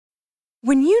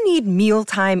When you need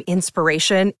mealtime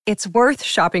inspiration, it's worth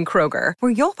shopping Kroger,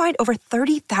 where you'll find over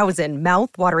 30,000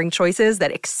 mouth-watering choices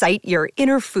that excite your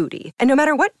inner foodie. And no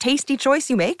matter what tasty choice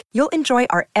you make, you'll enjoy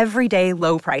our everyday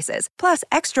low prices, plus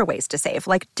extra ways to save,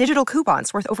 like digital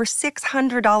coupons worth over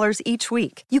 $600 each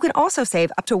week. You can also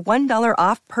save up to $1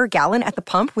 off per gallon at the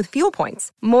pump with fuel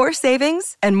points. More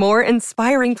savings and more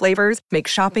inspiring flavors make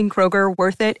shopping Kroger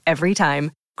worth it every time.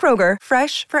 Kroger,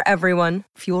 fresh for everyone.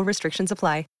 Fuel restrictions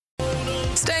apply.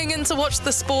 Staying in to watch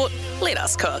the sport? Let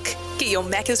us cook. Get your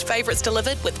Macca's favourites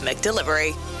delivered with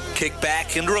McDelivery. Kick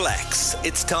back and relax.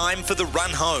 It's time for the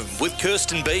Run Home with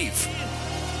Kirsten Beeve.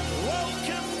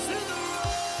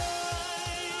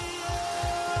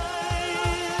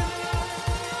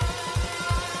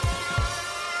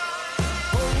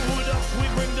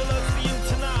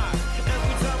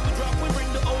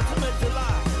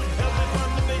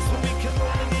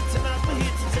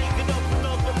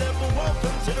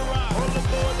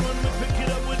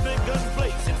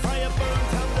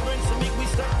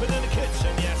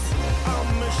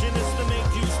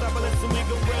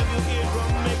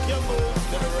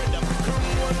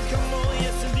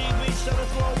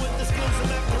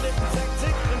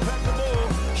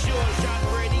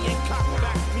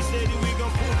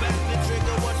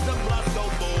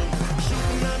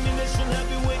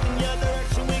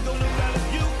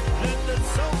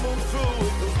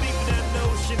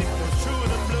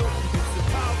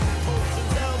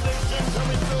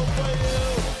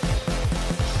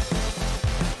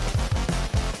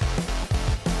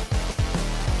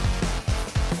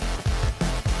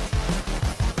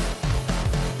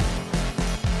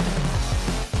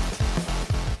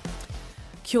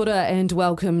 Kia ora and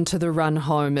welcome to the Run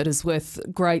Home. It is with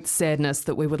great sadness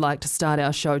that we would like to start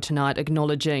our show tonight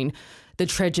acknowledging the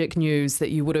tragic news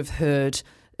that you would have heard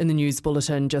in the news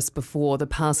bulletin just before, the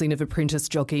passing of apprentice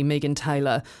jockey Megan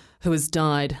Taylor, who has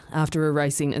died after a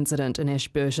racing incident in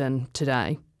Ashburton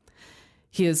today.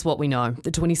 Here's what we know.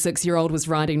 The 26-year-old was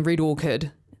riding Red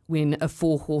Orchid when a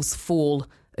four-horse fall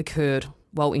occurred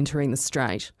while entering the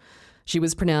straight. She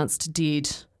was pronounced dead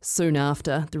soon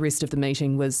after. The rest of the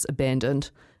meeting was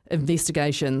abandoned.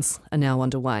 Investigations are now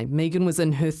underway. Megan was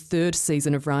in her third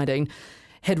season of riding,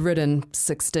 had ridden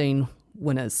 16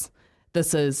 winners.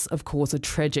 This is, of course, a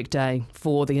tragic day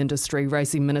for the industry.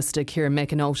 Racing Minister Kieran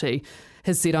McAnulty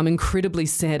has said, "I'm incredibly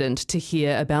saddened to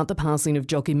hear about the passing of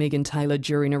jockey Megan Taylor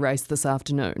during a race this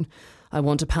afternoon. I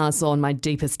want to pass on my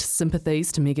deepest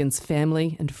sympathies to Megan's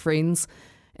family and friends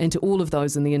and to all of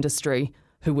those in the industry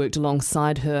who worked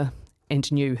alongside her and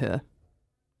knew her."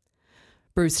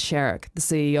 Bruce Sharrock, the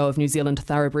CEO of New Zealand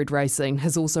Thoroughbred Racing,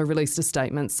 has also released a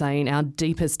statement saying our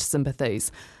deepest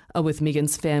sympathies are with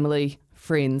Megan's family,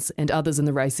 friends and others in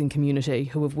the racing community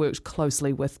who have worked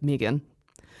closely with Megan.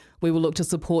 We will look to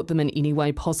support them in any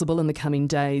way possible in the coming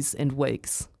days and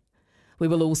weeks. We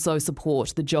will also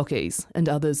support the jockeys and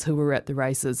others who were at the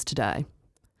races today.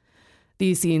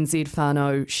 The SENZ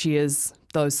whānau shares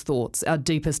those thoughts, our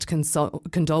deepest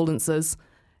condolences.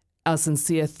 Our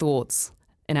sincere thoughts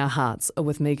and our hearts are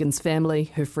with Megan's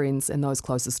family, her friends and those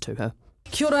closest to her.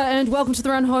 Kia ora and welcome to the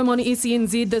Run Home on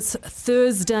SENZ this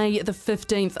Thursday, the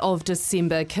 15th of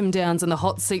December. Kim Downs in the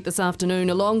hot seat this afternoon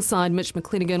alongside Mitch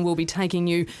McClenaghan will be taking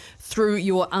you through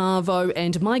your Arvo.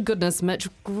 And my goodness, Mitch,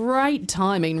 great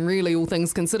timing, really, all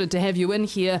things considered, to have you in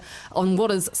here on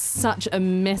what is such a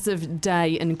massive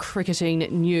day in cricketing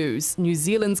news. New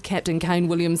Zealand's captain Kane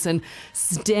Williamson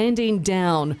standing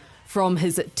down from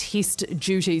his test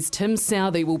duties. Tim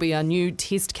Southee will be our new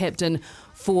test captain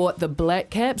for the Black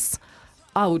Caps.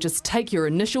 I will just take your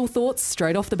initial thoughts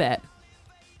straight off the bat.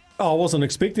 I wasn't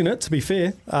expecting it, to be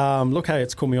fair. Look, hey,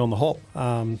 it's caught me on the hop.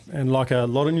 And like a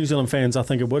lot of New Zealand fans, I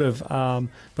think it would have.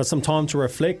 But some time to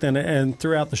reflect, and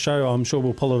throughout the show, I'm sure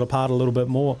we'll pull it apart a little bit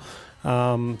more.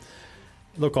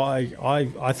 Look,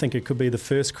 I think it could be the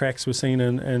first cracks we're seeing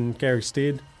in Gary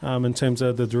Stead in terms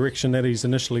of the direction that he's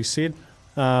initially said.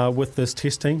 With this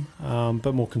test team, a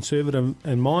bit more conservative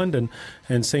in mind,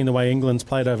 and seeing the way England's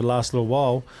played over the last little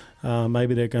while,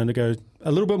 maybe they're going to go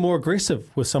a little bit more aggressive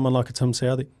with someone like a Tim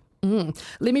Southee.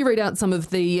 Let me read out some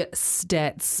of the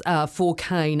stats for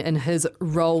Kane in his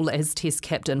role as Test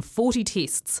captain. 40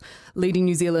 tests, leading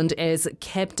New Zealand as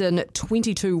captain,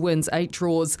 22 wins, 8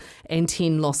 draws and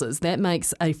 10 losses. That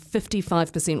makes a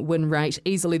 55% win rate,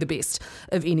 easily the best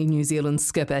of any New Zealand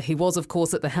skipper. He was, of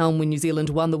course, at the helm when New Zealand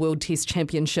won the World Test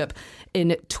Championship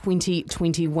in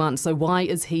 2021. So why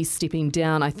is he stepping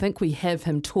down? I think we have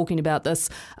him talking about this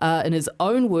in his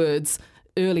own words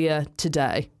earlier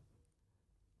today.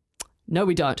 No,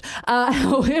 we don't.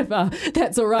 However,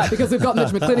 that's all right because we've got Mitch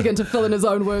McClenaghan to fill in his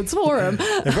own words for him.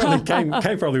 Kane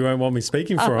probably won't want me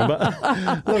speaking for him.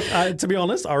 But look, to be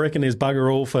honest, I reckon there's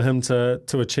bugger all for him to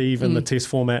achieve in the Test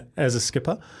format as a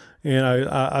skipper. You know,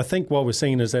 I think what we're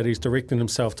seeing is that he's directing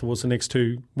himself towards the next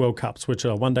two World Cups, which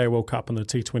are One Day World Cup and the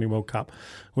T20 World Cup,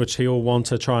 which he'll want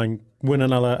to try and win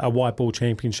a white ball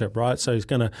championship, right? So he's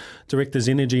going to direct his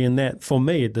energy in that. For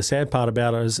me, the sad part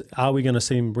about it is, are we going to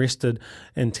see him rested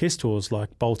in Test tours?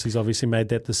 Like Bolty's obviously made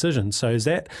that decision. So is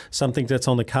that something that's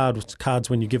on the cards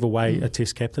when you give away a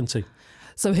Test captaincy?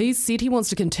 So he said he wants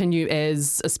to continue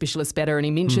as a specialist batter, and he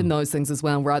mentioned those things as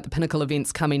well, right? The Pinnacle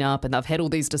event's coming up, and they've had all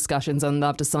these discussions, and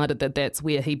they've decided that that's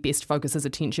where he best focuses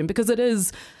attention, because it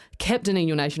is captaining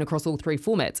your nation across all three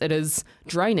formats. It is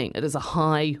draining. It is a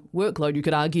high workload. You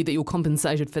could argue that you're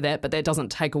compensated for that, but that doesn't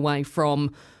take away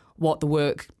from what the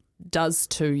work does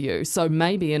to you. So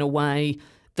maybe in a way,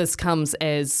 this comes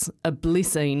as a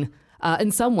blessing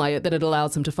in some way, that it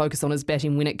allows him to focus on his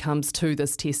batting when it comes to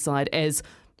this Test side, as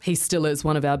he still is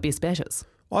one of our best batters.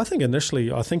 I think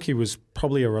initially, he was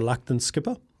probably a reluctant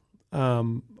skipper.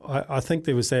 I think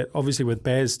there was that, obviously with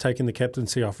Baz taking the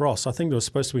captaincy off Ross, I think there was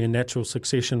supposed to be a natural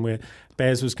succession where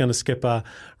Baz was going to skipper,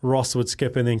 Ross would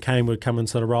skip, and then Kane would come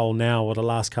into the role now or the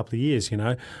last couple of years, you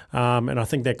know. And I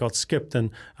think that got skipped,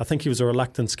 and I think he was a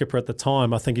reluctant skipper at the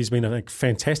time. I think he's been a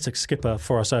fantastic skipper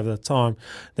for us over the time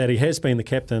that he has been the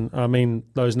captain. I mean,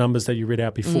 those numbers that you read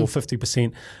out before,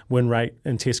 50% win rate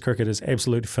in Test cricket is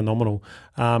absolutely phenomenal.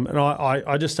 And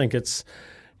I just think it's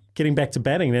getting back to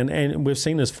batting, and we've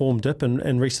seen his form dip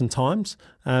in recent times,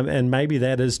 and maybe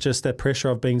that is just that pressure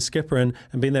of being skipper and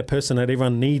being that person that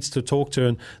everyone needs to talk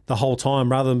to the whole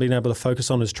time, rather than being able to focus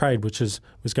on his trade, which was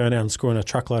going out and scoring a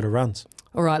truckload of runs.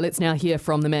 All right, let's now hear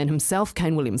from the man himself,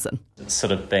 Kane Williamson. It's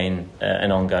sort of been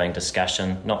an ongoing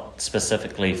discussion, not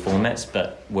specifically formats,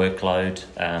 but workload,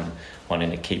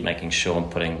 wanting to keep making sure I'm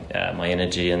putting my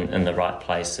energy in the right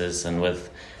places, and with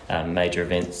major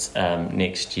events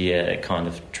next year, it kind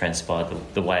of transpired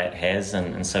the way it has,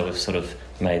 and so we've sort of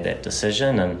made that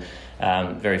decision,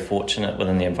 and very fortunate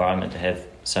within the environment to have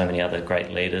so many other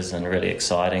great leaders, and really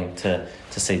exciting to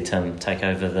see Tim take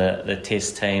over the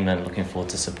Test team, and looking forward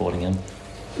to supporting him.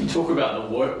 You talk about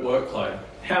the workload.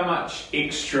 How much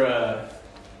extra,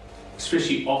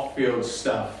 especially off-field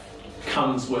stuff,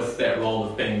 comes with that role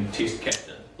of being Test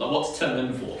captain? Like, what's Tim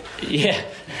in for? Yeah.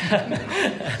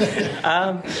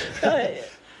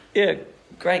 Yeah,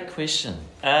 great question.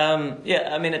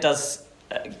 I mean, it does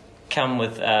come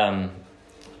with, a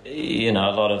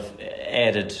lot of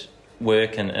added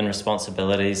work and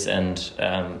responsibilities, and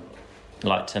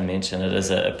like Tim mentioned, it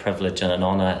is a privilege and an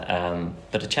honour,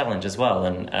 but a challenge as well.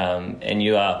 And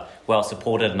you are well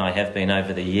supported, and I have been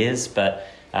over the years, but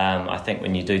I think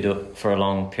when you do it for a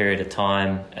long period of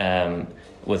time,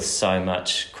 with so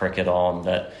much cricket on,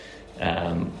 that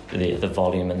the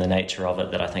volume and the nature of it,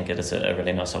 that I think it is a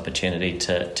really nice opportunity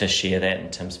to share that.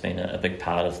 And Tim's been a big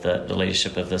part of the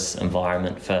leadership of this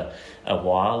environment for a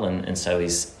while, and so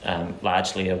he's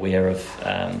largely aware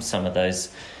of some of those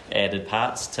added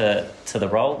parts to the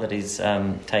role that he's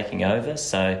taking over.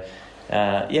 So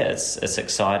it's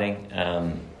exciting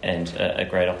and a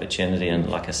great opportunity, and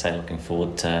like I say, looking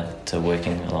forward to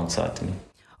working alongside Tim.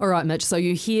 All right, Mitch, so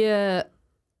you hear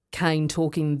Kane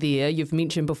talking there. You've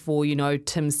mentioned before,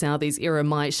 Tim Southee's era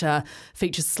might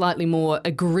feature slightly more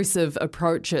aggressive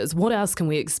approaches. What else can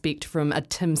we expect from a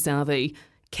Tim Southee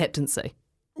captaincy?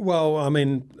 Well, I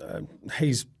mean,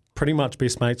 he's pretty much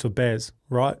best mates with Baz,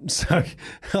 right? So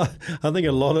I think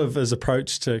a lot of his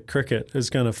approach to cricket is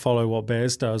going to follow what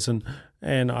Baz does,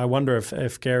 and I wonder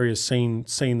if Gary has seen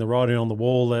the writing on the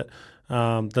wall that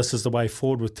this is the way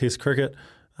forward with Test cricket.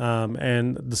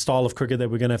 And the style of cricket that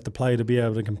we're going to have to play to be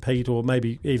able to compete, or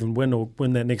maybe even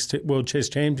win that next World Chess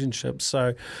Championship.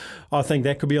 So I think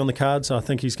that could be on the cards. I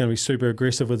think he's going to be super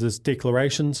aggressive with his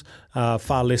declarations,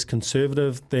 far less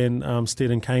conservative than Stead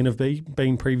and Kane have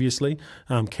been previously.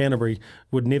 Canterbury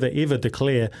would never ever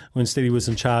declare when Steady was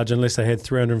in charge unless they had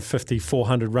 350,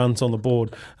 400 runs on the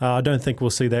board. I don't think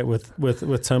we'll see that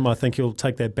with Tim. I think he'll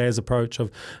take that Baz approach of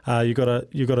you got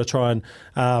to try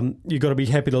and you got to be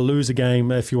happy to lose a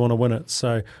game if you want to win it.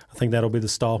 So I think that'll be the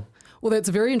style. Well, that's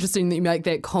very interesting that you make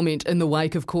that comment in the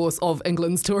wake, of course, of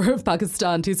England's tour of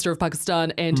Pakistan, Test tour of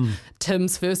Pakistan, and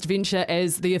Tim's first venture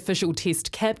as the official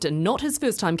Test captain. Not his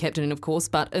first time captaining, of course,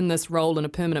 but in this role on a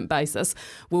permanent basis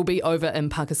will be over in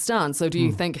Pakistan. So do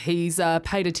you think he's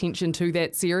paid attention to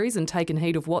that series and taken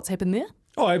heed of what's happened there?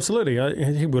 Oh, absolutely.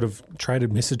 He would have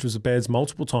traded messages with Bads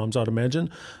multiple times, I'd imagine,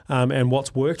 and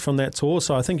what's worked from that tour.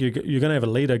 So I think you're going to have a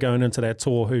leader going into that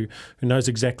tour who knows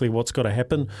exactly what's got to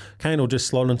happen. Kane will just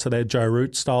slot into that Joe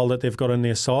Root style that they've got in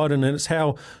their side, and it's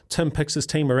how Tim picks his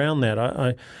team around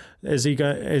that. Is he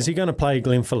going to play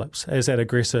Glenn Phillips as that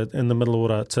aggressor in the middle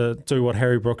order to do what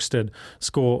Harry Brooks did,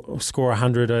 score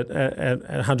 100 at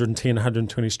 110,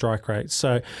 120 strike rate?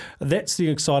 So that's the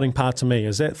exciting part to me,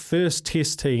 is that first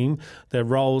test team that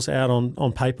rolls out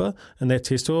on paper in that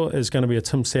test tour is going to be a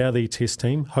Tim Southee test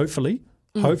team, hopefully,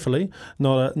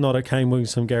 not a Kane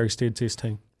Williamson, Gary Stead test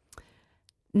team.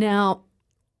 Now,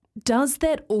 does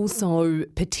that also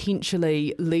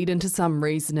potentially lead into some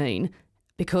reasoning?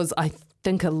 Because I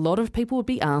think a lot of people would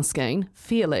be asking,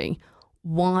 fairly,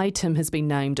 why Tim has been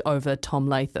named over Tom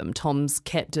Latham. Tom's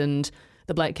captained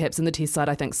the Black Caps in the test side,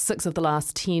 I think 6 of the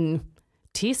last 10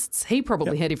 tests. He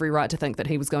probably had every right to think that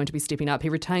he was going to be stepping up. He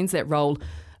retains that role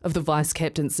of the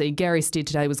vice-captaincy. Gary Stead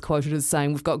today was quoted as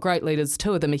saying, we've got great leaders,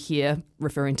 2 of them are here,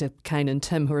 referring to Kane and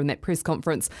Tim who are in that press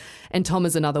conference, and Tom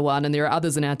is another one, and there are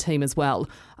others in our team as well.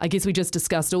 I guess we just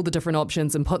discussed all the different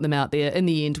options and put them out there. In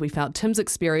the end, we felt Tim's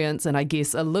experience and I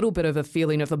guess a little bit of a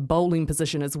feeling of a bowling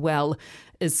position as well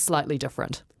is slightly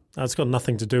different. It's got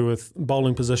nothing to do with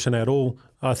bowling position at all.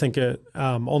 I think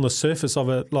on the surface of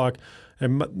it, like,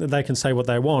 they can say what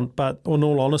they want, but in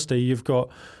all honesty, you've got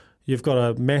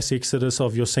a mass exodus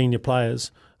of your senior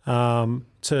players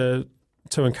to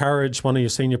encourage one of your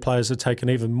senior players to take an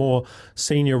even more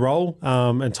senior role.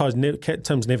 And Tim's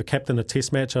never captained a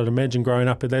test match. I'd imagine growing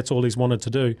up, that's all he's wanted to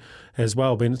do as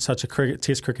well, being such a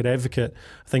test cricket advocate.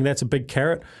 I think that's a big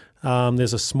carrot.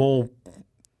 There's a small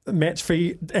match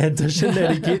fee addition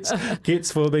that he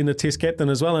gets for being the test captain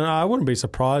as well. And I wouldn't be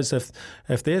surprised if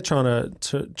they're trying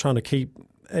to keep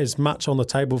as much on the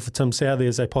table for Tim Southee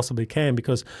as they possibly can,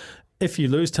 because if you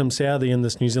lose Tim Southee in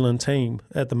this New Zealand team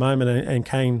at the moment and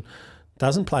Kane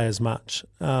doesn't play as much,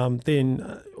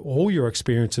 then all your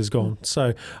experience is gone.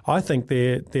 So I think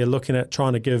they're looking at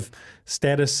trying to give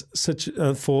status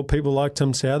for people like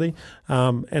Tim Southee,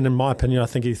 and in my opinion, I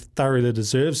think he thoroughly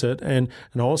deserves it. And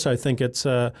I also think it's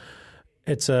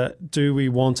do we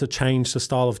want to change the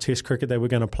style of Test cricket that we're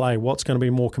going to play? What's going to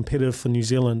be more competitive for New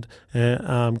Zealand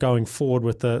going forward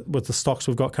with the stocks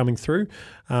we've got coming through?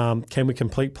 Can we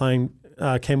compete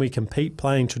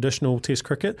playing traditional Test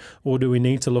cricket, or do we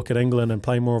need to look at England and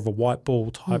play more of a white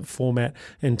ball type format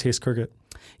in Test cricket?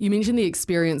 You mentioned the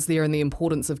experience there and the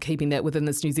importance of keeping that within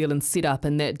this New Zealand setup,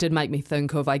 and that did make me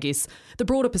think of, I guess, the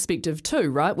broader perspective too,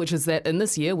 right? Which is that in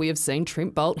this year we have seen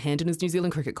Trent Boult hand in his New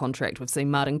Zealand cricket contract. We've seen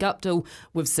Martin Guptill,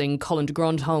 we've seen Colin de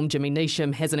Grandhomme, Jimmy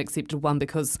Neesham hasn't accepted one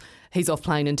because he's off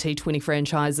playing in T20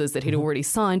 franchises that he'd already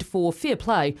signed for. Fair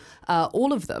play,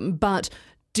 all of them. But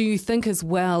do you think as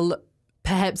well,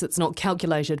 perhaps it's not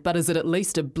calculated, but is it at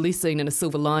least a blessing and a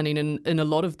silver lining in a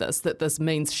lot of this, that this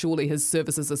means surely his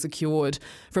services are secured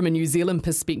from a New Zealand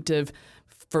perspective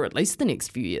for at least the next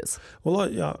few years?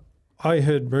 Well, I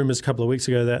heard rumours a couple of weeks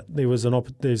ago that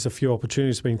there's a few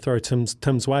opportunities being thrown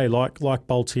Tim's way, like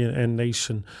Boulty and Nish,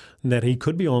 and that he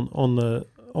could be on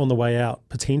the way out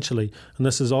potentially. And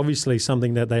this is obviously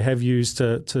something that they have used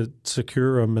to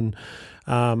secure him. And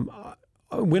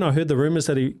when I heard the rumours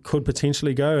that he could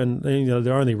potentially go, and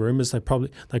they're only rumours,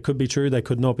 they could be true, they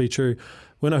could not be true.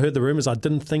 When I heard the rumours, I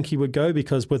didn't think he would go,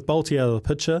 because with Boulty out of the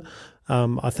picture,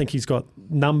 I think he's got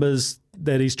numbers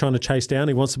that he's trying to chase down.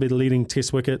 He wants to be the leading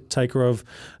Test wicket taker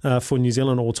for New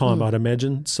Zealand all time, I'd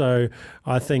imagine. So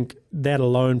I think that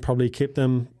alone probably kept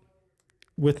them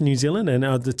with New Zealand, and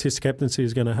the Test captaincy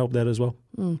is going to help that as well.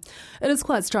 It is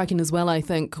quite striking as well, I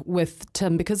think, with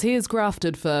Tim, because he has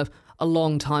grafted for a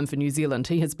long time for New Zealand.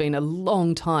 He has been a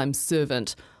long time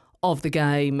servant of the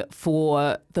game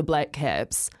for the Black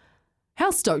Caps. How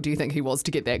stoked do you think he was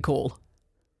to get that call?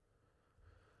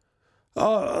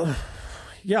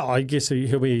 Yeah, I guess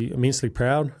he'll be immensely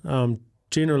proud.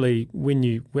 Generally,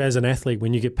 as an athlete,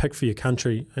 when you get picked for your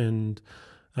country and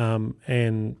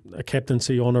a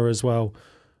captaincy honour as well,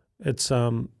 it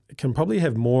can probably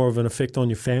have more of an effect on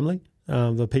your family.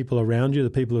 The people around you, the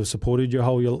people who have supported your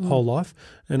whole life.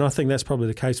 And I think that's probably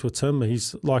the case with Tim.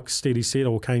 He's, like Steady said,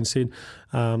 or Kane said,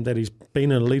 that he's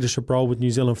been in a leadership role with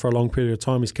New Zealand for a long period of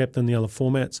time. He's captained the other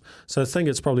formats. So I think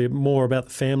it's probably more about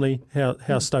the family,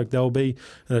 how stoked they'll be,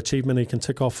 an achievement he can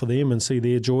tick off for them and see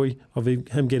their joy of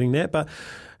him getting that. But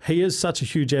he is such a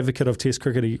huge advocate of Test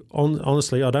cricket.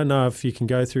 Honestly, I don't know if you can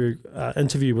go through an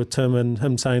interview with Tim and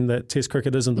him saying that Test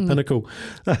cricket isn't the pinnacle.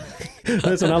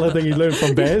 That's another thing he learned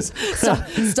from Baz.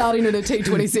 Starting in a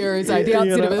T20 series, the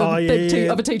outset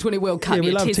of a T20 World Cup. Yeah,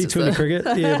 we love T20 cricket,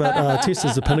 but Test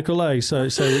is the pinnacle, so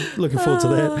So we're looking forward to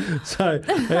that. So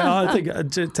I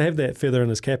think to have that feather in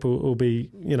his cap will be,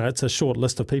 it's a short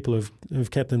list of people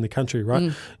who've captained the country,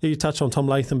 right? You touched on Tom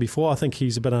Latham before. I think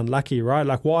he's a bit unlucky, right?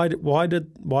 Like why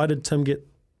did Tim get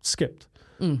skipped?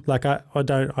 Like I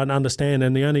don't understand,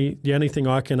 and the only thing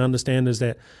I can understand is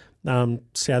that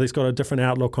Southie's got a different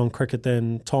outlook on cricket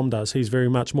than Tom does. He's very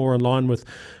much more in line with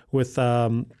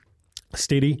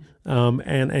Steady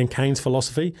and Kane's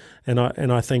philosophy, and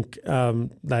I think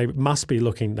they must be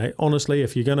looking. Honestly,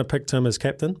 if you're going to pick Tim as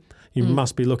captain, you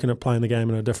must be looking at playing the game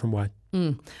in a different way.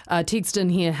 Text in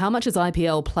here, how much has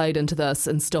IPL played into this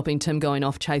and stopping Tim going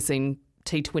off chasing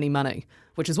T20 money,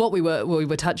 which is what we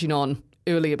were touching on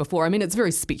earlier before. I mean, it's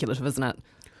very speculative, isn't it?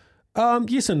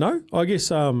 Yes and no. I guess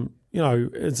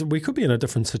we could be in a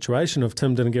different situation if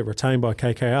Tim didn't get retained by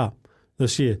KKR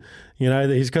this year.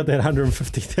 He's got that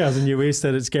 150,000 US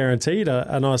that it's guaranteed,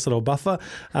 a nice little buffer.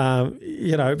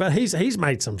 But he's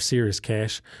made some serious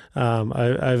cash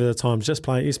over the time.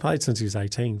 He's played since he was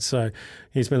 18, so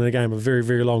he's been in the game a very,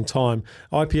 very long time.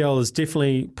 IPL has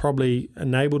definitely probably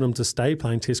enabled him to stay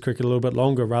playing Test cricket a little bit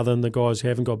longer rather than the guys who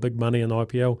haven't got big money in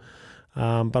IPL.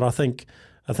 But I think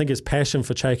his passion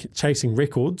for chasing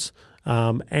records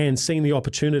and seeing the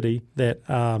opportunity that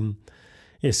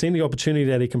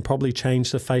he can probably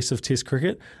change the face of Test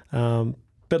cricket,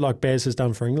 bit like Baz has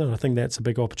done for England. I think that's a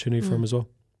big opportunity for him as well.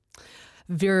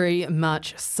 Very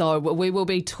much so. We will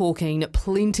be talking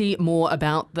plenty more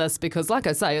about this because, like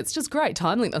I say, it's just great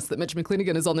timeliness that Mitch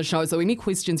McClenaghan is on the show. So any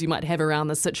questions you might have around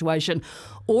this situation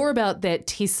or about that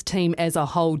Test team as a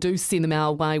whole, do send them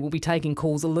our way. We'll be taking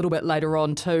calls a little bit later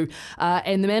on too.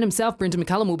 And the man himself, Brendan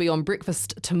McCullum, will be on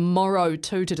breakfast tomorrow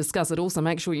too to discuss it. Also,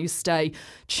 make sure you stay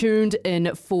tuned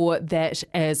in for that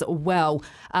as well.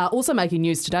 Also making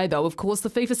news today, though, of course, the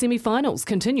FIFA semi-finals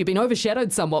continue. Been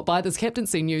overshadowed somewhat by this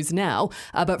captaincy news now.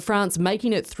 But France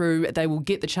making it through, they will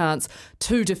get the chance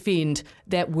to defend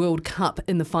that World Cup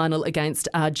in the final against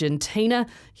Argentina.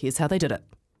 Here's how they did it.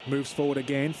 Moves forward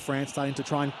again. France starting to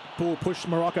try and push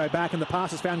Morocco back, and the pass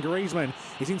has found Griezmann.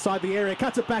 He's inside the area,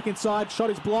 cuts it back inside.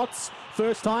 Shot is blocked.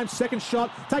 First time, second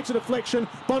shot, takes a deflection.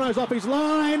 Bono's off his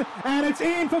line, and it's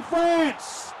in for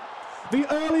France.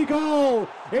 The early goal.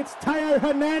 It's Theo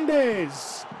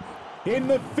Hernandez in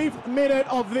the 5th minute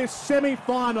of this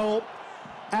semi-final.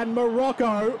 And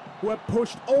Morocco were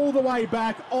pushed all the way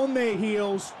back on their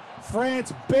heels.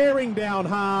 France bearing down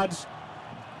hard.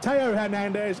 Theo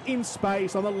Hernandez in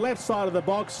space on the left side of the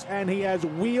box, and he has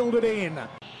wheeled it in.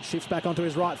 Shifts back onto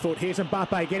his right foot. Here's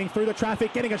Mbappe getting through the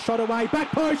traffic, getting a shot away, back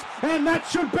post, and that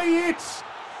should be it.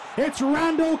 It's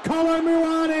Randall Kolo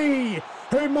Muani,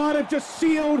 who might have just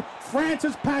sealed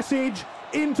France's passage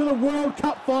into the World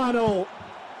Cup final.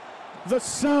 The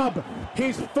sub,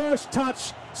 his first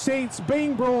touch since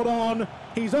being brought on.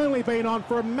 He's only been on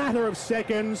for a matter of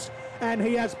seconds, and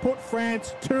he has put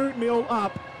France 2-0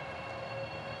 up.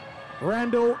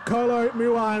 Randall Kolo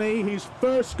Muani, his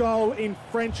first goal in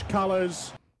French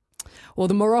colours. Well,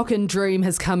 the Moroccan dream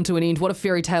has come to an end. What a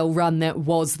fairy tale run that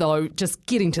was, though. Just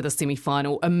getting to the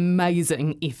semi-final.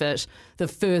 Amazing effort. The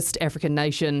first African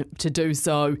nation to do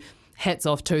so. Hats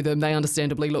off to them. They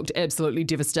understandably looked absolutely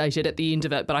devastated at the end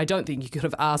of it, but I don't think you could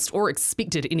have asked or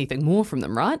expected anything more from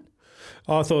them, right?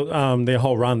 I thought their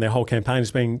whole campaign has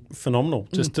been phenomenal.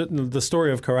 Just the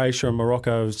story of Croatia and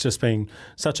Morocco has just been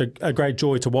such a great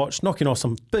joy to watch, knocking off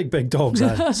some big dogs,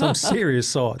 some serious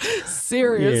sides.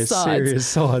 Serious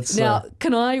sides. Now, So.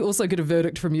 Can I also get a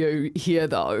verdict from you here,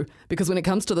 though? Because when it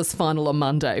comes to this final on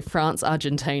Monday,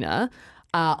 France-Argentina,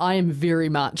 I am very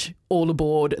much all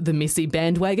aboard the Messi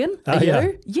bandwagon. Are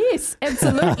you? Yes,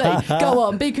 absolutely. Go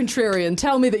on, be contrarian.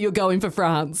 Tell me that you're going for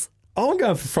France. I'm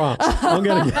going for France. I'm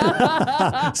going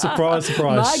to surprise.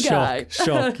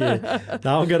 Shock. Yeah.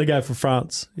 No, I'm going to go for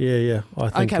France. Yeah. I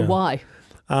think. Okay, why?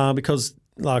 Because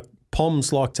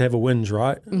Poms like to have a whinge,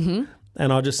 right? Mm-hmm.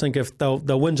 And I just think if they'll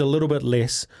whinge a little bit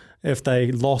less if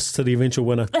they lost to the eventual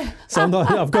winner. So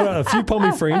I've got a few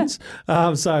Pommy friends,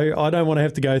 so I don't want to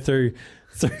have to go through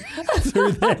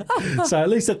that. So at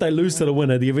least if they lose to the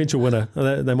winner, the eventual winner,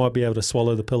 they might be able to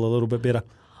swallow the pill a little bit better.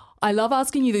 I love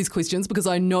asking you these questions because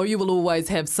I know you will always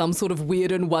have some sort of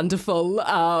weird and wonderful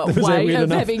way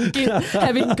of having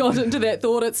got into that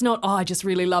thought. It's not, I just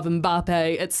really love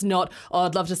Mbappe. It's not,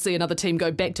 I'd love to see another team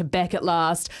go back to back at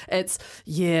last. It's,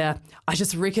 I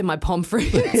just reckon my Pom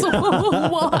friends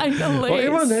whine less. Well,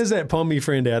 everyone has that Pommy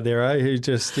friend out there, who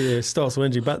just stops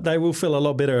whinging, but they will feel a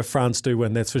lot better if France do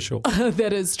win, that's for sure.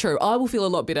 That is true. I will feel a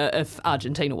lot better if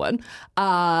Argentina win.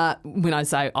 When I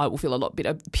say I will feel a lot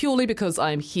better, purely because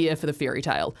I am here here for the fairy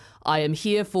tale. I am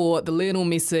here for the Lionel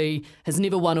Messi has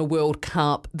never won a World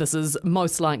Cup. This is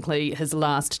most likely his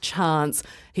last chance.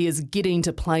 He is getting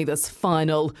to play this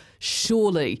final.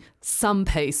 Surely some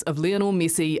piece of Lionel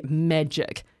Messi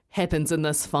magic happens in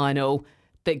this final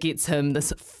that gets him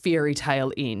this fairy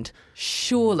tale end.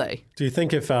 Surely. Do you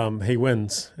think if he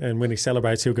wins and when he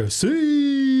celebrates, he'll go,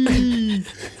 see?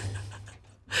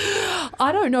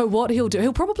 I don't know what he'll do.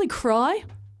 He'll probably cry.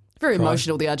 Very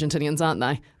emotional, the Argentinians, aren't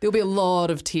they? There'll be a lot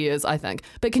of tears, I think.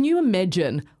 But can you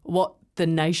imagine what the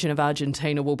nation of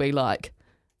Argentina will be like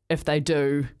if they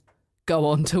do go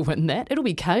on to win that? It'll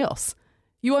be chaos.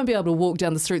 You won't be able to walk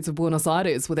down the streets of Buenos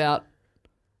Aires without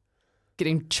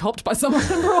getting chopped by someone,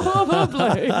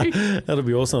 probably. That'll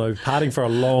be awesome. Though. Partying for a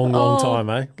long time,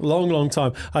 eh? Long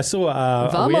time. I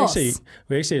saw. We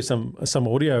actually have some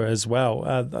audio as well.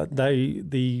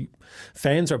 The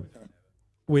fans are.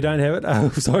 We don't have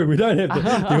it. Sorry, we don't have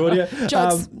the audio.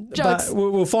 Jokes. But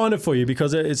we'll find it for you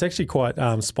because it's actually quite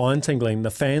spine-tingling.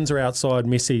 The fans are outside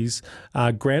Messi's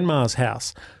grandma's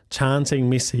house chanting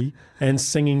Messi and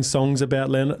singing songs about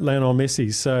Lionel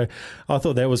Messi. So I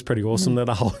thought that was pretty awesome. That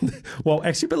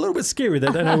actually, but a little bit scary. They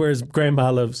don't know where his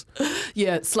grandma lives.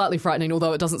 Yeah, slightly frightening,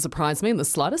 although it doesn't surprise me in the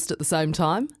slightest at the same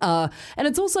time. And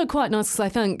it's also quite nice because I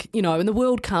think, in the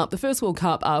World Cup, the first World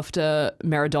Cup after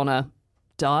Maradona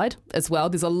died as well.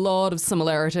 There's a lot of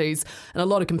similarities and a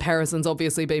lot of comparisons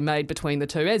obviously being made between the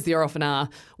two, as there often are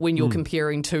when you're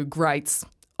comparing two greats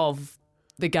of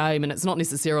the game, and it's not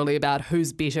necessarily about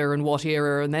who's better and what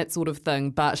era and that sort of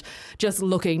thing, but just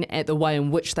looking at the way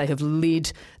in which they have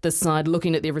led the side,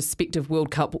 looking at their respective World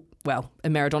Cup, well,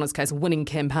 in Maradona's case, winning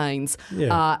campaigns,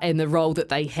 and the role that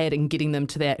they had in getting them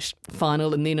to that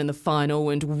final and then in the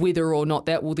final, and whether or not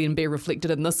that will then be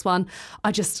reflected in this one. I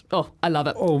love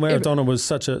it. Oh, Maradona was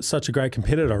such a great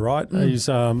competitor, right? He's,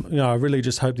 I really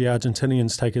just hope the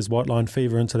Argentinians take his white line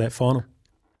fever into that final.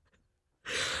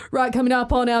 Right, coming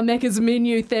up on our Macca's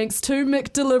menu, thanks to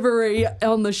McDelivery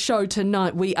on the show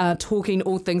tonight, we are talking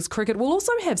all things cricket. We'll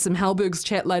also have some Halbergs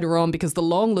chat later on because the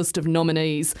long list of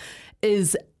nominees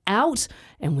is out,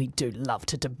 and we do love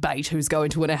to debate who's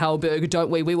going to win a Halberg, don't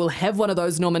we? We will have one of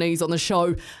those nominees on the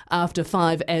show after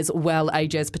 5 as well.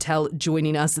 Ajaz Patel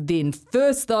joining us then.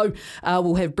 First, though,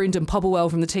 we'll have Brendan Popplewell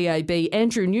from the TAB.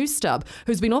 Andrew Newstub,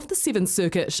 who's been off the Seven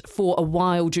Circuit for a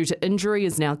while due to injury,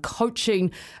 is now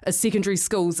coaching a secondary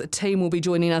schools team. Will be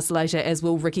joining us later, as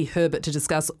will Ricky Herbert, to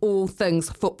discuss all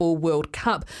things Football World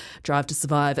Cup. Drive to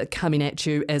Survive coming at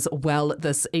you as well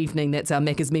this evening. That's our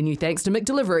Macca's menu, thanks to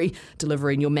McDelivery,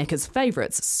 delivering your Macca's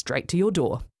favourites straight to your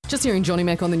door. Just hearing Johnny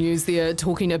Mac on the news there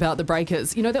talking about the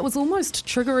Breakers, that was almost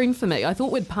triggering for me. I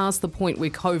thought we'd passed the point where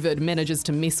COVID manages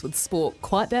to mess with sport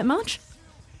quite that much.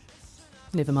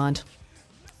 Never mind.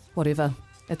 Whatever.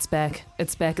 It's back.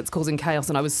 It's causing chaos,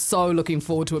 and I was so looking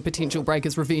forward to a potential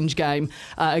Breakers revenge game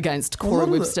against Cora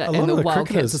Webster and the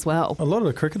Wildcats as well. A lot of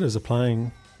the cricketers are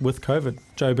playing with COVID.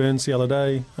 Joe Burns the other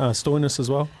day, Stoinis as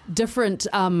well. Different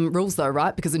rules though,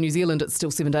 right? Because in New Zealand it's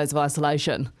still 7 days of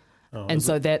isolation. And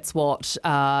so that's what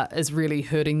is really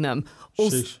hurting them.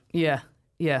 Also, yeah.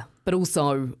 But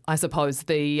also, I suppose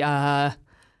the, I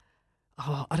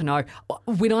don't know,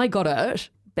 when I got it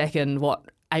back in,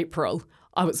 April,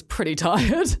 I was pretty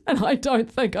tired and I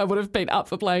don't think I would have been up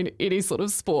for playing any sort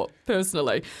of sport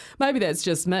personally. Maybe that's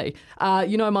just me.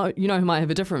 You know who might have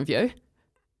a different view?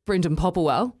 Brendan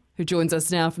Popplewell, who joins us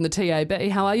now from the TAB.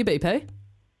 How are you, BP?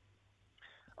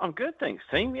 I'm good, thanks,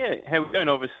 team. Yeah, how we going?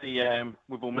 Obviously,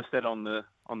 we've all missed that on the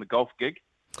golf gig.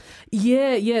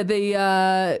 Yeah,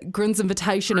 the Grins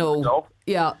Invitational.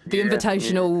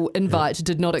 Invitational invite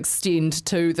did not extend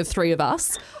to the three of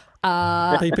us.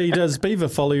 BP, does Beaver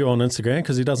follow you on Instagram?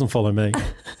 Because he doesn't follow me.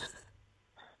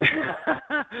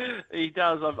 He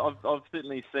does. I've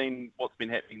certainly seen what's been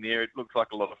happening there. It looks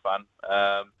like a lot of fun.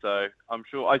 So I'm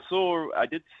sure. I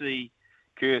did see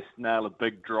Kirst nail a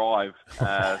big drive.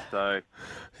 So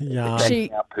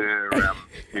backing up her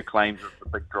claims of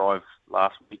the big drive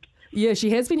last week. Yeah,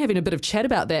 she has been having a bit of chat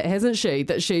about that, hasn't she?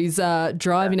 That she's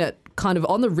driving it kind of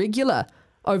on the regular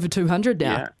over 200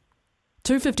 now. Yeah.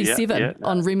 257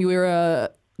 on Remuera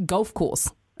golf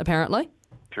course, apparently.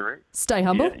 Correct. Stay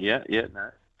humble. Yeah. No.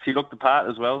 She looked the part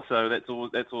as well, so that's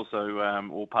also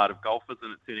all part of golf,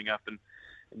 isn't it? Turning up in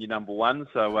your number one.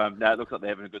 So it looks like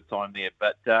they're having a good time there.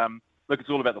 But look, it's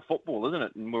all about the football, isn't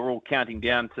it? And we're all counting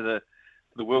down to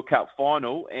the World Cup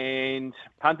final, and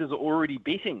punters are already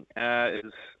betting.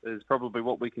 Is probably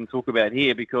what we can talk about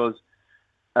here, because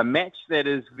a match that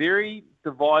is very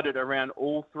divided around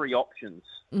all three options.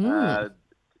 And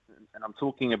I'm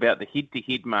talking about the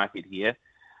head-to-head market here.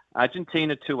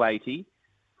 Argentina 280,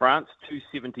 France,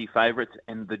 2.70 favourites,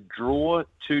 and the draw,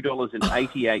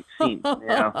 $2.88.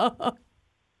 Now,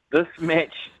 this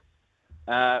match,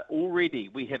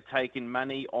 already we have taken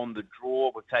money on the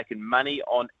draw. We've taken money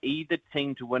on either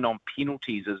team to win on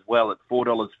penalties as well at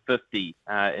 $4.50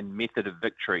 in method of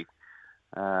victory.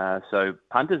 So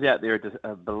punters out there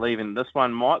are believing this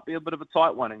one might be a bit of a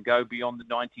tight one and go beyond the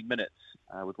 90 minutes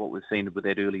with what we've seen with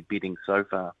that early betting so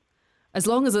far. As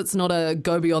long as it's not a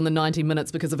go beyond the 90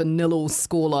 minutes because of a 0-0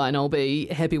 scoreline, I'll be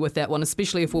happy with that one,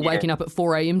 especially if we're waking up at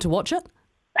 4 a.m. to watch it.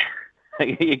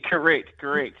 Yeah, correct.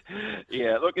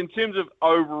 Yeah, look, in terms of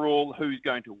overall who's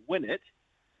going to win it,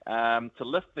 to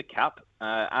lift the cup,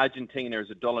 Argentina is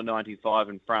 $1.95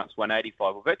 and France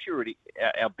 $1.85. We've actually already,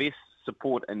 our best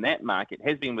support in that market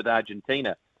has been with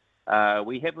Argentina.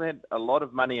 We have had a lot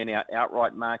of money in our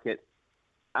outright market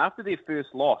after their first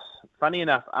loss. Funny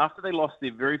enough, after they lost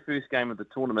their very first game of the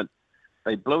tournament,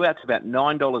 they blew out to about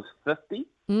 $9.50,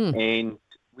 and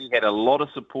we had a lot of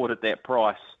support at that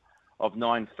price of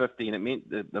 $9.50, and it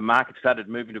meant the market started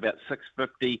moving to about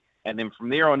 $6.50, and then from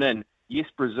there on in, yes,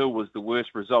 Brazil was the worst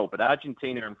result, but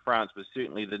Argentina and France was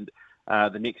certainly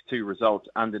the next two results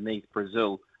underneath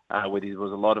Brazil, where there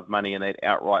was a lot of money in that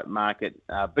outright market.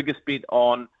 Biggest bet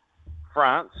on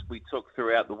France we took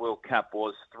throughout the World Cup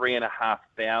was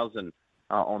 $3,500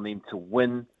 on them to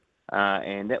win,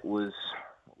 and that was,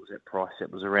 what was that price? That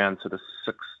was around sort of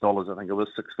 $6, I think it was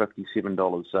 $6.50,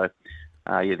 $7. So,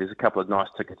 yeah, there's a couple of nice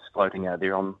tickets floating out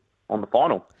there on the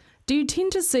final. Do you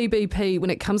tend to see, BP, when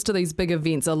it comes to these big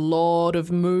events, a lot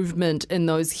of movement in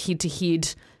those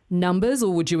head-to-head numbers,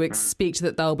 or would you expect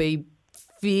that they'll be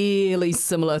fairly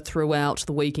similar throughout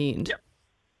the weekend? Yep.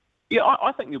 Yeah,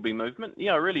 I think there'll be movement.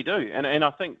 Yeah, I really do. And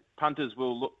I think punters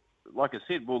will look, like I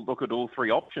said, will look at all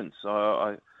three options. So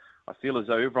I feel as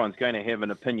though everyone's going to have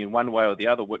an opinion one way or the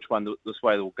other, which one this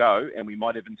way they'll go. And we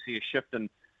might even see a shift in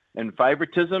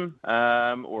favouritism,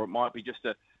 or it might be just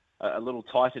a little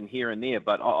tight in here and there.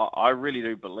 But I really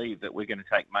do believe that we're going to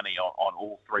take money on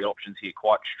all three options here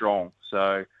quite strong.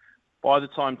 So by the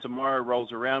time tomorrow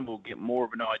rolls around, we'll get more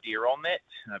of an idea on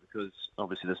that, because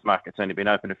obviously this market's only been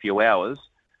open a few hours,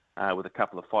 with a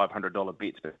couple of $500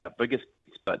 bets, but biggest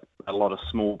bets, but a lot of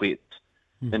small bets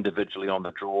individually on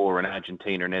the draw in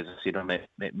Argentina, and as I said, on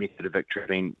that method of victory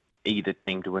being either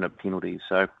team to win a penalty.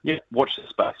 So, yeah, watch the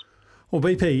space. Well,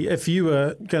 BP, if you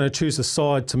were going to choose a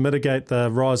side to mitigate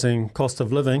the rising cost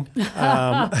of living,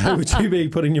 who would you be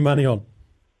putting your money on?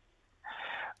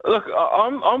 Look,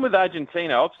 I'm with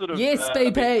Argentina. I've sort of yes,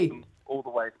 BP. All the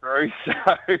way through, so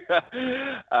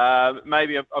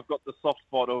maybe I've got the soft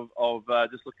spot of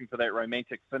just looking for that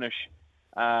romantic finish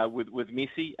with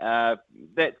Messi.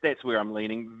 That's where I'm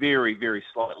leaning very, very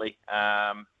slightly.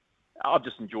 I've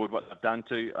just enjoyed what they've done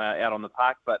out on the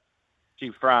park, but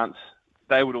gee, France,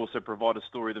 they would also provide a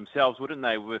story themselves, wouldn't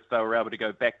they, if they were able to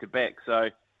go back to back? So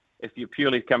if you're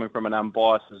purely coming from an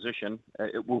unbiased position,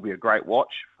 it will be a great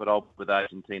watch, but I'll be with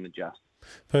Argentina just.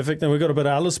 Perfect. And we've got a bit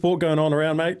of other sport going on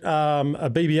around, mate. A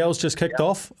BBL's just kicked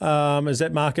off. Is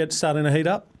that market starting to heat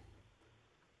up?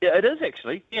 Yeah, it is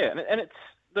actually. Yeah, and it's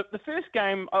the first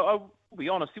game, I'll be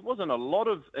honest, there wasn't a lot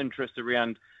of interest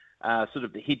around sort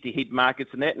of the head-to-head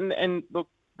markets and that. And look,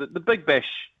 the Big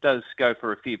Bash does go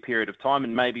for a fair period of time,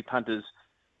 and maybe punters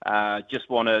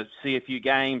just want to see a few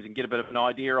games and get a bit of an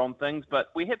idea on things. But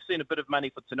we have seen a bit of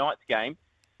money for tonight's game,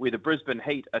 where the Brisbane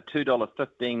Heat are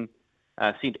 $2.15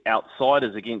 sent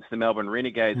outsiders against the Melbourne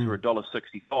Renegades for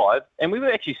 $1.65. And we've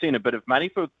actually seen a bit of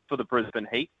money for the Brisbane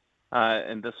Heat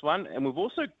in this one. And we've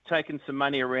also taken some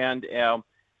money around our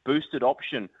boosted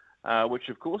option, which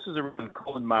of course is around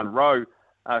Colin Munro,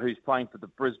 who's playing for the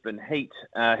Brisbane Heat.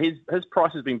 His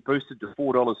price has been boosted to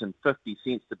 $4.50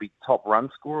 to be top run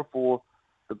scorer for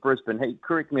the Brisbane Heat.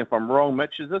 Correct me if I'm wrong,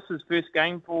 Mitch. Is this his first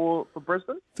game for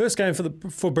Brisbane? First game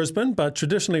for Brisbane, but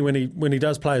traditionally when he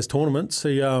does play his tournaments,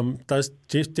 he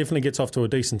definitely gets off to a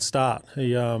decent start.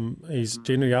 He's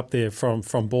generally up there from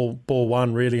ball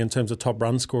one really in terms of top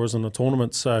run scorers in the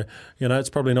tournament. So it's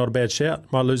probably not a bad shout.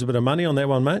 Might lose a bit of money on that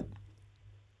one, mate.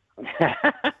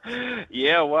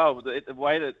 Yeah, well, the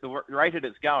way that the rate that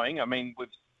it's going, I mean, we've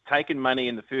taken money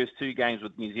in the first two games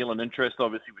with New Zealand interest,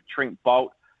 obviously with Trent Boult.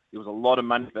 There was a lot of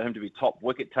money for him to be top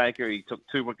wicket taker. He took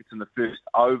 2 wickets in the first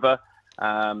over.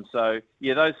 So,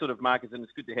 yeah, those sort of markets, and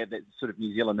it's good to have that sort of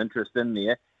New Zealand interest in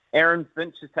there. Aaron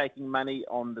Finch is taking money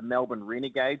on the Melbourne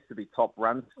Renegades to be top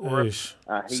run scorer.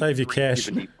 Save your cash.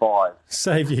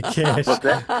 Save your cash. What's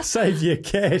that? Save your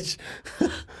cash.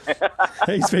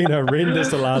 He's been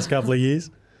horrendous the last couple of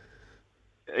years.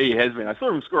 He has been. I saw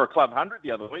him score a club 100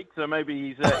 the other week, so maybe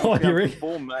he's found some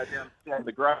form down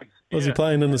the grades. Was he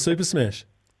playing in the Super Smash?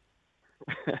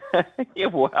 Yeah,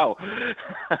 wow.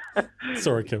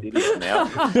 Sorry, Kim.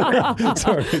 Now.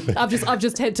 Sorry. I've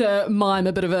just had to mime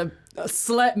a bit of a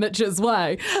slap Mitch's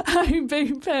way. Hey,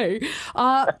 BP.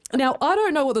 Now, I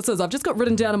don't know what this is. I've just got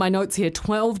written down in my notes here,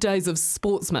 12 days of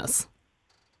Sportsmas.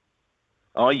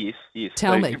 Oh, yes.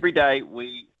 Tell me. Every day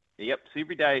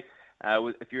every day,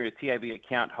 if you're a TAB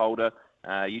account holder,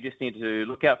 you just need to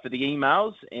look out for the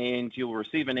emails, and you'll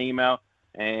receive an email,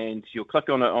 and you'll click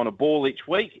on a ball each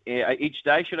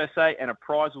day, should I say, and a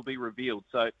prize will be revealed.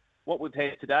 So what we've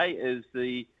had today is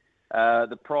the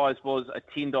prize was a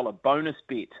 $10 bonus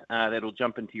bet that'll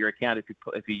jump into your account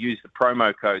if you use the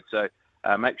promo code. So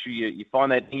make sure you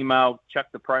find that email, chuck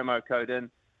the promo code in,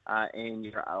 and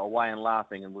you're away and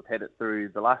laughing. And we've had it through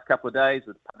the last couple of days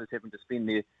with punters having to spend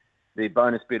their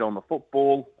bonus bet on the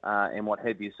football and what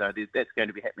have you. So that's going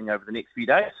to be happening over the next few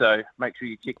days. So make sure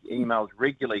you check your emails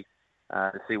regularly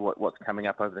to see what's coming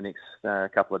up over the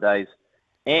next couple of days.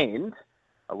 And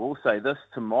I will say this,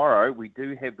 tomorrow we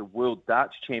do have the World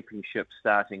Darts Championship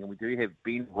starting, and we do have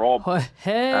Ben Robb,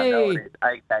 a.k.a.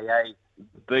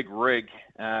 Big Rig.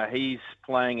 He's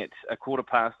playing at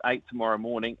 8:15 tomorrow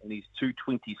morning, and he's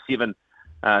 227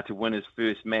 to win his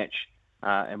first match,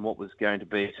 and what was going to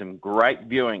be some great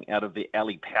viewing out of the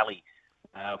Ali Pally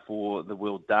for the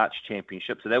World Darts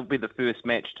Championship. So that will be the first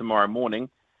match tomorrow morning.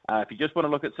 If you just want to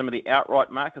look at some of the outright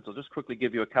markets, I'll just quickly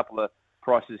give you a couple of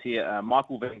prices here.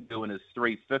 Michael Van Gerwen is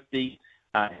 $3.50.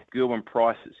 Gerwin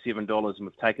Price at $7, and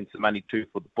we've taken some money too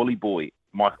for the bully boy,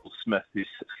 Michael Smith, who's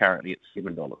currently at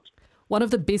 $7. One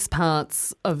of the best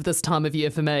parts of this time of year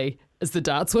for me is the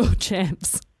Darts World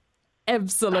Champs.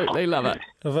 Absolutely love it.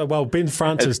 Well, Ben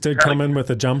Francis did come in with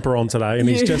a jumper on today, and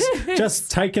he's just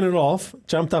taken it off,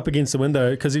 jumped up against the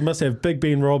window, because he must have Big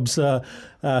Ben Robb's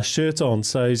shirt on.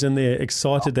 So he's in there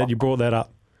excited that you brought that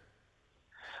up.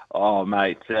 Oh,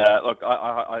 mate. Look,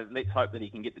 I let's hope that he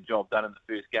can get the job done in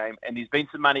the first game. And there's been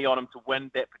some money on him to win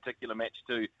that particular match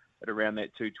too, at around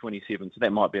that 227. So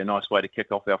that might be a nice way to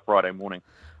kick off our Friday morning.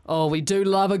 Oh, we do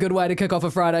love a good way to kick off a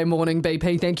Friday morning,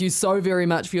 BP. Thank you so very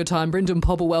much for your time. Brendan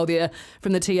Popplewell there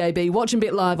from the TAB. Watch and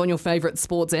bet live on your favourite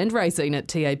sports and racing at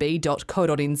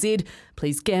tab.co.nz.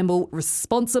 Please gamble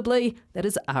responsibly. That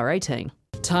is R18.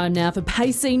 Time now for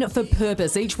Pacing for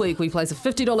Purpose. Each week we place a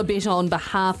 $50 bet on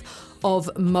behalf of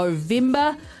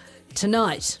Movember.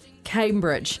 Tonight,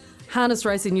 Cambridge, Harness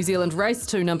Racing New Zealand Race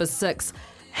 2, number 6.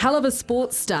 Hell of a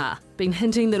sports star. Been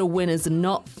hinting that a win is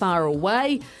not far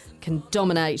away. Can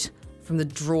dominate from the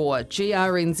draw.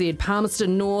 GRNZ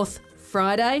Palmerston North,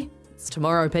 Friday. It's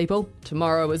tomorrow, people.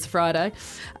 Tomorrow is Friday.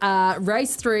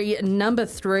 Race 3, number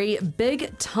 3,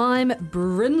 Big Time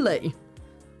Brindley.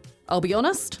 I'll be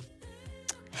honest,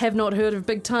 have not heard of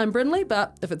Big Time Brindley,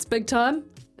 but if it's big time,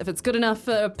 if it's good enough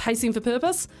for Pacing for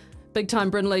Purpose, Big Time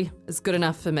Brindley is good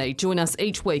enough for me. Join us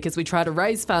each week as we try to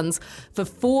raise funds for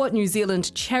 4 New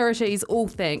Zealand charities, all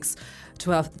thanks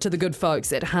to the good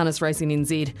folks at Harness Racing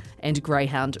NZ and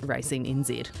Greyhound Racing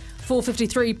NZ.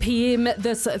 4:53 p.m.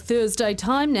 this Thursday.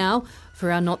 Time now for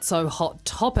our not so hot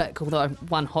topic, although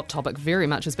one hot topic very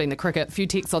much has been the cricket. A few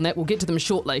texts on that, we'll get to them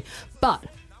shortly. But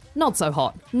not so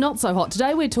hot.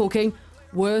 Today we're talking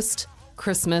worst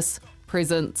Christmas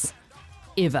presents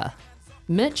ever.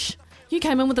 Mitch, you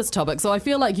came in with this topic, so I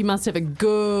feel like you must have a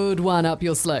good one up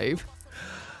your sleeve.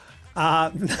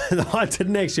 I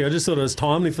didn't actually. I just thought it was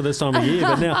timely for this time of year,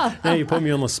 but now you put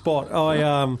me on the spot.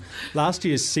 Last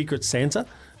year's Secret Santa,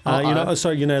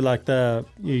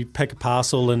 you pick a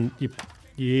parcel and you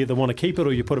either want to keep it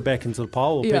or you put it back into the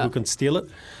pile, or people can steal it.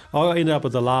 I ended up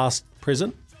with the last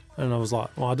present. And I was like,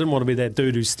 well, I didn't want to be that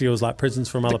dude who steals like presents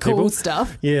from other people. Cool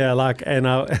stuff. Yeah, and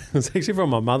it was actually from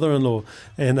my mother-in-law,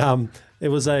 and it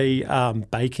was a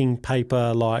baking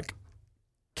paper like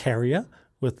carrier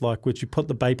with which you put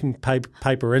the baking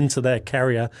paper into that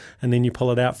carrier and then you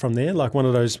pull it out from there, like one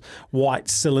of those white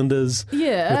cylinders.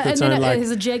 Yeah, and then it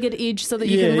has a jagged edge so that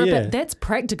you can rip it. That's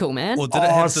practical, man. Well,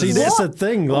 that's the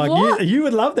thing. Like you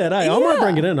would love that, eh? Yeah. I might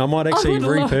bring it in. I might actually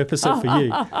repurpose it for you.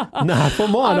 No, for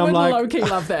mine, I'm like low-key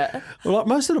love that. Well, like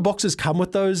most of the boxes come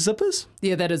with those zippers.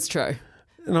 Yeah, that is true.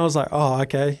 And I was like, oh,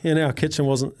 okay. And our kitchen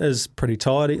is pretty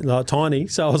tiny,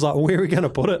 so I was like, where are we going to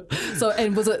put it? So,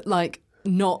 and was it like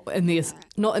not in the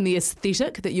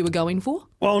aesthetic that you were going for?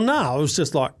 Well, no, it was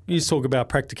just like, you talk about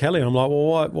practicality. I'm like,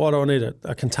 well, why do I need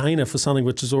a container for something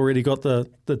which has already got the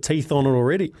teeth on it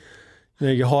already?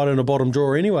 You hide in a bottom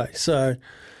drawer anyway. So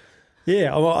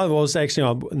Yeah, I was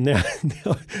actually. Now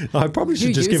I probably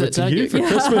should just give it to you for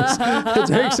Christmas.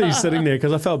 It's actually sitting there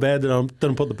because I felt bad that I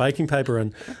didn't put the baking paper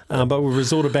in, but we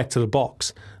resorted back to the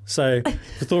box. So I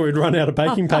thought we'd run out of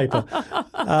baking paper.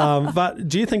 But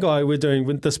do you think we're doing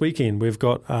this weekend? We've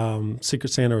got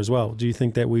Secret Santa as well. Do you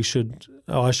think that I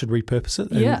should repurpose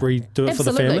it and redo it for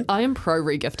the family? I am pro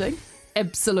regifting.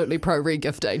 Absolutely pro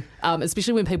re-gifting,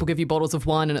 especially when people give you bottles of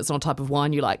wine and it's not a type of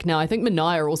wine you like. Now, I think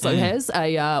Mania also has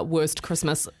a worst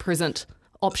Christmas present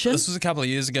option. This was a couple of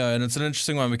years ago, and it's an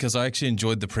interesting one because I actually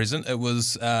enjoyed the present. It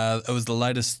was the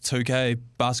latest 2K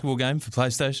basketball game for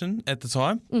PlayStation at the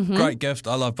time. Mm-hmm. Great gift.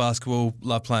 I love basketball,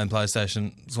 love playing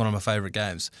PlayStation. It's one of my favourite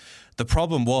games. The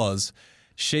problem was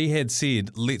she had said,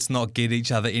 let's not get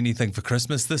each other anything for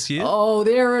Christmas this year. Oh,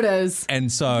 there it is.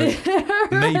 And so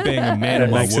me being a man of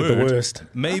my makes it the worst.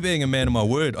 Me being a man of my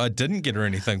word, I didn't get her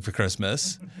anything for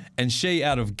Christmas. And she,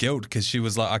 out of guilt, because she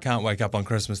was like, I can't wake up on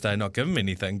Christmas Day not giving me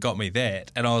anything, got me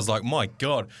that. And I was like, my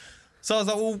God. So I was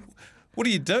like, well, what do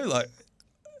you do? Like,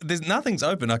 nothing's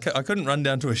open. I couldn't run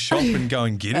down to a shop and go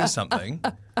and get her something.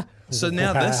 So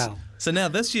now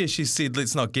this year she said,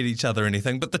 let's not get each other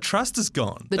anything, but the trust is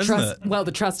gone, isn't it? Well,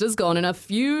 the trust is gone, and if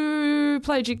you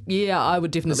played I would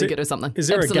definitely get her something. Is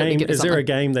there a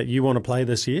game that you want to play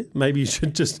this year? Maybe you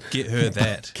should just get her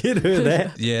that. Get her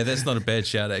that. Yeah, that's not a bad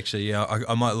shout, actually. Yeah,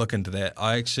 I might look into that.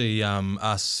 I actually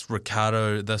asked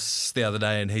Ricardo this the other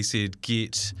day, and he said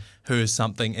get her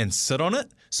something and sit on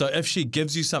it. So if she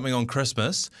gives you something on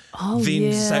Christmas,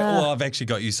 then say, I've actually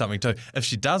got you something too. If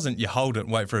she doesn't, you hold it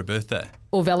and wait for her birthday.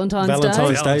 Or Valentine's Day.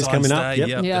 Valentine's Day's coming up. Yep.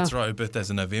 Yeah, that's right. Her birthday's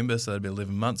in November, so that'd be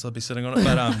 11 months I'll be sitting on it.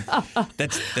 But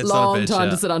that's long not a bad time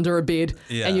shout. to sit under a bed,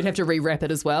 and you'd have to rewrap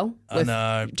it as well. I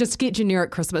know. Just get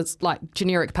generic Christmas, like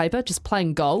generic paper, just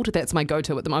plain gold. That's my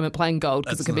go-to at the moment, plain gold,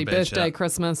 because it can be birthday, shout.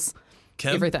 Christmas,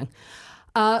 Kim? everything.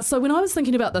 So when I was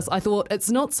thinking about this, I thought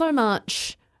it's not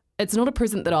a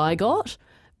present that I got,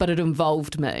 but it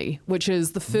involved me, which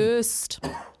is the first,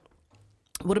 it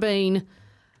would have been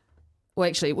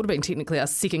technically our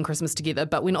second Christmas together,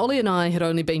 but when Ollie and I had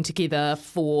only been together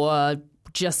for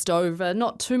just over,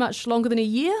 not too much longer than a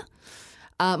year,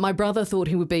 my brother thought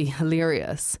he would be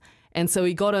hilarious. And so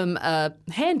he got him a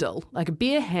handle, like a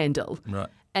beer handle, right,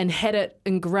 and had it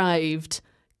engraved,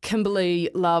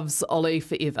 Kimberly loves Ollie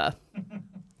forever.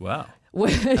 Wow.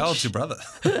 Which, how old's your brother?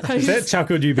 That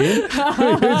chuckled you, Ben.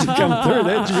 Heard you come through.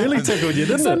 That really tickled you,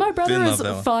 didn't it? So my brother is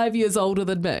 5 years older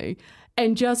than me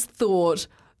and just thought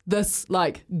this,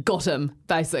 got him,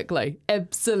 basically.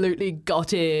 Absolutely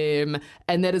got him.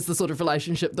 And that is the sort of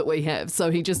relationship that we have.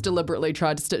 So he just deliberately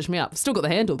tried to stitch me up. Still got the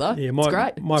handle, though. Yeah, it's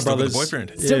great. My brother's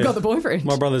boyfriend. Still got the boyfriend.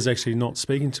 My brother's actually not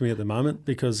speaking to me at the moment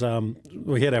because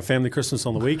we had our family Christmas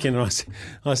on the weekend, and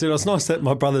I said, it's nice that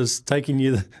my brother's taking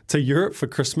you to Europe for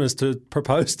Christmas to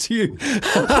propose to you.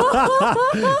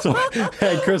 So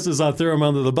at Christmas, I threw him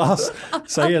under the bus,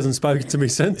 so he hasn't spoken to me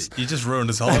since. You just ruined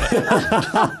his holiday.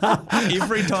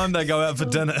 Every time they go out for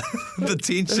dinner, the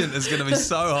tension is going to be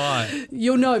so high.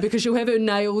 You'll know because you'll have her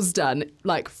nails done,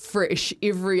 fresh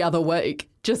every other week,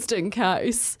 just in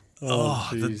case. Oh,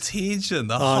 the tension,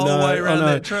 the whole way around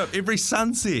that trip, every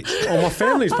sunset. Oh, my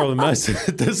family's probably most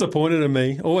disappointed in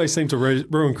me. Always seem to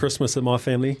ruin Christmas at my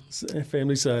family.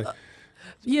 So...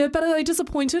 Yeah, but are they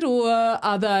disappointed or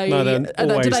are they? No, they're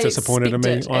always disappointed in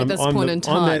me. At this point in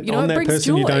time, I'm that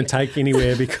person you don't take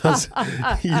anywhere because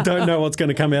you don't know what's going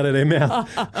to come out of their mouth.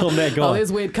 I'm that guy. Oh,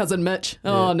 there's weird cousin Mitch.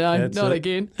 Oh no, not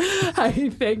again.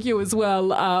 Hey, thank you as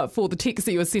well for the text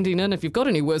that you were sending in. If you've got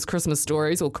any worst Christmas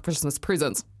stories or Christmas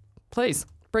presents, please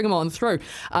bring them on through.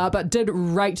 But did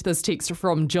rate this text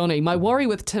from Johnny. My worry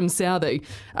with Tim Southey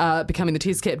becoming the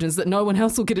Test captain is that no one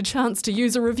else will get a chance to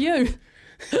use a review.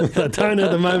 I don't at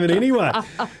the moment anyway.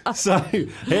 So he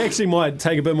actually might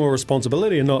take a bit more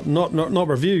responsibility and not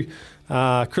review.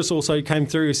 Chris also came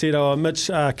through. He said, Mitch,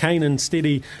 Kane and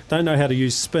Steady don't know how to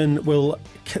use spin. Will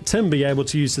Tim be able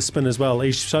to use the spin as well?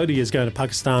 Ish Sodhi is going to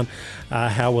Pakistan.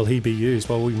 How will he be used?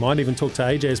 Well, we might even talk to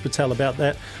AJ Patel about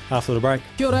that after the break.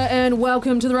 Kia ora and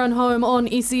welcome to the Run Home on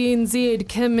SENZ.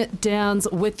 Kim Downs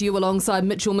with you alongside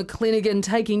Mitchell McClenaghan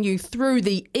taking you through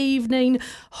the evening.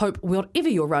 Hope whatever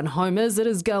your run home is, it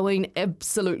is going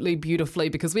absolutely beautifully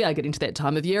because we are getting to that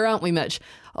time of year, aren't we, Mitch?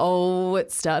 Oh,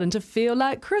 it's starting to feel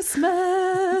like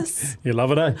Christmas. You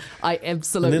love it, eh? I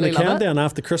absolutely love it. And then the countdown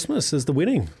after Christmas is the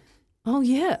wedding. Oh,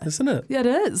 yeah. Isn't it? Yeah, it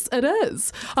is. It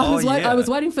is. I was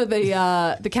waiting for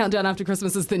the countdown after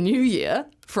Christmas is the new year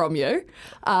from you.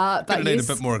 But need a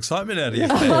bit more excitement out of you.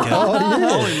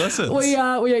 Holy listen.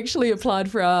 We actually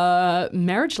applied for our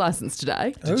marriage license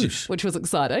today, which was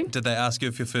exciting. Did they ask you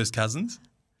if you're first cousins?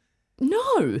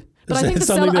 No. But Is I think that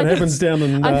something that happens down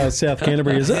in South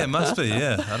Canterbury, is it? Yeah, it must be,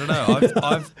 yeah. I don't know.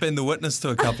 I've been the witness to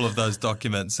a couple of those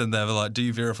documents, and they were like, do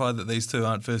you verify that these two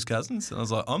aren't first cousins? And I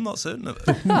was like, I'm not certain of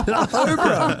it. No, bro.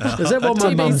 Is that what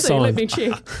my mum TBC, let signed? me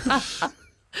check.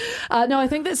 No, I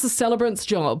think that's the celebrant's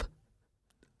job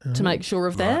to make sure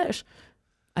of that.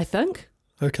 I think.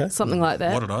 Okay. Something like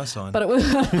that. What did I sign? But it was,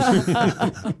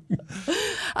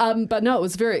 but no, it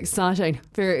was very exciting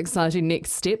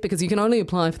next step, because you can only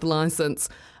apply for the licence.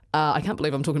 I can't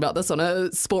believe I'm talking about this on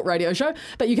a sport radio show,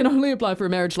 but you can only apply for a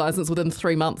marriage licence within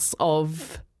 3 months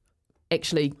of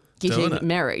actually getting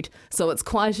married. So it's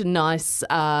quite a nice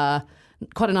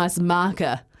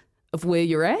marker of where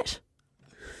you're at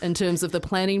in terms of the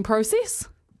planning process.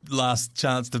 Last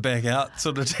chance to back out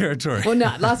sort of territory. Well,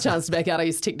 no, last chance to back out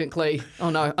is technically...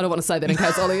 Oh, no, I don't want to say that in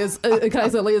case Ollie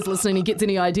is listening and gets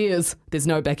any ideas. There's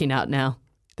no backing out now.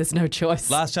 There's no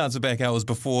choice. Last chance to back out was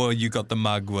before you got the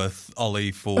mug with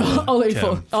Ollie for Ollie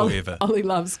Kim forever. Ollie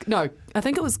loves... No, I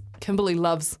think it was Kimberly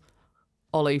loves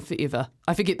Ollie forever.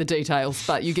 I forget the details,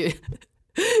 but you get...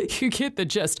 You get the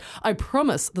gist. I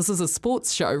promise this is a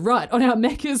sports show. Right, on our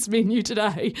Macca's menu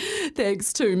today,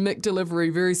 thanks to Mick Delivery.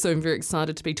 Very soon, very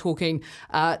excited to be talking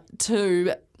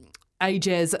to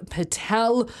Ajaz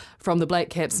Patel from the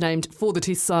Black Caps, named for the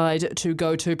Test side to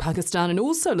go to Pakistan, and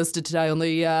also listed today on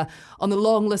the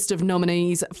long list of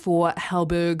nominees for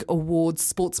Halberg Awards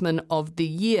Sportsman of the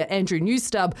Year. Andrew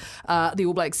Newstub, the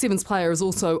All Black Sevens player, is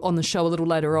also on the show a little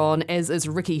later on, as is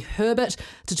Ricky Herbert,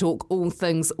 to talk all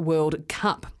things World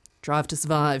Cup. Drive to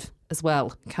Survive as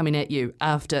well, coming at you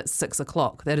after 6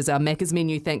 o'clock. That is our Macca's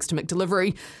menu, thanks to Mick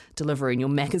Delivery, delivering your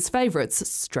Macca's favourites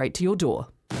straight to your door.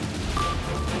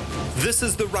 This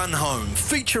is the Run Home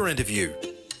feature interview.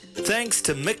 Thanks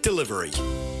to Mick Delivery.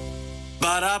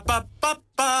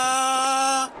 Ba-da-ba-ba-ba.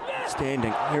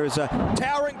 Standing. Here is a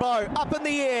towering blow up in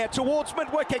the air towards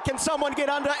mid-wicket. Can someone get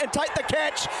under and take the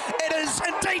catch? It is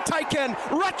indeed taken.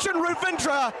 Rachin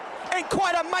Ravindra, and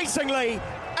quite amazingly,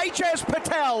 Ajaz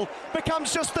Patel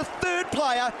becomes just the third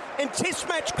player in Test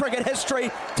match cricket history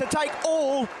to take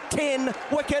all 10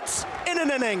 wickets in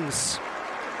an innings.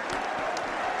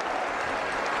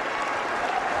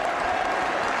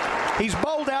 He's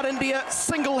bowled out India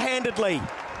single-handedly.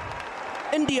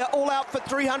 India all out for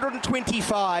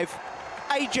 325.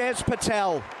 Ajaz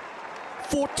Patel,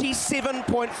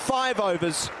 47.5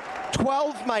 overs,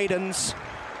 12 maidens,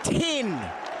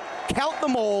 10, count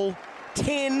them all,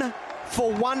 10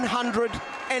 for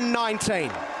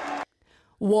 119.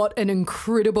 What an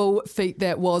incredible feat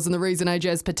that was, and the reason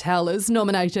Ajaz Patel is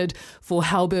nominated for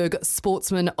Halberg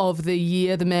Sportsman of the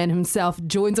Year. The man himself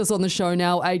joins us on the show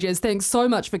now. Ajaz, thanks so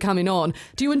much for coming on.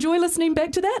 Do you enjoy listening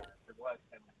back to that?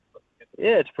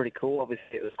 Yeah, it's pretty cool. Obviously,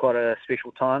 it was quite a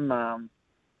special time,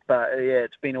 but yeah,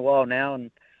 it's been a while now, and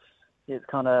yeah, it's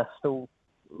kind of still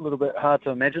a little bit hard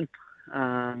to imagine.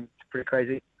 It's pretty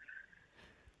crazy.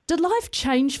 Did life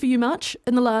change for you much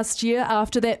in the last year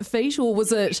after that feat, or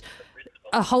was it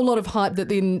a whole lot of hype that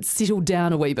then settled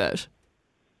down a wee bit?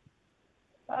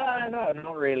 No,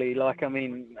 not really. I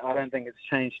don't think it's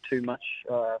changed too much.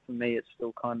 For me, it's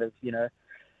still kind of,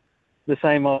 the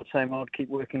same old, keep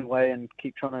working away and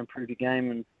keep trying to improve the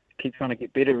game and keep trying to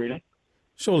get better, really.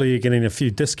 Surely you're getting a few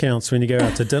discounts when you go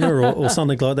out to dinner or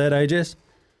something like that, Ajaz?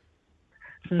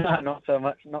 No, not so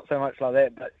much like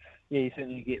that, but yeah, you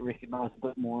certainly get recognised a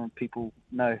bit more and people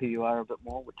know who you are a bit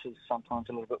more, which is sometimes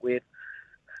a little bit weird.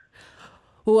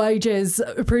 Well, Ajaz,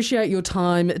 appreciate your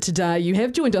time today. You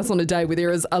have joined us on a day where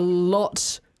there is a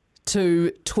lot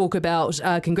to talk about.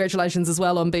 Congratulations as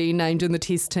well on being named in the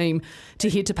Test team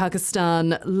to head to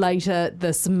Pakistan later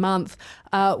this month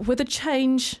with a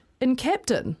change in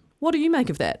captain. What do you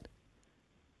make of that?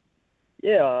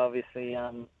 Yeah, obviously,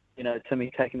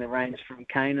 Timmy taking the reins from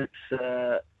Kane,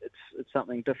 it's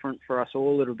something different for us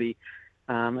all. It'll be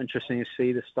interesting to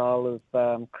see the style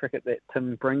of cricket that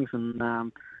Tim brings,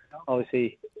 and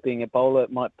obviously being a bowler,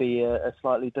 it might be a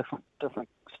slightly different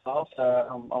style.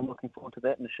 So I'm looking forward to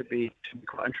that, and it should be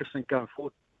quite interesting going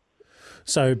forward.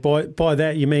 So by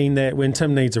that you mean that when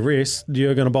Tim needs a rest,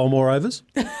 you're going to bowl more overs?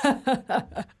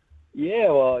 Yeah,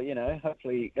 well,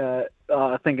 hopefully,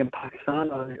 I think in Pakistan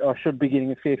I should be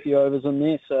getting a fair few overs in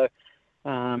there. So,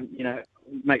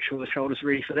 make sure the shoulder's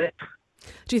ready for that.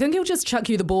 Do you think he'll just chuck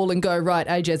you the ball and go, right,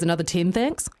 Ajaz, another 10,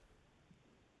 thanks?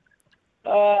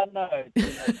 No,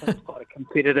 Tim's quite a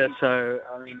competitor. So,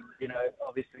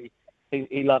 obviously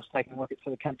he loves taking wickets for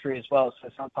the country as well. So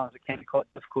sometimes it can be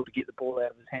quite difficult to get the ball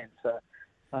out of his hands. So,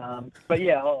 but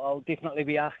yeah, I'll definitely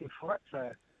be asking for it. So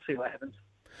see what happens.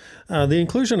 The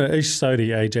inclusion of Ish Sodhi,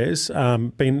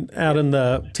 Ajaz, been out in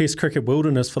the Test cricket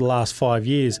wilderness for the last 5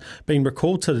 years, been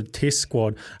recalled to the Test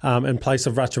squad in place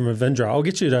of Rachin Ravindra. I'll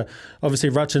get you to, obviously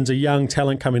Rachin's a young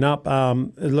talent coming up, a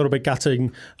little bit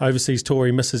gutting overseas tour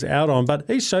he misses out on, but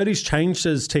Ish Sodhi's changed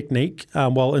his technique,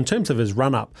 in terms of his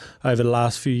run-up over the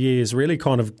last few years, really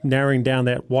kind of narrowing down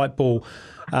that white ball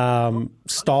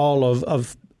style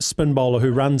of spin bowler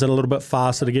who runs it a little bit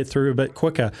faster to get through a bit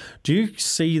quicker. Do you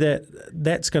see that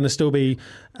that's going to still be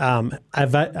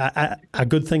a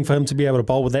good thing for him to be able to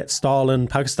bowl with that style in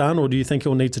Pakistan, or do you think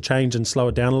he'll need to change and slow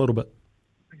it down a little bit?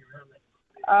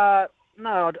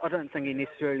 No, I don't think he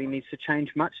necessarily needs to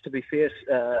change much, to be fair.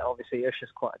 Obviously, Ish is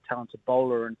quite a talented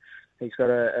bowler and he's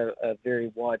got a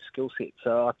very wide skill set.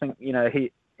 So I think,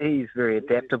 he's very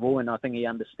adaptable, and I think he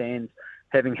understands,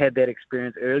 having had that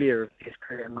experience earlier of his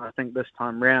career, and I think this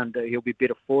time round he'll be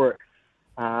better for it.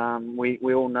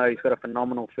 We all know he's got a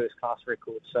phenomenal first-class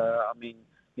record, so,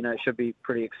 it should be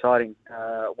pretty exciting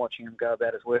watching him go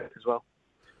about his work as well.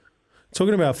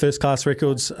 Talking about first-class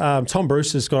records, Tom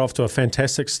Brewster's got off to a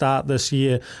fantastic start this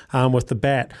year with the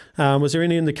bat. Was there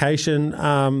any indication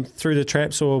through the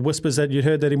traps or whispers that you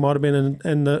heard that he might have been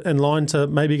in line to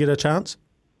maybe get a chance?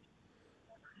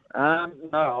 No,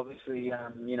 obviously,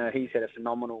 he's had a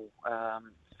phenomenal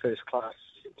first-class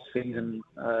season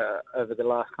over the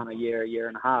last kind of year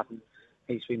and a half, and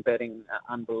he's been batting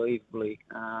unbelievably.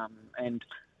 And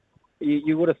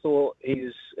you would have thought he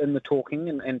was in the talking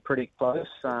and pretty close.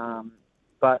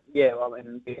 But, we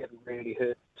haven't really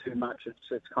heard too much.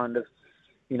 It's kind of,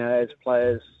 as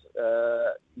players,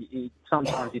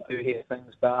 sometimes you do hear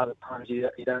things, but other times you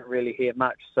don't really hear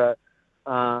much. So,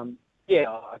 I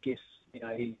guess,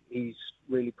 he's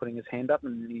really putting his hand up,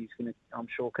 and he's going to, I'm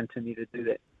sure, continue to do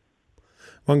that.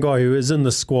 One guy who is in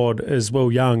the squad is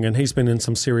Will Young, and he's been in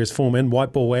some serious form in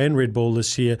white ball and red ball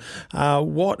this year.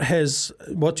 What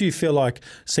do you feel like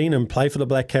seeing him play for the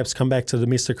Black Caps, come back to the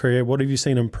domestic career? What have you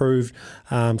seen improved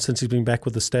since he's been back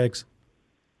with the Stags?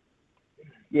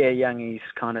 Yeah, Young, he's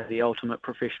kind of the ultimate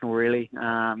professional, really.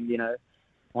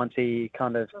 Once he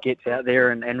kind of gets out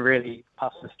there and really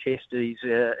puffs his chest, he's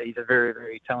a very,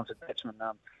 very talented batsman.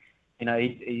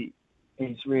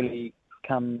 He's really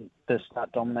come to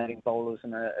start dominating bowlers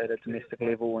at a domestic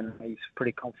level, and he's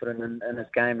pretty confident in his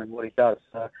game and what he does.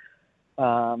 So,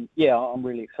 I'm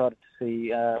really excited to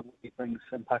see what he brings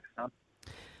in Pakistan.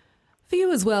 For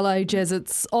you as well, Ajaz,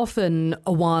 it's often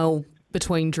a while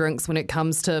between drinks when it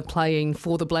comes to playing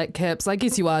for the Black Caps. I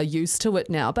guess you are used to it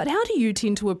now, but how do you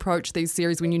tend to approach these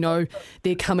series when you know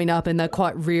they're coming up and they're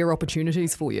quite rare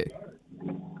opportunities for you?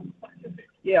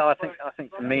 Yeah, I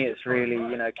think for me it's really,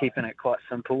 keeping it quite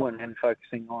simple and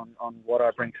focusing on what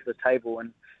I bring to the table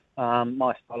and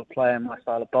my style of play and my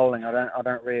style of bowling. I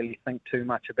don't really think too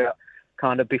much about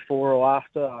kind of before or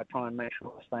after. I try and make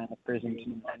sure I stay in the present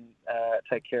and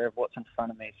take care of what's in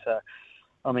front of me. So,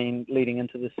 leading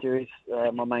into the series,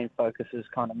 my main focus is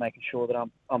kind of making sure that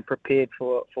I'm prepared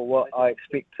for what I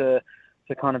expect to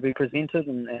kind of be presented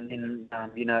and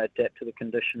adapt to the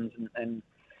conditions and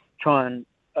try and,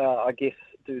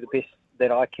 do the best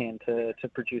that I can to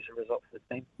produce a result for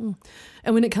the team.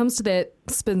 And when it comes to that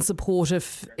spin support,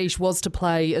 if Ish was to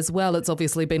play as well, it's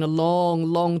obviously been a long,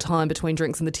 long time between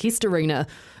drinks in the Test arena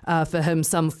for him,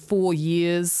 some 4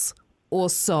 years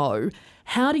or so.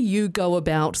 How do you go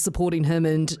about supporting him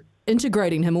and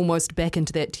integrating him almost back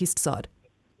into that Test side?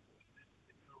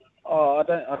 I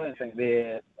don't think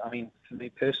for me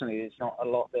personally, there's not a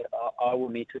lot that I will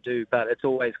need to do, but it's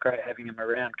always great having him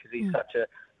around because he's such a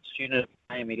student of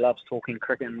the game. He loves talking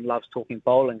cricket and loves talking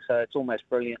bowling, so it's almost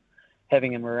brilliant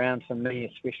having him around for me,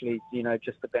 especially,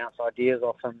 just to bounce ideas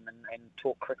off him and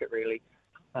talk cricket, really.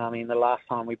 The last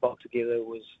time we bowled together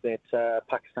was that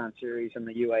Pakistan series in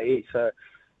the UAE, so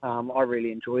I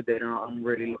really enjoyed that, and I'm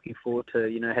really looking forward to,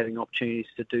 having opportunities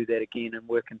to do that again and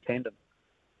work in tandem.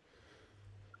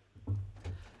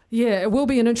 Yeah, it will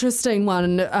be an interesting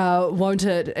one, won't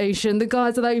it, Ish? And the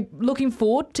guys, are they looking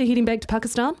forward to heading back to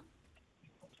Pakistan?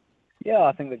 Yeah,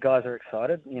 I think the guys are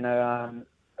excited.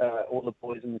 All the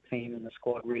boys in the team and the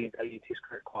squad really value Test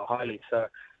cricket quite highly. So,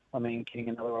 getting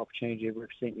another opportunity to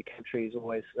represent your country is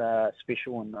always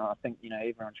special. And I think,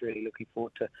 everyone's really looking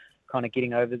forward to kind of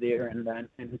getting over there and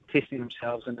testing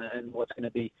themselves in what's going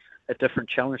to be a different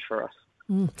challenge for us.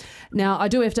 Now, I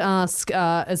do have to ask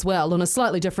as well, on a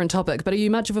slightly different topic, but are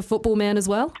you much of a football man as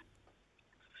well?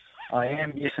 I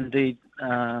am, yes, indeed.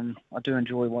 I do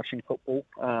enjoy watching football.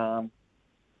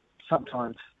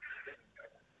 Sometimes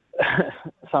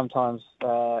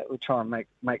we try and make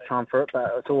time for it,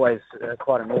 but it's always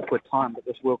quite an awkward time. But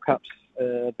this World Cup's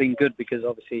been good because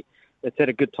obviously it's at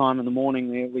a good time in the morning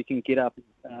where we can get up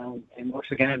and watch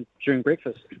the game during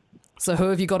breakfast. So who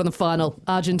have you got in the final,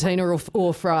 Argentina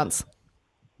or France?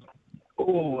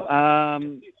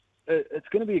 It's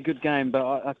going to be a good game, but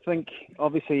I think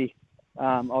obviously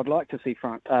I'd like to see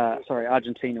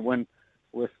Argentina win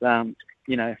with Messi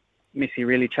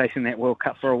really chasing that World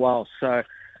Cup for a while. So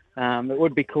it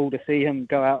would be cool to see him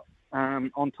go out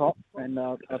on top, and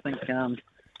I think a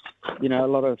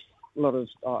lot of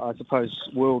I suppose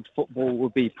world football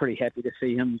would be pretty happy to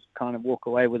see him kind of walk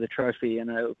away with a trophy, and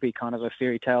it would be kind of a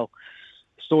fairy tale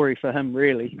story for him,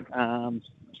 really.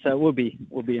 So it will be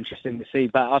interesting to see,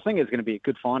 but I think it's going to be a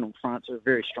good final. France are a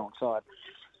very strong side,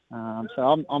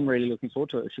 so I'm really looking forward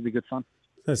to it. It should be good fun.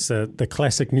 That's the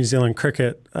classic New Zealand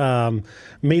cricket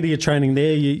media training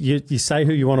there. You say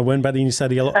who you want to win, but then you say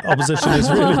the opposition is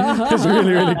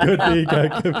really good. There you go.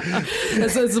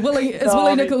 Is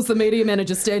Willie Nichols, the media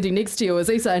manager, standing next to you? Is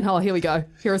he saying, "Oh, here we go.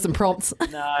 Here are some prompts"? No,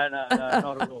 not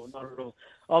at all.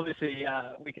 Obviously,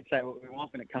 we can say what we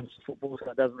want when it comes to football,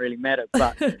 so it doesn't really matter.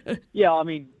 But yeah, I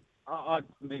mean,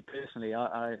 me personally,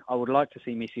 I would like to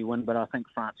see Messi win, but I think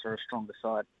France are a stronger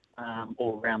side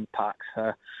all around the park.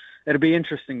 So it'll be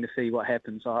interesting to see what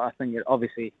happens. I think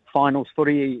obviously finals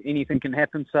footy, anything can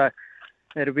happen. So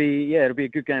it'll be a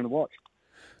good game to watch.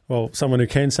 Well, someone who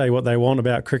can say what they want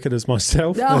about cricket is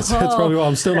myself. That's probably why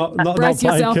I'm still not Brace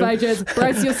playing. Yourself, AJS.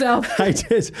 Brace yourself.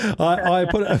 AJS, I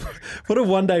put a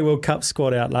one-day World Cup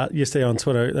squad out yesterday on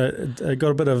Twitter. Got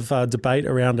a bit of debate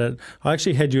around it. I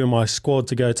actually had you in my squad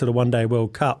to go to the one-day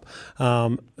World Cup.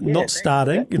 Not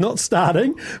starting,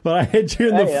 but I had you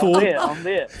in the fort. I'm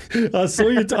there. I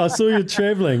saw you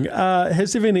travelling.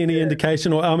 Has there been any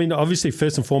indication? Or I mean, obviously,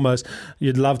 first and foremost,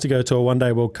 you'd love to go to a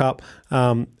one-day World Cup.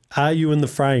 Are you in the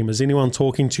frame? Is anyone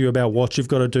talking to you about what you've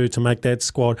got to do to make that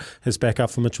squad as backup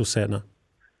for Mitchell Santner?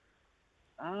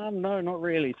 No, not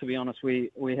really, to be honest. We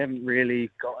haven't really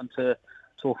gotten to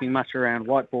talking much around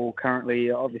white ball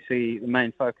currently. Obviously, the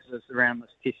main focus is around this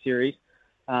Test series.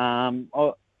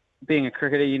 Being a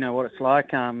cricketer, you know what it's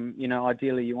like.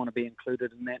 Ideally you want to be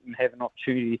included in that and have an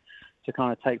opportunity to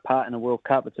kind of take part in a World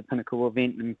Cup. It's a pinnacle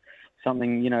event and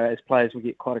something, as players we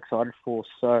get quite excited for.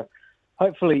 So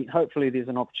hopefully there's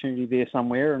an opportunity there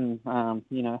somewhere, and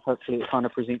hopefully it kind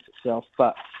of presents itself.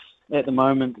 But at the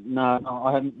moment, no,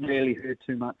 I haven't really heard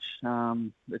too much.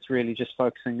 It's really just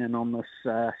focusing in on this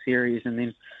series, and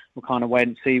then we'll kind of wait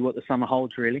and see what the summer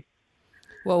holds, really.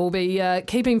 Well, we'll be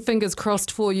keeping fingers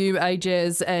crossed for you,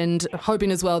 AJS, and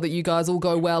hoping as well that you guys all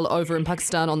go well over in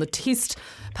Pakistan on the Test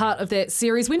part of that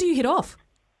series. When do you head off?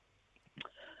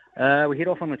 We head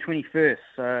off on the 21st,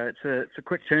 so it's a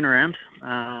quick turnaround.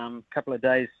 Couple of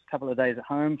days at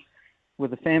home with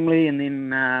the family, and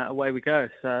then away we go.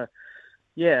 So,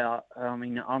 yeah, I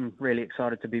mean, I'm really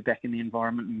excited to be back in the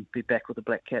environment and be back with the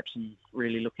Black Caps and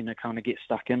really looking to kind of get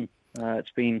stuck in. It's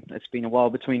been a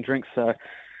while between drinks, so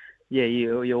yeah,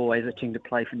 you're always itching to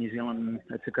play for New Zealand, and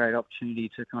it's a great opportunity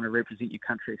to kind of represent your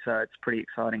country. So it's pretty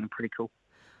exciting and pretty cool.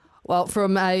 Well,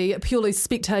 from a purely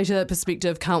spectator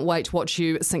perspective, can't wait to watch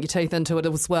you sink your teeth into it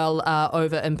as well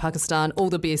over in Pakistan. All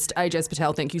the best. AJS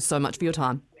Patel, thank you so much for your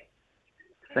time.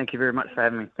 Thank you very much for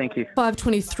having me. Thank you.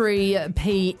 5:23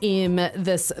 p.m.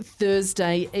 this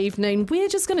Thursday evening. We're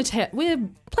just going to we're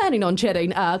planning on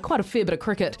chatting quite a fair bit of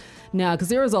cricket now, because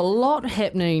there is a lot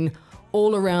happening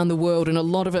all around the world, and a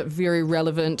lot of it very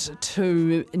relevant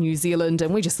to New Zealand,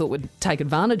 and we just thought we'd take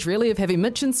advantage really of having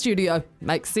Mitch in studio.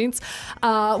 Makes sense.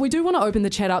 We do want to open the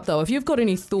chat up though. If you've got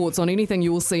any thoughts on anything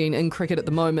you're seeing in cricket at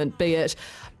the moment, be it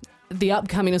the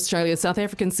upcoming Australia-South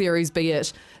African series, be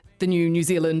it the new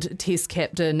Zealand Test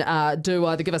captain, do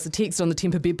either give us a text on the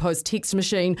Temper Bedpost text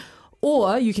machine,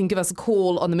 or you can give us a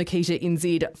call on the Makita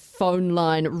NZ phone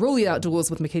line. Rule the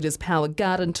outdoors with Makita's Power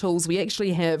Garden Tools. We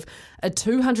actually have a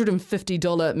 $250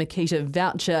 Makita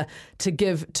voucher to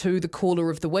give to the caller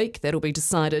of the week. That'll be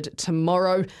decided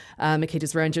tomorrow.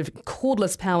 Makita's range of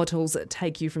cordless power tools that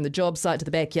take you from the job site to the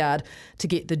backyard to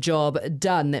get the job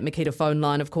done. That Makita phone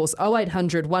line, of course,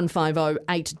 0800 150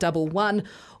 811,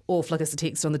 or flick us a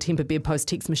text on the Temper Bedpost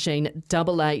text machine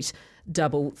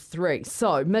 8833.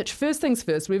 So, Mitch, first things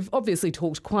first, we've obviously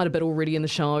talked quite a bit already in the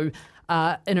show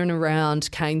in and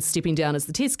around Kane stepping down as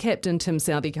the Test captain, Tim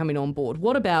Southee coming on board.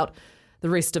 What about the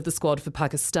rest of the squad for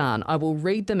Pakistan? I will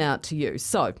read them out to you.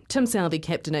 So, Tim Southee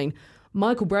captaining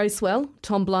Michael Bracewell,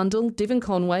 Tom Blundell, Devon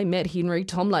Conway, Matt Henry,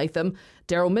 Tom Latham,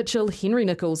 Daryl Mitchell, Henry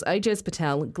Nicholls, AJS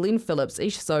Patel, Glenn Phillips,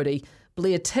 Ish Sodhi,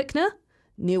 Blair Tickner,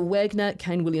 Neil Wagner,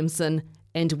 Kane Williamson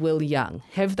and Will Young.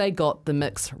 Have they got the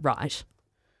mix right?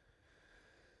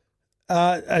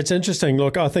 It's interesting.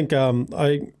 Look, I think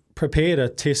I prepared a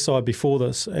test side before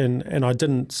this, and I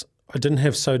didn't I didn't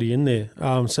have Sodi in there.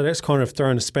 So that's kind of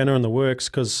thrown a spanner in the works,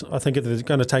 because I think if they're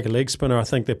going to take a leg spinner, I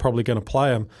think they're probably going to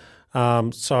play him.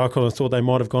 So I kind of thought they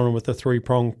might have gone with the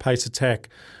 3-prong pace attack,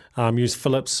 use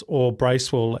Phillips or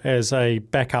Bracewell as a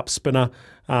backup spinner,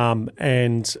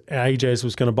 and Ajaz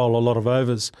was going to bowl a lot of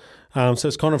overs. So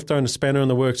it's kind of thrown a spanner in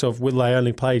the works of will they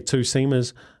only play 2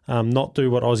 seamers, not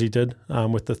do what Aussie did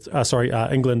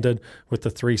England did with the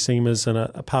 3 seamers and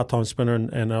a part-time spinner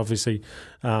and obviously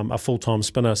a full-time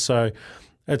spinner. So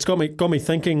it's got me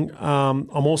thinking. I'm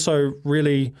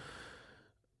really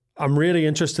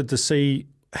interested to see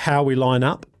how we line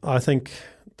up. I think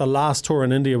the last tour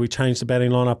in India we changed the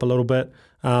batting lineup a little bit.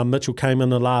 Mitchell came in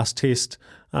the last test,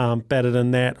 batted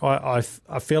in that. I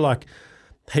feel like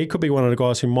he could be one of the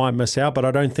guys who might miss out, but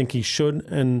I don't think he should.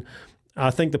 And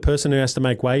I think the person who has to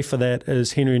make way for that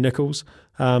is Henry Nicholls.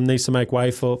 Needs to make way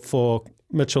for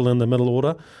Mitchell in the middle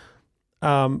order.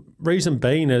 Reason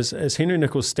being is Henry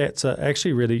Nicholls' stats are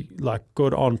actually really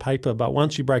good on paper, but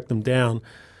once you break them down,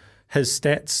 his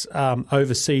stats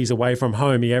overseas away from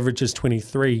home, he averages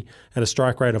 23 at a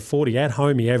strike rate of 40. At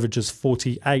home, he averages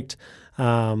 48.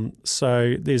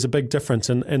 So there's a big difference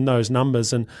in those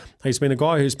numbers. And he's been a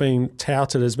guy who's been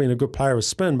touted as being a good player of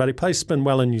spin, but he plays spin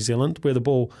well in New Zealand, where the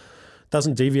ball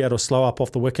doesn't deviate or slow up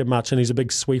off the wicket much, and he's a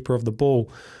big sweeper of the ball.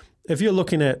 If you're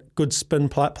looking at good spin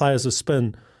players of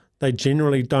spin, they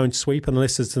generally don't sweep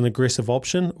unless it's an aggressive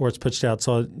option or it's pitched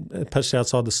outside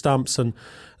the stumps, and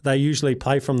they usually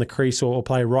play from the crease or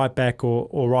play right back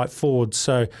or right forward.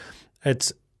 So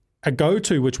it's a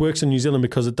go-to which works in New Zealand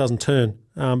because it doesn't turn,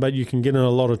 but you can get in a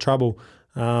lot of trouble.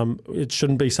 It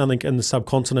shouldn't be something in the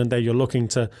subcontinent that you're looking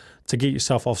to get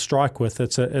yourself off strike with.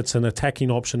 It's an attacking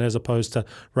option as opposed to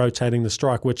rotating the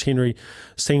strike, which Henry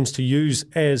seems to use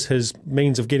as his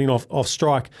means of getting off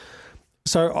strike.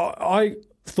 So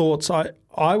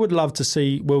I would love to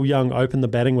see Will Young open the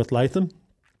batting with Latham.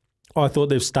 I thought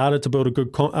they've started to build a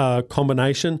good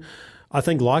combination. I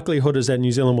think likelihood is that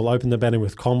New Zealand will open the batting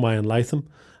with Conway and Latham.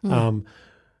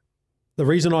 The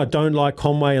reason I don't like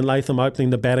Conway and Latham opening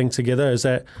the batting together is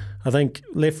that I think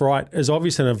left-right is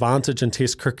obviously an advantage in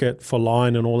Test cricket for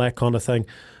line and all that kind of thing.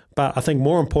 But I think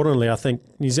more importantly, I think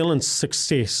New Zealand's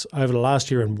success over the last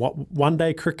year in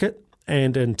one-day cricket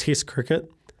and in Test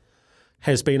cricket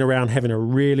has been around having a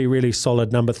really, really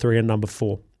solid number 3 and number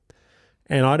 4.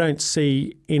 And I don't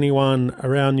see anyone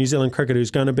around New Zealand cricket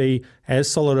who's going to be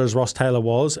as solid as Ross Taylor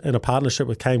was in a partnership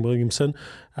with Kane Williamson,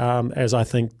 as I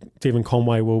think Devon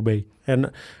Conway will be.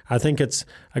 And I think it's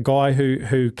a guy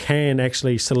who can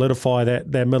actually solidify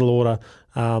that middle order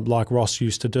like Ross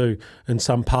used to do in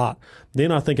some part.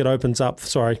 Then I think it opens up,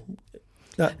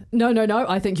 No.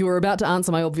 I think you were about to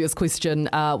answer my obvious question,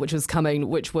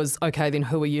 which was, okay, then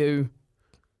who are you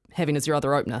having as your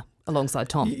other opener alongside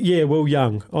Tom? Yeah, Will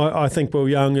Young. I think Will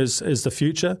Young is the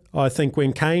future. I think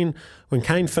when Kane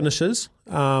finishes,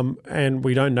 and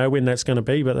we don't know when that's going to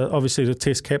be, but obviously the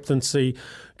Test captaincy,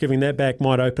 giving that back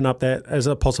might open up that as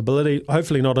a possibility.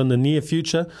 Hopefully not in the near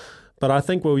future, but I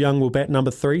think Will Young will bat number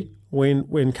 3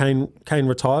 when Kane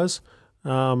retires,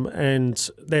 and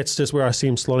that's just where I see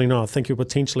him slotting on. I think he'll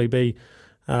potentially be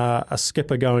a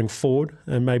skipper going forward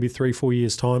in maybe 3-4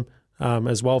 years' time.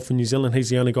 As well for New Zealand. He's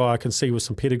the only guy I can see with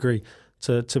some pedigree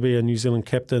to be a New Zealand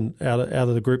captain out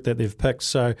of the group that they've picked.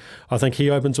 So I think he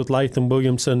opens with Latham,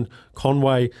 Williamson,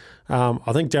 Conway.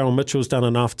 I think Daryl Mitchell's done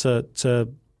enough to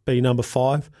be number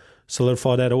 5,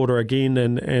 solidify that order again.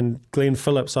 And Glenn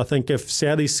Phillips, I think if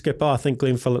Saudi's skipper, I think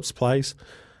Glenn Phillips plays.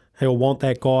 He'll want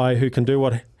that guy who can do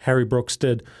what Harry Brooks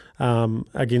did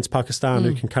against Pakistan,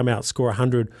 who can come out, score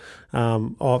 100,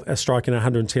 striking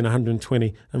 110,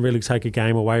 120, and really take a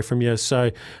game away from you. So,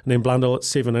 and then Blundell at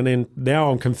 7, and then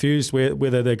now I'm confused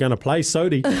whether they're going to play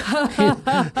Sodi.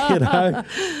 you know.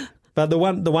 But the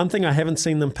one thing I haven't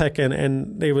seen them pick,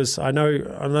 and there was, I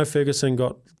know Ferguson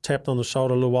got tapped on the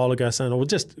shoulder a little while ago saying, well,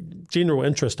 just general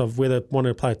interest of whether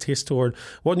wanting to play a Test tour.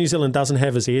 What New Zealand doesn't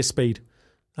have is airspeed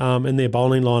in their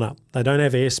bowling lineup. They don't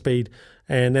have airspeed.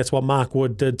 And that's what Mark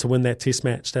Wood did to win that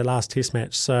last Test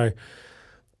match. So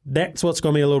that's what's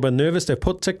got me a little bit nervous. They've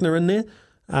put Tickner in there,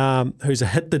 who's a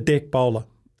hit-the-deck bowler.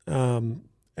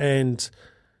 And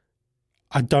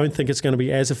I don't think it's going to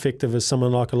be as effective as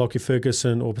someone like a Lockie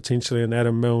Ferguson or potentially an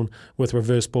Adam Milne with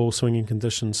reverse ball swinging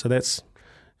conditions. So that's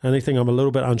the only thing I'm a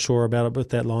little bit unsure about it with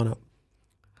that lineup.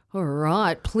 All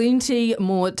right, plenty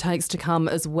more takes to come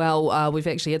as well. We've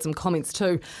actually had some comments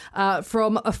too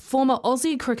from a former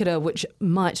Aussie cricketer, which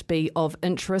might be of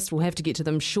interest. We'll have to get to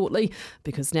them shortly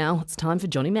because now it's time for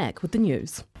Johnny Mack with the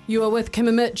news. You are with Kim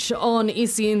and Mitch on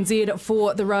SENZ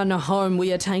for the run home.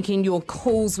 We are taking your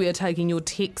calls, we are taking your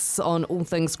texts on all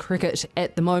things cricket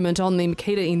at the moment on the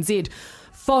Makita NZ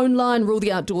phone line. Rule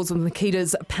the outdoors with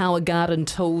Makita's Power Garden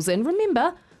Tools. And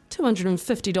remember,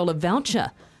 $250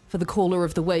 voucher for the caller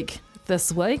of the week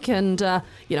this week. And,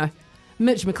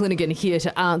 Mitch McClenaghan here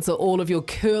to answer all of your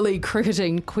curly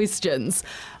cricketing questions.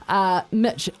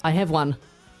 Mitch, I have one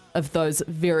of those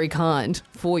very kind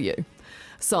for you.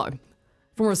 So,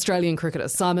 former Australian cricketer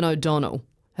Simon O'Donnell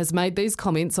has made these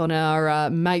comments on our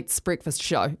Mates Breakfast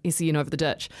show, SEN Over the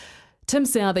Ditch. Tim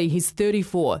Southee, he's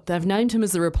 34. They've named him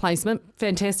as a replacement.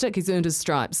 Fantastic, he's earned his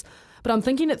stripes. But I'm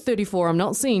thinking at 34, I'm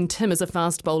not seeing Tim as a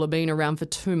fast bowler being around for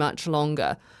too much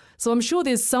longer. So I'm sure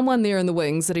there's someone there in the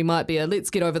wings that he might be let's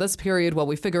get over this period while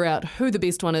we figure out who the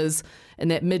best one is in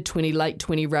that mid-20,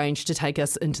 late-20 range to take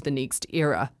us into the next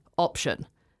era option.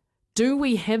 Do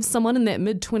we have someone in that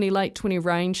mid-20, late-20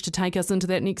 range to take us into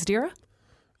that next era?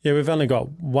 Yeah, we've only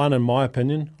got one, in my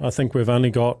opinion. I think we've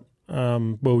only got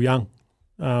Will Young,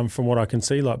 from what I can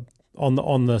see, like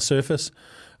on the surface.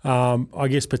 I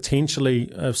guess potentially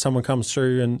if someone comes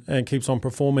through and keeps on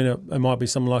performing, it might be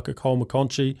someone like a Cole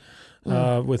McConchie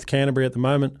with Canterbury at the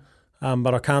moment.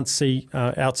 But I can't see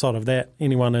outside of that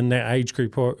anyone in that age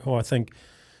group who I think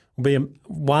will be a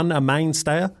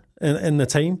mainstayer in the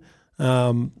team.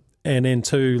 And then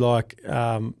two,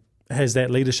 has that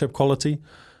leadership quality.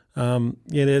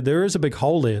 There is a big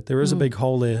hole there. There is a big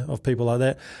hole there of people like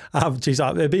that.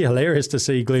 It'd be hilarious to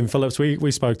see Glenn Phillips. We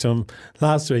spoke to him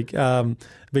last week. It'd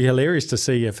be hilarious to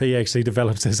see if he actually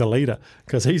develops as a leader,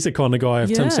 because he's the kind of guy,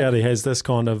 if Tim Southee has this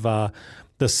kind of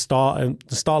the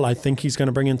style I think he's going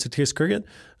to bring into Test cricket.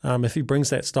 If he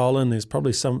brings that style in, there's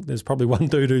probably one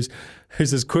dude who's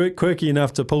as quirky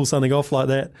enough to pull something off like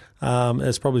that.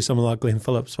 It's probably someone like Glenn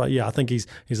Phillips. But yeah, I think he's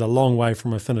a long way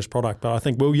from a finished product. But I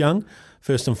think Will Young,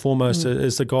 first and foremost,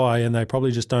 is the guy, and they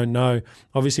probably just don't know.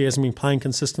 Obviously, he hasn't been playing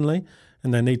consistently,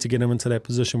 and they need to get him into that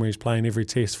position where he's playing every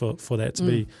test for that to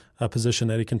be a position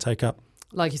that he can take up.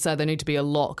 Like you say, they need to be a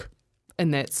lock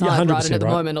in that side, right? And at the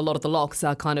moment, a lot of the locks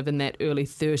are kind of in that early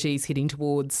 30s, heading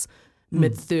towards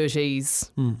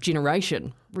mid-30s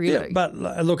generation, really. Yeah, but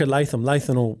look at Latham.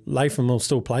 Latham will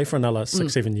still play for another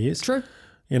 6-7 years. True.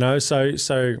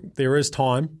 So there is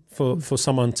time for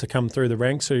someone to come through the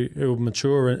ranks who will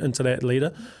mature into that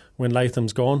leader when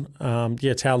Latham's gone.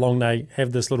 It's how long they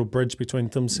have this little bridge between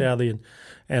Tim Southee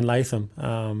and Latham.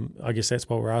 I guess that's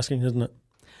what we're asking, isn't it?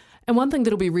 And one thing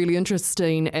that'll be really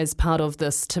interesting as part of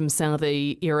this Tim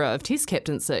Southee era of Test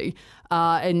captaincy,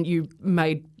 and you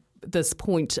made this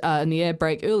point in the ad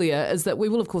break earlier, is that we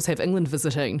will of course have England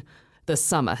visiting this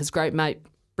summer. His great mate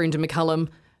Brendan McCullum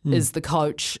is the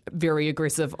coach, very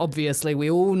aggressive. Obviously, we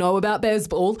all know about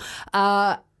Bazball.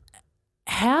 How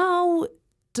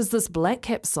does this Black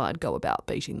Cap side go about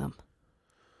beating them?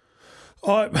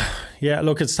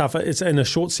 Look, it's tough. It's in a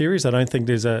short series. I don't think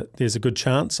there's a good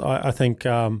chance. I think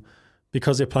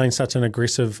because they're playing such an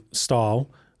aggressive style,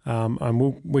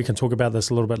 and we can talk about this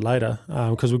a little bit later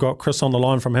because we've got Chris on the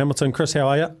line from Hamilton. Chris, how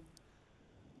are you?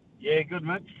 Yeah, good,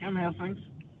 Mitch. How's things?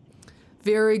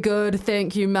 Very good,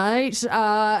 thank you, mate.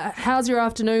 How's your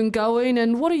afternoon going,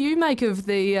 and what do you make of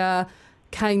the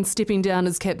Kane stepping down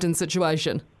as captain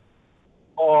situation?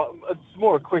 It's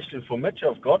more a question for Mitch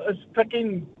I've got. Is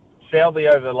picking Southee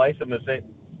over Latham, is that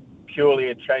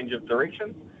purely a change of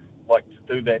direction? Like to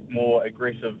do that more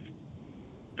aggressive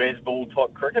Bazball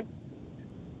type cricket?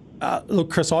 Look,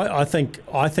 Chris, I think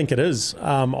it is.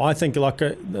 I think,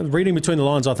 reading between the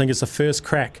lines, I think it's the first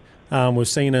crack we've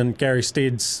seen in Gary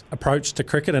Stead's approach to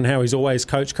cricket and how he's always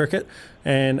coached cricket,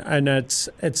 and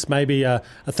it's maybe a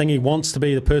thing he wants to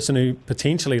be the person who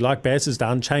potentially, like Baz has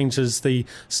done, changes the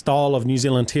style of New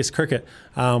Zealand Test cricket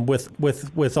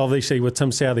with obviously with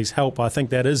Tim Southee's help. I think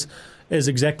that is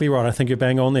exactly right. I think you're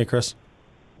bang on there, Chris.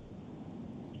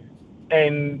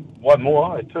 And one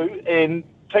more too, and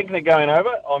taking it going over.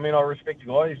 I mean, I respect the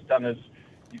guy. He's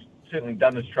certainly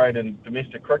done his trade in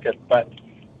domestic cricket, but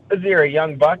is there a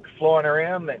young buck flying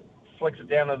around that flicks it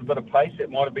down with a bit of pace that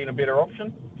might have been a better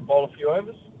option to bowl a few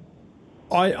overs?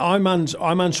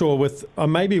 I'm unsure with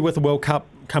maybe with the World Cup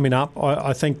coming up.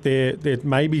 I think they're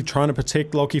maybe trying to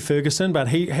protect Lockie Ferguson, but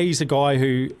he's a guy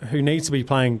who needs to be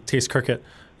playing Test cricket.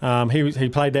 He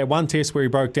played that one test where he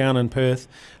broke down in Perth.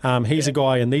 He's a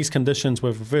guy in these conditions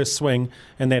with reverse swing,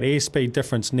 and that airspeed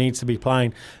difference needs to be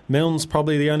playing. Milne's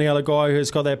probably the only other guy who's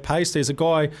got that pace. There's a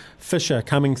guy, Fisher,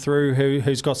 coming through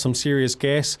who's got some serious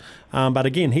gas. But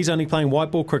again, he's only playing white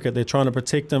ball cricket. They're trying to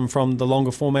protect him from the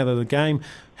longer format of the game.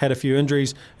 Had a few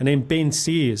injuries. And then Ben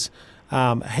Sears.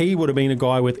 He would have been a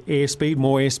guy with airspeed,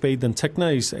 more airspeed than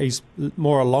Tickner. He's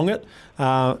more along it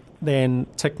than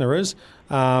Tickner is,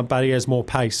 but he has more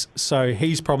pace. So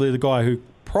he's probably the guy who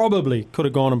probably could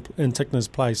have gone in Tickner's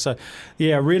place. So,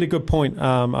 yeah, really good point,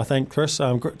 I think, Chris.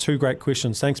 Two great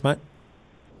questions. Thanks, mate.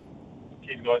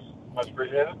 Cheers, guys. Much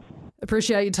appreciated.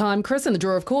 Appreciate your time, Chris. And the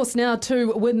draw, of course, now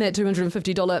to win that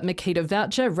 $250 Makita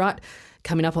voucher. Right,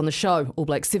 coming up on the show, All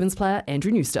Blacks Sevens player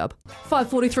Andrew Newstub.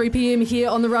 5:43pm here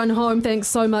on the run home. Thanks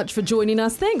so much for joining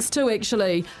us. Thanks too,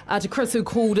 actually, to Chris, who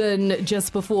called in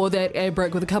just before that ad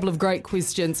break with a couple of great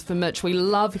questions for Mitch. We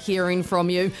love hearing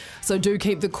from you, so do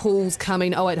keep the calls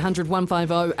coming. 0800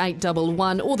 150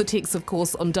 811, or the text, of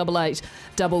course, on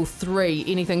 8833.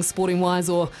 Anything sporting wise,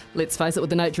 or let's face it, with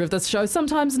the nature of this show,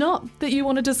 sometimes not, that you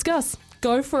want to discuss.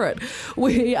 Go for it.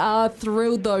 We are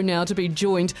thrilled, though, now to be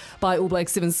joined by All Black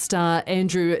Sevens star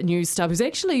Andrew Newstub, who's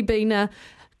actually been gone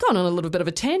on a little bit of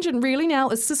a tangent, really,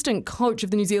 now assistant coach of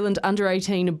the New Zealand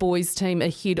under-18 boys team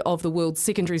ahead of the World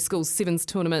Secondary School Sevens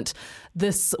tournament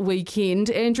this weekend.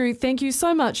 Andrew, thank you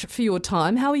so much for your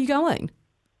time. How are you going?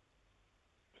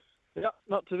 Yeah,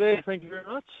 not too bad. Thank you very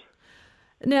much.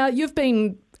 Now, you've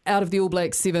been out of the All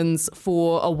Black Sevens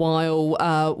for a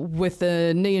while with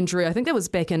a knee injury. I think that was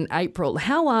back in April.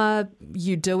 How are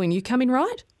you doing? You coming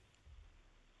right?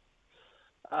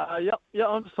 Yeah,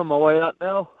 I'm just on my way out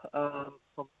now.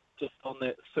 I'm just on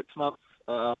that 6 months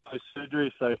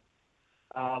post-surgery, so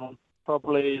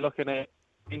probably looking at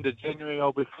end of January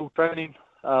I'll be full back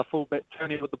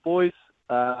training with the boys,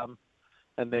 and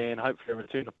then hopefully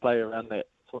return to play around that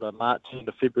sort of March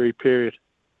into February period.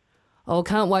 Oh,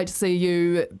 can't wait to see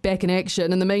you back in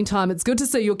action. In the meantime, it's good to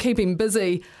see you're keeping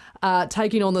busy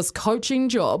taking on this coaching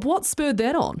job. What spurred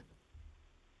that on?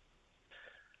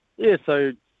 Yeah,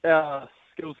 so our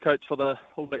skills coach for the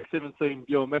All Black Sevens team,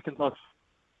 Ewan McIntosh,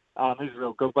 he's a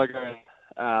real good bugger,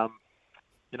 and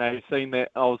he's seen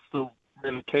that I was still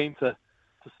really keen to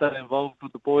stay involved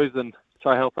with the boys and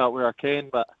try to help out where I can,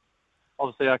 but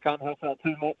obviously I can't help out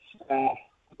too much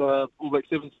with the All Black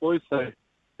Sevens boys, so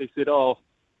he said,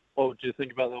 what would you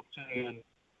think about the opportunity and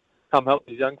come help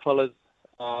these young fellas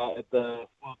at the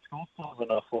World Schools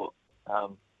Tournament? And I thought,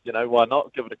 why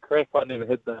not give it a crack? I never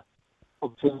had the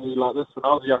opportunity like this when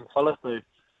I was a young fella, so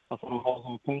I thought I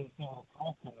was keen to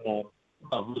talk, and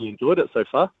I've really enjoyed it so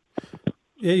far.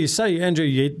 Yeah, you say, Andrew,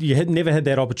 you had never had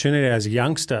that opportunity as a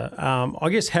youngster. I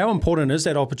guess how important is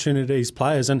that opportunity to these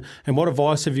players, and what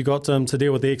advice have you got to them to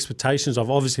deal with the expectations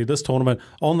of obviously this tournament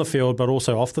on the field but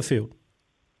also off the field?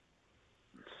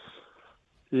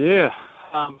 Yeah,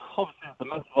 obviously it's a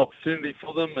massive opportunity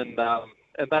for them, and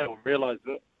they will realise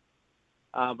it.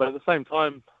 But at the same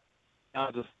time,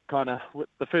 just kind of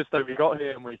the first day we got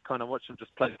here, and we kind of watched them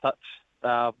just play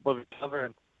touch with each other,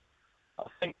 and I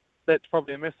think that's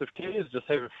probably a massive key, is just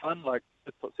having fun. Like,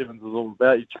 that's what Sevens is all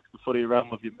about. You chuck the footy around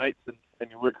with your mates, and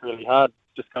you work really hard,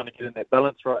 just kind of getting that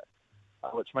balance right,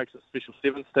 which makes it a special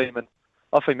Sevens team. And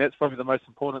I think that's probably the most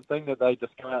important thing, that they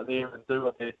just go out there and do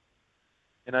what their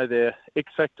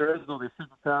X factor is, or their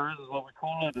superpower is what we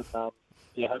call it. And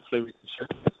hopefully we can show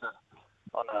this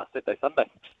on Saturday, Sunday.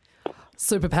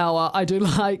 Superpower, I do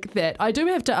like that. I do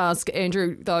have to ask,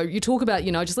 Andrew, though, you talk about,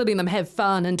 just letting them have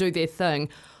fun and do their thing.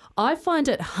 I find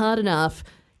it hard enough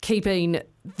keeping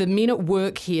the men at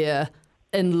work here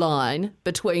in line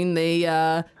between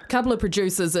the couple of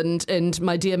producers and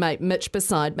my dear mate Mitch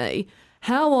beside me.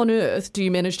 How on earth do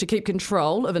you manage to keep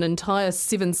control of an entire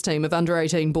Sevens team of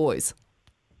under-18 boys?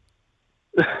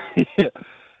 Yeah,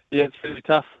 it's pretty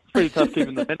tough. It's pretty tough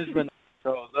keeping the management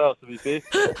control as well, to be fair.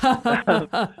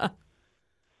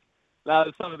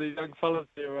 Some of these young fellas,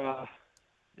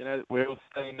 we're all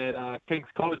staying at King's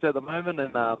College at the moment,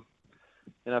 and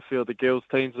a few of the girls'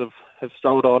 teams have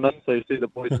strolled on in, so you see the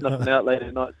boys sniffing out late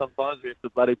at night sometimes. We have to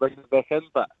bloody bring them back in,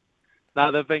 but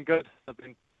no, they've been good. They've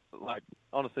been,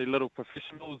 honestly, little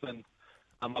professionals, and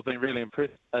I've been really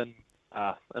impressed with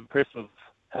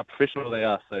how professional they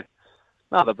are, so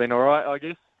no, they've been all right, I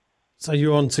guess. So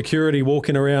you're on security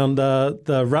walking around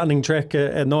the running track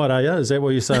at night, are you? Is that what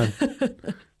you're saying?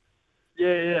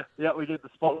 Yeah, we get the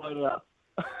spotlight out.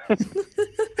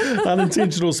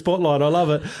 Unintentional spotlight, I love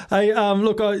it. Hey,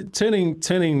 look,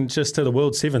 turning just to the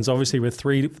World Sevens, obviously with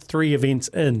three events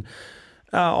in.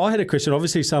 I had a question.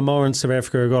 Obviously, Samoa and South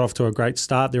Africa got off to a great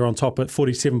start. They're on top at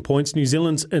 47 points. New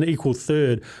Zealand's in equal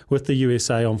third with the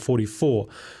USA on 44.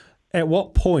 At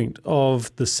what point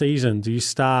of the season do you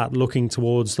start looking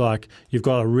towards, you've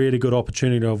got a really good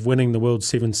opportunity of winning the World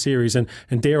Sevens Series? And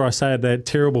dare I say that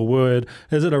terrible word,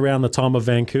 is it around the time of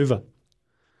Vancouver?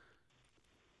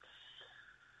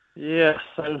 Yeah,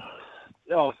 so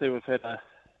obviously we've had a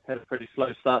pretty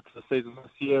slow start to the season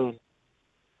this year, and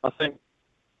I think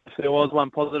if there was one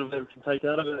positive that we can take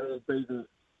out of it, it would be that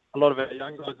a lot of our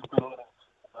young guys have got a lot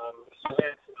of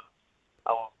experience.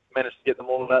 I'll manage to get them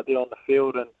all out there on the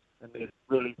field, and they're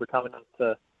really becoming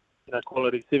into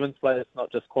quality sevens players,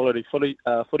 not just quality footy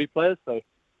players. So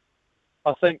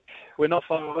I think we're not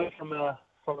far away from a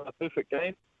perfect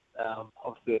game.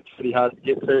 Obviously, it's pretty hard to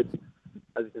get to,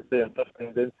 as you can see, in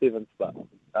 15s and 7s. But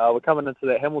we're coming into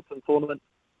that Hamilton tournament.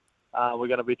 We're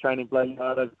going to be training bloody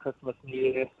hard over Christmas, New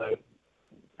Year, so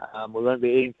we won't be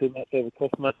eating too much over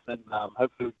Christmas, and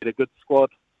hopefully we get a good squad.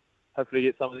 Hopefully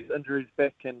get some of these injuries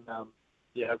back, and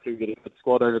hopefully we get a good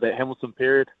squad over that Hamilton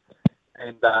period.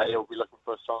 And we'll be looking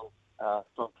for a strong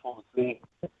performance there.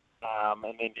 And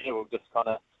then we'll just kind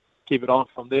of keep it on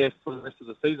from there for the rest of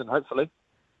the season, hopefully.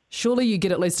 Surely you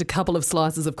get at least a couple of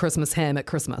slices of Christmas ham at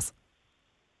Christmas.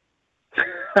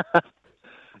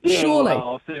 Surely. Well,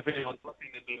 I'll see if anyone's looking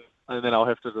into it, and then I'll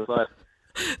have to decide.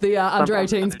 The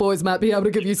under-18s boys might be able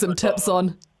to give you some tips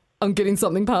on getting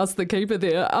something past the keeper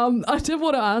there. I did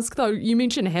want to ask, though, you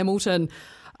mentioned Hamilton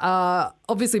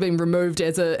obviously being removed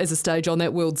as a stage on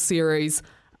that World Series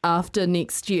after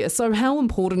next year. So how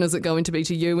important is it going to be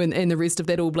to you and the rest of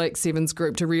that All Black Sevens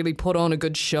group to really put on a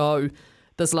good show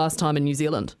this last time in New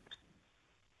Zealand?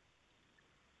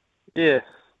 Yeah,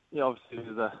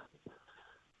 obviously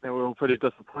we're all pretty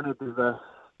disappointed. There's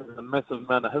a massive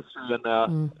amount of history in our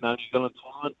New Zealand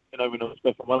tournament. When it was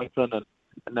back in Wellington and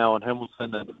now in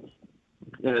Hamilton, and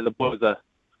the boys are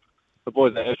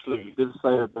absolutely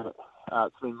devastated that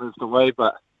it's been moved away.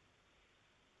 But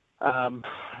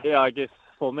I guess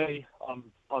for me, I'm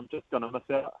just going to miss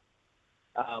out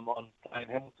on playing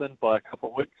Hamilton by a couple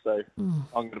of weeks, so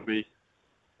I'm going to be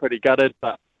pretty gutted.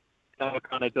 But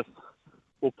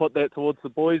we'll put that towards the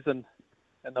boys, and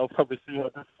they'll probably see how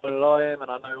disappointed I am,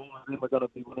 and I know all of them are going to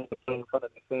be willing to play in front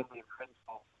of their family and friends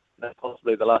for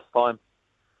possibly the last time.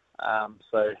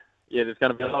 There's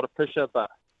going to be a lot of pressure,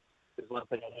 but there's one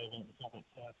thing I know about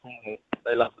the team,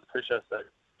 they love the pressure, so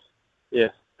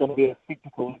it's going to be a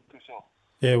spectacle for sure.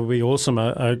 Yeah, it will be awesome.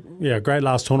 A great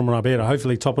last tournament, I bet.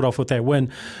 Hopefully top it off with that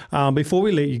win. Before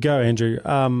we let you go, Andrew,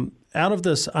 out of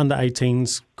this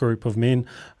under-18s group of men,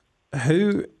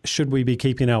 who should we be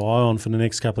keeping our eye on for the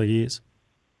next couple of years?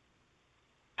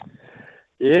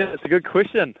 Yeah, it's a good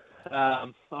question. I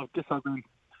guess I've been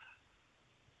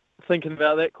thinking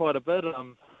about that quite a bit.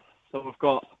 So we've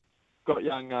got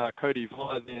young Cody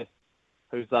Vai there,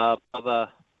 whose brother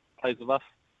plays with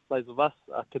us,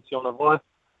 Kitiona Vai,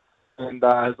 and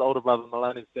his older brother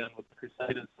Milani's down with the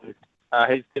Crusaders. So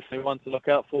he's definitely one to look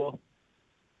out for.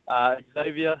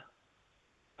 Xavier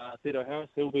Tito Harris,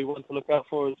 he'll be one to look out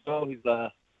for as well. He's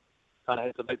kind of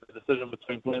had to make the decision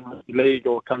between playing rugby league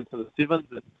or coming to the sevens,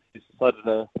 and he's decided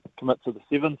to commit to the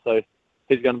sevens, so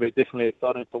he's going to be definitely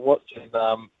exciting to watch. And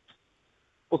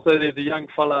also there's a young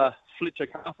fella, Fletcher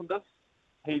Carpenter.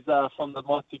 He's from the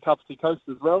mighty Kapiti Coast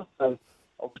as well, so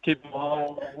I'll be keeping my eye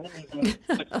on him. He's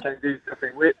 6 kgs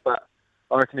dripping wet, but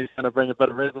I reckon he's going to bring a bit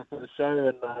of razzle to the show,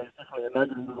 and he's definitely a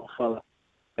notable little fella.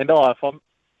 And if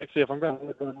I'm going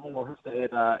to go home, I'll have to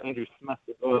add Andrew Smith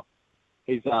as well.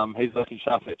 He's looking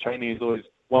sharp at training. He's always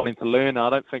wanting to learn. I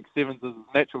don't think sevens is his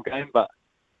natural game, but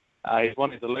he's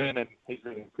wanting to learn, and he's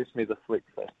really impressed me this week.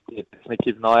 So definitely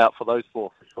keep an eye out for those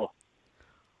four for sure.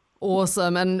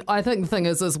 Awesome. And I think the thing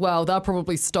is as well, they're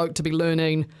probably stoked to be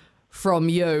learning from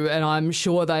you, and I'm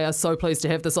sure they are so pleased to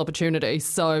have this opportunity.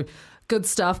 So good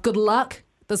stuff. Good luck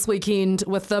this weekend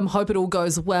with them. Hope it all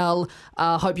goes well.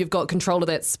 Hope you've got control of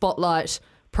that spotlight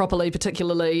properly,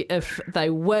 particularly if they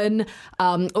win.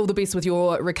 All the best with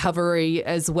your recovery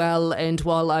as well. And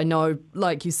while I know,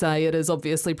 like you say, it is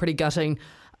obviously pretty gutting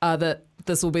that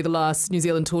this will be the last New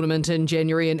Zealand tournament in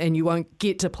January and you won't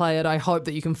get to play it, I hope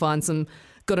that you can find some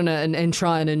good in it and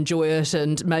try and enjoy it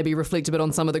and maybe reflect a bit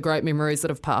on some of the great memories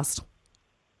that have passed.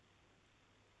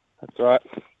 That's right.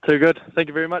 Too good. Thank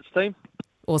you very much, team.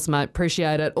 Awesome, mate.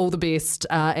 Appreciate it. All the best.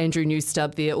 Andrew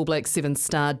Newstub there, All Black Sevens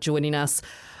star, joining us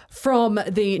from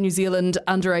the New Zealand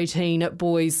under-18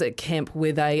 boys camp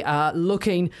where they are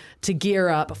looking to gear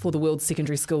up for the World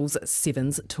Secondary Schools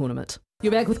Sevens tournament.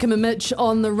 You're back with Kim and Mitch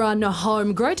on the run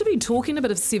home. Great to be talking a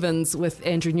bit of sevens with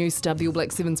Andrew Newstub, the All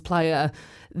Black Sevens player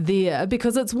there,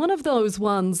 because it's one of those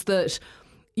ones that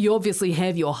you obviously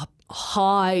have your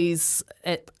highs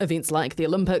at events like the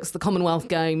Olympics, the Commonwealth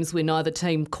Games, where neither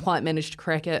team quite managed to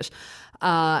crack it,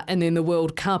 and then the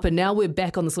World Cup. And now we're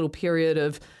back on this little period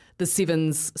of the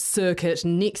sevens circuit.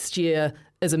 Next year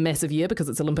is a massive year because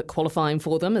it's Olympic qualifying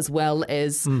for them, as well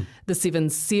as the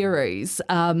Sevens series.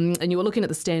 And you were looking at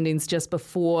the standings just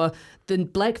before. The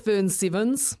Black Fern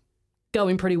Sevens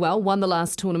going pretty well, won the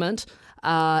last tournament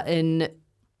in,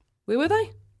 where were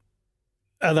they?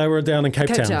 They were down in Cape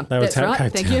Town. They were That's right.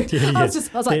 Cape Thank Town. you. Yeah, I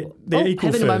was like, they're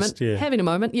equal having first. Having a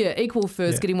moment. Yeah, equal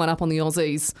first, getting one up on the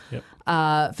Aussies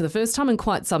for the first time in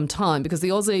quite some time, because the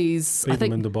Aussies, Beat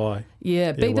them in Dubai.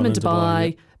 Yeah, beat them in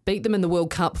Dubai, beat them in the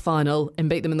World Cup final, and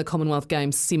beat them in the Commonwealth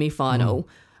Games semi-final.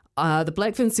 The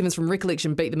Blackfern Sevens, from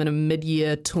recollection, beat them in a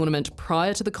mid-year tournament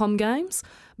prior to the Com Games,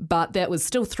 but that was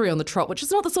still 3 on the trot, which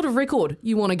is not the sort of record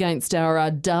you want against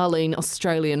our darling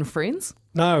Australian friends.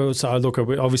 No, so look,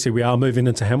 obviously we are moving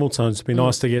into Hamilton. It'd be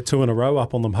nice to get 2 in a row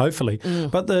up on them, hopefully.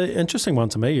 But the interesting one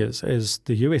to me is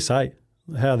the USA,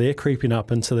 how they're creeping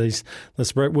up into this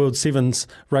World Sevens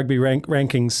rugby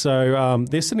rankings. So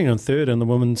they're sitting on 3rd in the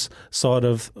women's side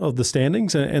of the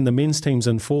standings, and the men's team's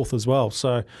in 4th as well.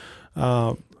 So,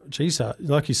 geez,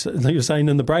 like you were saying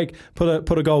in the break,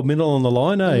 put a gold medal on the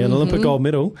line, an Olympic gold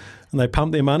medal, and they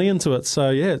pump their money into it. So,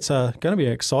 yeah, it's going to be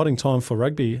an exciting time for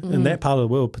rugby in that part of the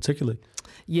world particularly.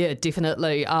 Yeah,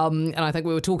 definitely. And I think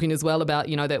we were talking as well about,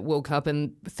 that World Cup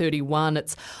in 31.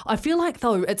 I feel like,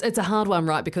 though, it's a hard one,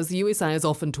 right? Because the USA is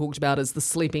often talked about as the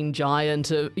sleeping giant.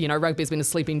 Rugby has been a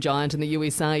sleeping giant in the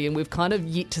USA, and we've kind of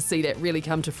yet to see that really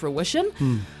come to fruition.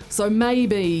 So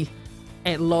maybe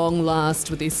at long last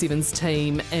with their Sevens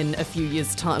team in a few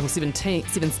years' time, or Sevens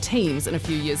teams in a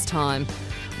few years' time,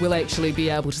 we'll actually be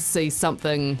able to see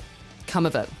something come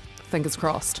of it. Fingers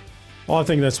crossed. I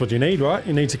think that's what you need, right?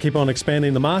 You need to keep on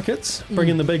expanding the markets, bring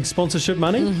in the big sponsorship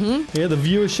money, the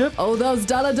viewership. Oh, those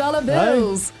dollar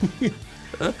bills. Hey.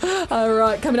 All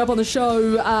right, coming up on the show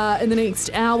in the next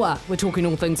hour, we're talking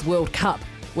all things World Cup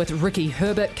with Ricky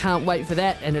Herbert. Can't wait for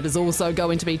that. And it is also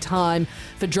going to be time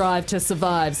for Drive to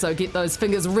Survive. So get those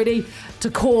fingers ready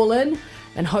to call in,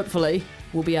 and hopefully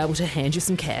we'll be able to hand you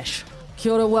some cash.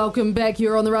 Kia ora, welcome back.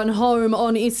 You're on the run home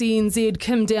on SENZ.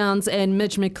 Kim Downs and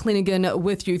Mitch McClenaghan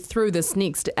with you through this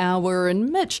next hour.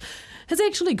 And Mitch has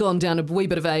actually gone down a wee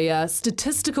bit of a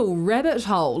statistical rabbit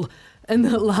hole in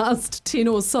the last 10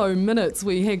 or so minutes.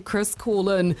 We had Chris call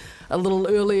in a little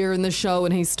earlier in the show,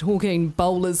 and he's talking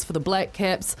bowlers for the Black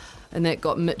Caps, and that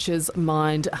got Mitch's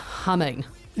mind humming.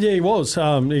 Yeah, he was.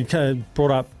 He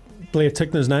brought up Blair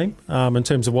Tickner's name in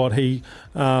terms of what his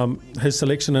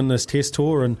selection in this Test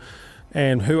tour,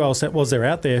 and who else that was there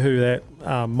out there who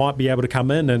that might be able to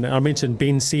come in. And I mentioned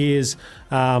Ben Sears,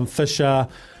 Fisher.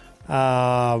 Who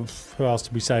else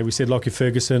did we say? We said Lockie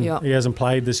Ferguson. Yep. He hasn't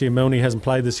played this year. Milne hasn't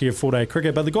played this year 4-day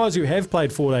cricket. But the guys who have played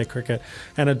 4-day cricket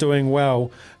and are doing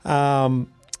well,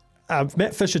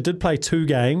 Matt Fisher did play 2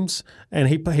 games, and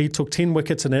he took 10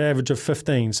 wickets and an average of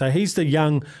 15. So he's the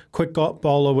young, quick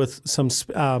bowler with some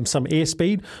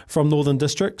airspeed from Northern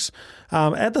Districts.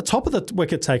 At the top of the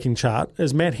wicket-taking chart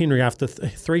is Matt Henry. After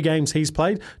 3 games he's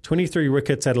played, 23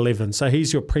 wickets at 11. So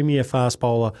he's your premier fast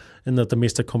bowler in the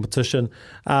domestic competition.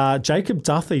 Jacob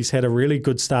Duthie's had a really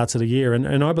good start to the year,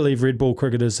 and I believe red ball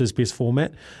cricket is his best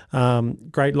format.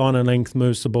 Great line and length,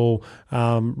 moves the ball,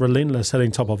 relentless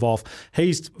hitting top of off.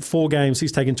 He's 4 games,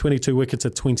 he's taken 22 wickets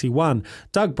at 21.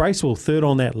 Doug Bracewell, 3rd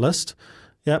on that list.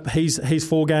 Yep, he's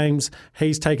 4 games.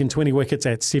 He's taken 20 wickets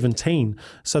at 17.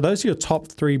 So those are your top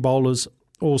 3 bowlers,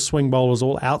 all swing bowlers,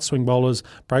 all out swing bowlers.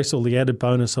 Bracewell, the added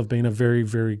bonus of being a very,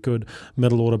 very good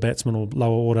middle order batsman or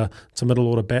lower order to middle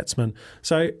order batsman.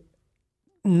 So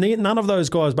none of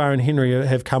those guys, barring Henry,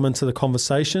 have come into the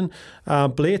conversation.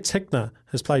 Blair Tickner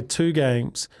has played 2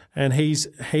 games, and he's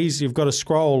you've got to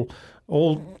scroll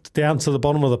all down to the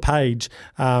bottom of the page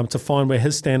to find where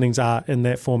his standings are in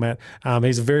that format.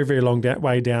 He's a very, very long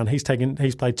way down. He's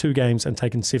played 2 games and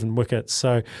taken 7 wickets.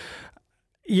 So,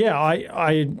 yeah,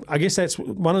 I guess that's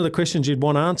one of the questions you'd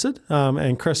want answered.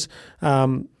 And Chris,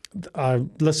 I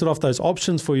listed off those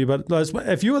options for you. But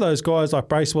if you were those guys like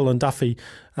Bracewell and Duffy,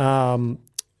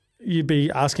 you'd be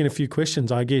asking a few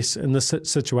questions, I guess, in this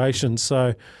situation.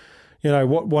 So,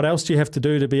 what else do you have to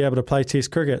do to be able to play Test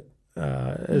cricket?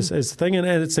 Is the thing, and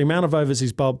it's the amount of overs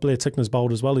he's bowled. Blair Tickner's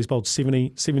bowled as well. He's bowled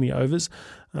 70 overs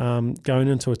going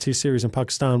into a Test series in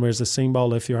Pakistan, whereas the seam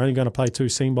bowler, if you're only going to play 2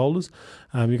 seam bowlers,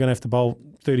 you're going to have to bowl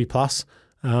 30 plus.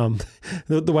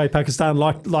 The way Pakistan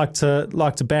like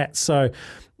to bat. So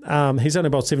he's only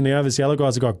bowled 70 overs. The other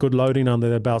guys have got good loading under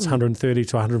their belts, 130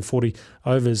 to 140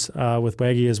 overs with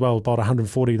Waggy as well, about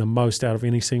 140, the most out of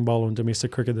any seam bowler in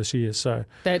domestic cricket this year. So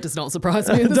that does not surprise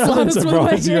me. It doesn't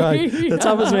surprise you. The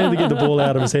toughest man to get the ball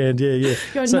out of his hand. Yeah.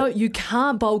 No, you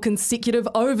can't bowl consecutive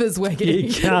overs, Waggy.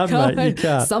 You can't, mate. You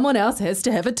can't. Someone else has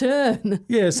to have a turn.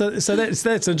 Yeah. So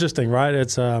that's interesting, right?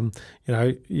 It's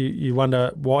you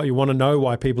wonder why, you want to know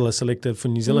why people are selected for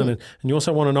New Zealand, and you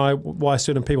also want to know why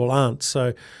certain people aren't.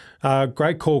 So.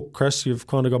 Great call, Chris. You've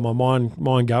kind of got my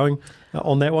mind going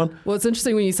on that one. Well, it's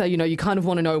interesting when you say, you kind of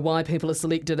want to know why people are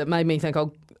selected. It made me think,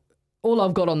 all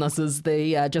I've got on this is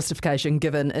the justification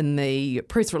given in the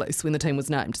press release when the team was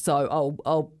named. So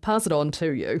I'll pass it on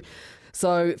to you.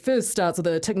 So first starts with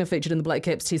a Tickner featured in the Black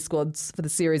Caps test squads for the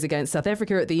series against South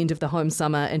Africa at the end of the home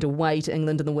summer and away to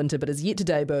England in the winter, but is yet to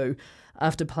debut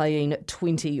after playing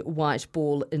 20 white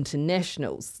ball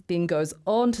internationals. Then goes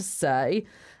on to say,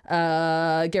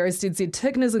 Gary Stead said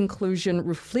Tickner's inclusion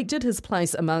reflected his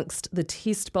place amongst the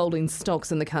test bowling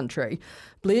stocks in the country.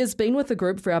 Blair's been with the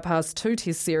group for our past 2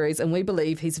 test series and we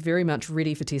believe he's very much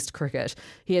ready for test cricket.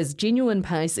 He has genuine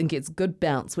pace and gets good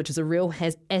bounce, which is a real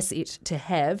asset to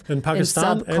have in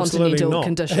Pakistan, subcontinental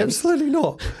conditions. Absolutely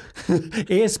not.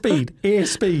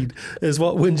 Airspeed is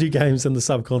what wins you games in the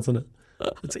subcontinent.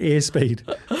 It's airspeed.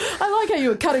 I like how you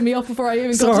were cutting me off before I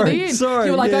even got to the end.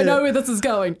 You were like, I know where this is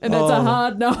going, and that's a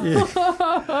hard no.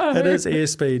 Yeah. It is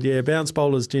airspeed, yeah. Bounce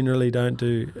bowlers generally don't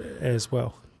do as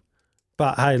well.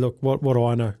 But hey, look, what do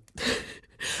I know?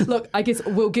 Look, I guess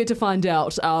we'll get to find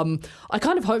out. I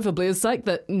kind of hope for Blair's sake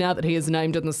that now that he is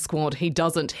named in the squad, he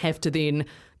doesn't have to then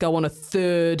go on a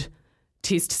 3rd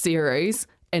test series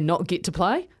and not get to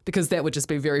play, because that would just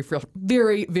be very,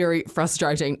 very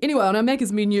frustrating. Anyway, on our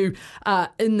Macca's menu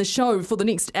in the show for the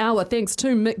next hour, thanks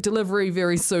to Mick Delivery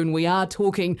very soon, we are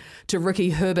talking to Ricky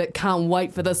Herbert. Can't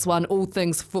wait for this one, all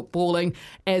things footballing,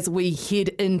 as we head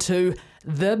into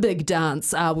the big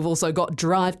dance. We've also got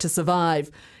Drive to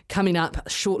Survive coming up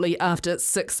shortly after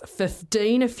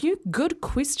 6:15. A few good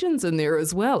questions in there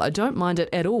as well. I don't mind it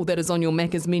at all. That is on your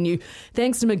Macca's menu.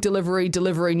 Thanks to McDelivery,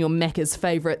 delivering your Macca's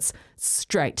favourites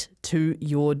straight to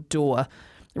your door.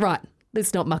 Right,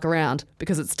 let's not muck around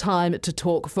because it's time to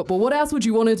talk football. What else would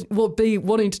you be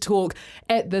wanting to talk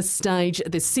at this stage?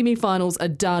 The semi-finals are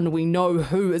done. We know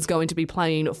who is going to be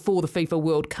playing for the FIFA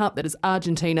World Cup. That is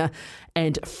Argentina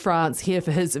and France. Here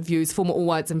for his views, former All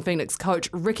Whites and Phoenix coach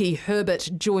Ricky Herbert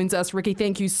joins us. Ricky,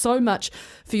 thank you so much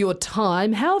for your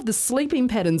time. How have the sleeping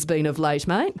patterns been of late,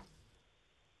 mate?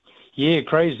 Yeah,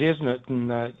 crazy, isn't it? And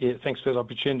thanks for the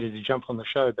opportunity to jump on the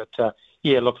show. But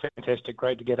look, fantastic.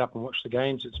 Great to get up and watch the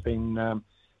games. It's been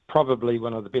probably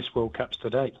one of the best World Cups to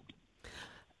date.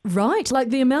 Right, like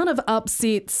the amount of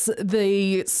upsets,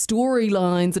 the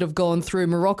storylines that have gone through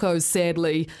Morocco,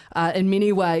 sadly, in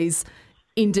many ways,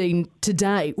 ending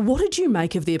today. What did you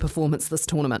make of their performance this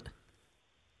tournament?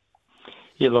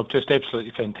 Yeah, look, just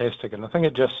absolutely fantastic. And I think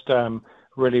it just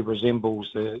really resembles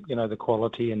the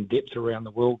quality and depth around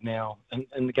the world now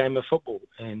in the game of football.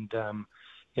 And,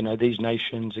 these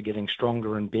nations are getting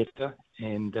stronger and better.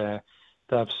 And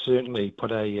they've certainly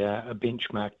put a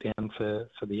benchmark down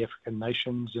for the African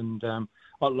nations. And, I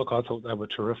thought they were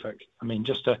terrific. I mean,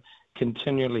 just to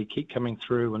continually keep coming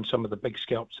through and some of the big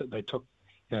scalps that they took,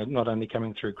 not only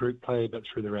coming through group play, but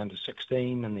through the round of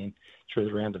 16 and then through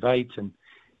the round of 8 and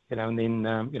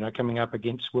then coming up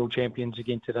against world champions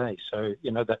again today. So,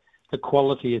 the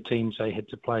quality of teams they had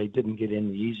to play didn't get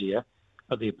any easier,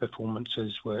 but their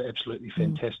performances were absolutely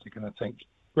fantastic. And I think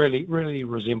really, really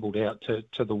resembled out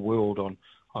to the world on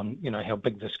how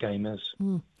big this game is.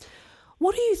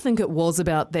 What do you think it was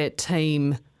about that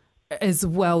team as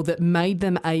well that made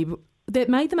them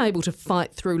able to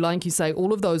fight through, like you say,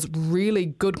 all of those really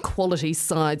good quality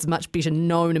sides, much better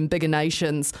known and bigger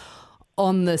nations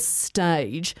on this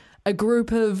stage, a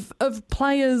group of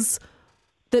players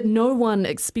that no one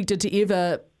expected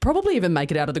to probably even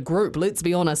make it out of the group, let's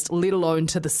be honest, let alone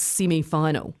to the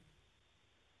semi-final?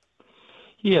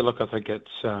 Yeah, look, I think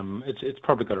it's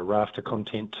probably got a raft of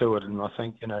content to it, and I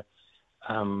think,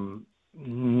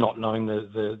 not knowing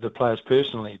the players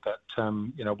personally, but,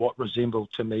 what resembled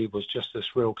to me was just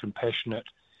this real compassionate,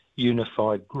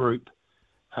 unified group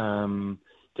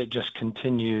that just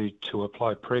continued to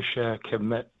apply pressure,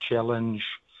 commit, challenge,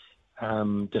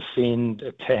 defend,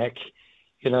 attack.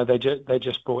 They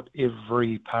just brought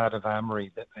every part of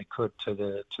Armoury that they could to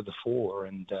the fore,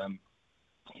 and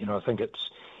I think it's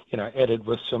added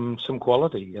with some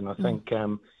quality, and I think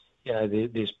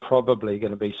there's probably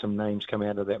going to be some names coming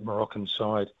out of that Moroccan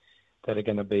side that are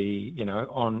going to be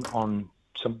on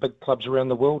some big clubs around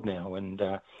the world now, and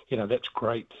that's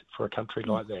great for a country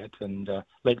like that, and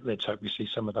let's hope we see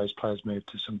some of those players move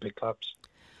to some big clubs.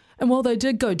 And while they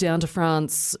did go down to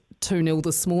France 2-0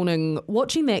 this morning,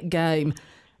 watching that game,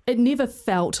 it never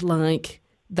felt like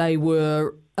they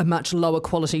were a much lower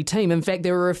quality team. In fact,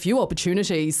 there were a few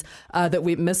opportunities that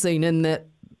went missing in that,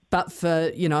 but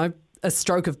for, a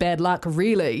stroke of bad luck,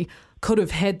 really, could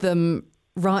have had them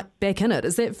right back in it.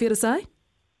 Is that fair to say?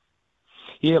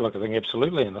 Yeah, look, I think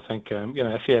absolutely. And I think,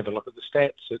 if you have a look at the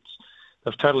stats,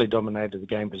 they've totally dominated the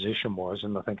game possession-wise.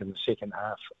 And I think in the second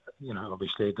half,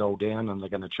 obviously a goal down and they're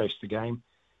going to chase the game.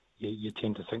 You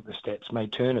tend to think the stats may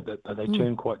turn a bit, but they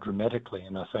turn quite dramatically.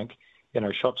 And I think,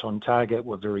 shots on target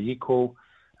were very equal.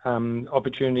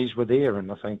 Opportunities were there,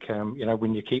 and I think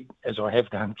when you keep, as I have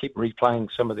done, keep replaying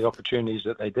some of the opportunities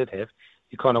that they did have,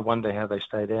 you kind of wonder how they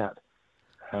stayed out.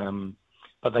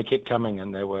 But they kept coming,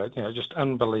 and they were just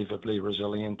unbelievably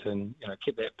resilient, and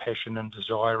kept that passion and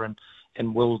desire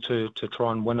and will to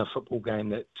try and win a football game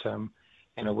that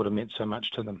would have meant so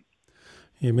much to them.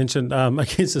 You mentioned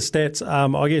against the Stats.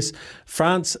 I guess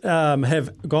France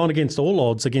have gone against all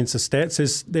odds against the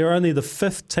Stats. They're only the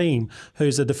 5th team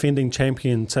who's a defending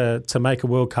champion to make a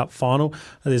World Cup final.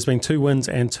 There's been 2 wins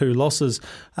and 2 losses.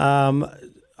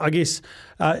 I guess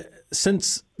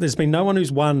since there's been no one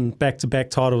who's won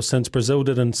back-to-back titles since Brazil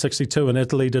did in 62 and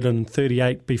Italy did in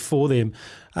 38 before them.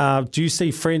 Do you see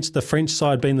the French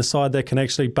side being the side that can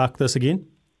actually buck this again?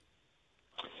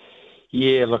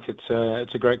 Yeah, look, it's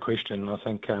a great question. I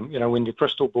think when you're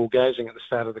crystal ball gazing at the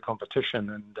start of the competition,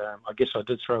 and I guess I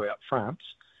did throw out France,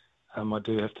 I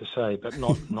do have to say, but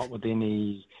not with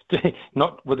any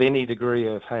degree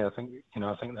of I think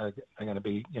they're going to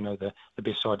be the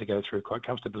best side to go through quite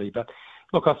comfortably. But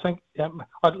look, I think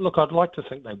I'd like to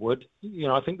think they would.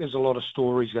 I think there's a lot of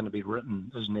stories going to be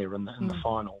written, isn't there, in the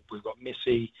final? We've got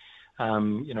Messi.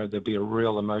 There'll be a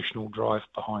real emotional drive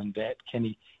behind that. Can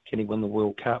he win the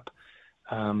World Cup?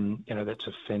 That's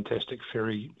a fantastic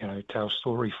fairy tale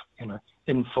story.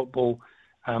 In football,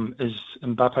 is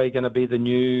Mbappe going to be the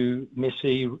new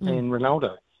Messi and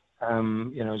Ronaldo?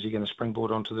 Is he going to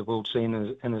springboard onto the world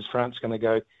scene? And is France going to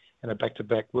go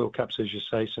back-to-back World Cups, as you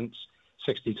say, since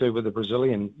 '62 with the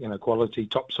Brazilian quality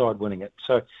top side winning it?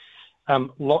 So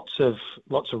lots of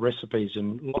recipes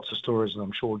and lots of stories, and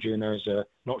I'm sure journos are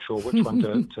not sure which one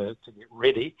to get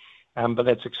ready, but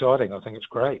that's exciting. I think it's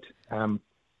great.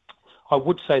 I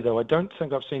would say, though, I don't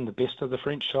think I've seen the best of the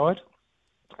French side,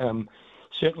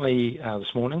 certainly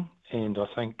this morning, and I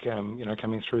think,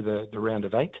 coming through the round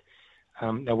of 8.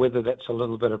 Now, whether that's a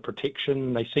little bit of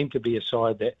protection, they seem to be a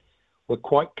side that were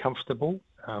quite comfortable,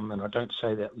 and I don't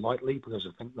say that lightly because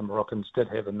I think the Moroccans did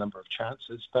have a number of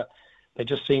chances, but they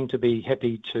just seem to be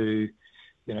happy to,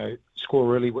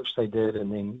 score early, which they did,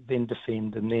 and then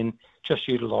defend, and then just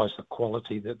utilise the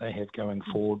quality that they have going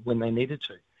forward when they needed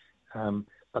to.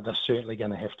 But they're certainly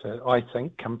going to have to, I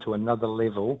think, come to another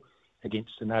level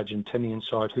against an Argentinian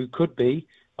side who could be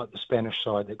like the Spanish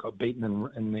side that got beaten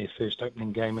in their first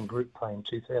opening game in group play in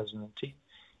 2010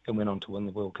 and went on to win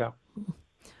the World Cup.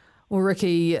 Well,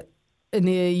 Ricky, in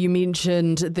there you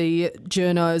mentioned the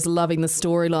journos loving the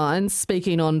storylines.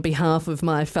 Speaking on behalf of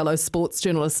my fellow sports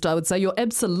journalist, I would say you're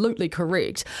absolutely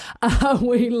correct.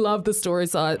 We love the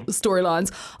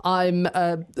storylines. I'm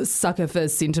a sucker for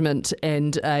sentiment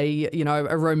and a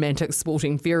romantic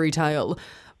sporting fairy tale.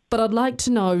 But I'd like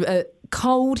to know,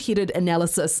 cold-headed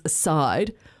analysis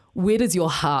aside, where does your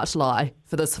heart lie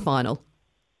for this final?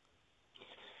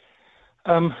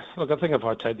 Look, I think if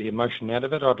I take the emotion out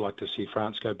of it, I'd like to see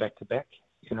France go back-to-back.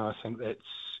 I think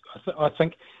I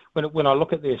think when I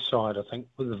look at their side, I think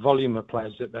with the volume of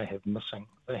players that they have missing,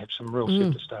 they have some real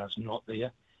superstars not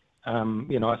there.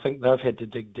 I think they've had to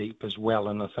dig deep as well,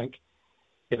 and I think,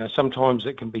 sometimes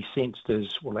it can be sensed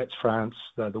as, well, that's France,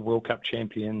 they're the World Cup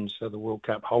champions, they're the World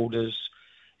Cup holders.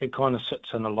 It kind of sits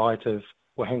in a light of,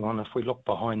 well, hang on, if we look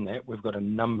behind that, we've got a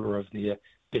number of their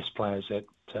best players that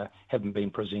haven't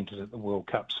been presented at the World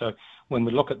Cup. So when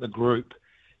we look at the group,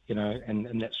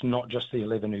 and that's not just the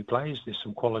 11 who plays, there's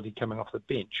some quality coming off the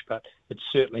bench, but it's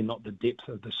certainly not the depth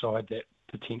of the side that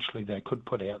potentially they could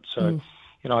put out. So,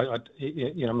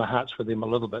 my heart's with them a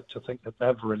little bit to think that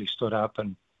they've really stood up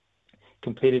and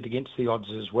competed against the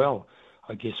odds as well,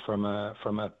 I guess, from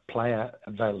a player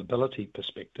availability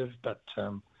perspective. But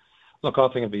look, I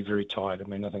think it'd be very tight. I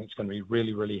mean, I think it's going to be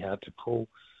really, really hard to call.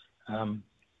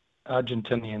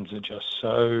 Argentinians are just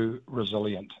so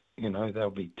resilient.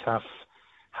 They'll be tough,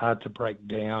 hard to break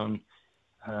down.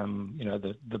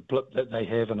 The blip that they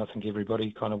have, and I think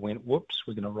everybody kind of went, whoops,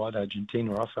 we're going to write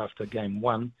Argentina off after game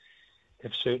 1.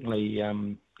 They've certainly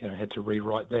had to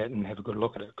rewrite that and have a good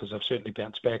look at it, because they've certainly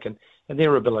bounced back, and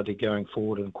their ability going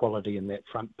forward and quality in that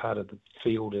front part of the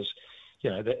field is,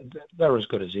 they're as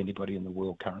good as anybody in the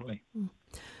world currently.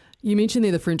 You mentioned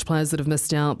there the French players that have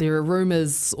missed out. There are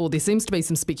rumours, or there seems to be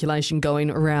some speculation going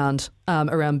around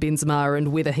Benzema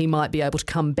and whether he might be able to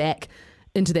come back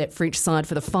into that French side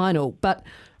for the final. But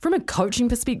from a coaching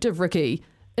perspective, Ricky,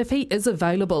 if he is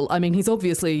available, I mean, he's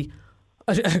obviously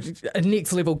a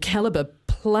next level calibre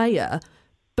player,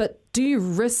 but do you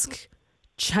risk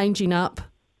changing up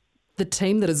the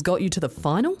team that has got you to the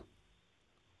final?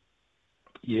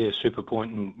 Yeah, super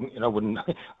point, and wouldn't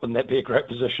that be a great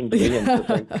position to be in? To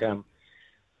think,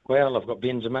 well, I've got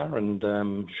Benzema, and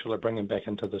shall I bring him back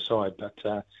into the side? But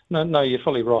no, you're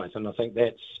fully right, and I think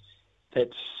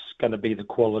that's going to be the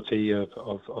quality of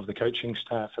the coaching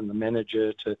staff and the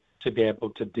manager to be able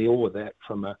to deal with that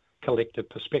from a collective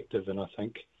perspective. And I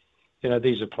think,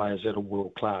 these are players that are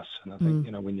world class, and I think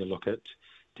when you look at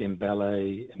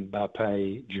Dembele,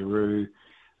 Mbappe, Giroud,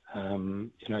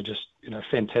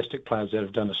 fantastic players that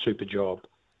have done a super job.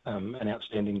 An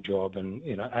outstanding job, and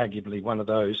arguably one of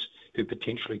those who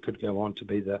potentially could go on to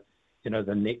be the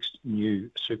next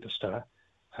new superstar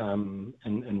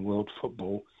in world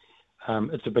football.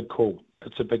 It's a big call.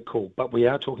 But we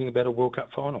are talking about a World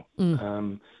Cup final.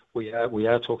 We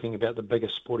are talking about the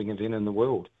biggest sporting event in the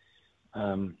world.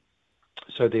 So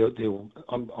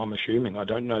I'm assuming, I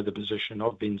don't know the position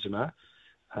of Benzema,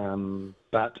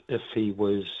 but if he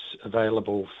was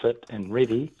available, fit, and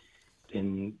ready,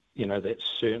 then that's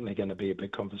certainly going to be a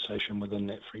big conversation within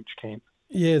that French camp.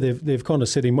 Yeah, they've kind of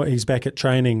said he's back at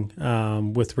training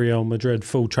with Real Madrid,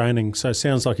 full training. So it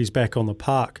sounds like he's back on the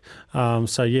park.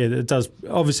 It does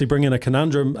obviously bring in a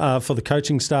conundrum for the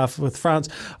coaching staff with France.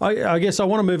 I guess I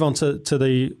want to move on to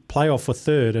the playoff for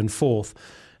third and fourth.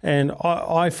 And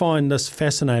I find this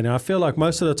fascinating. I feel like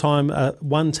most of the time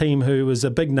one team who is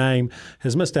a big name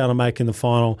has missed out on making the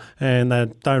final and they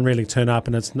don't really turn up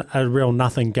and it's a real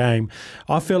nothing game.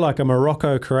 I feel like a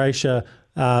Morocco-Croatia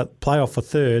playoff for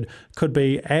third could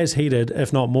be as heated,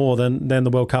 if not more, than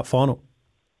the World Cup final.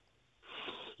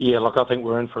 Yeah, look, I think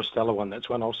we're in for a stellar one. That's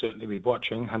one I'll certainly be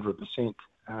watching, 100%.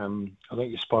 I think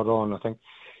you're spot on. I think,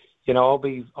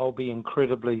 I'll be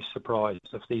incredibly surprised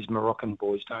if these Moroccan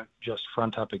boys don't just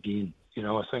front up again.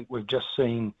 I think we've just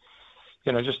seen,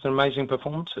 just amazing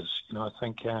performances. I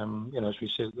think, as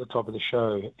we said at the top of the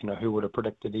show, who would have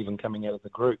predicted even coming out of the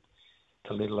group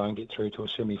to let alone get through to a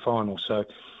semi-final. So,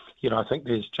 I think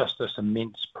there's just this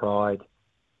immense pride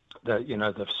that,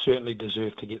 they've certainly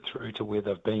deserved to get through to where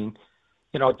they've been.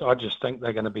 I just think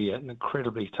they're going to be an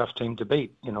incredibly tough team to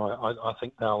beat. I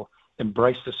think they'll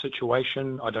embrace the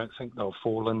situation. I don't think they'll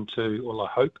fall into, I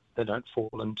hope they don't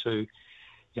fall into,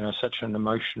 such an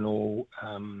emotional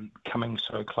coming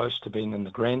so close to being in the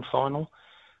grand final.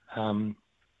 I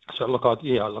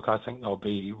think they'll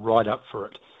be right up for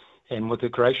it. And with the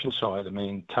Croatian side,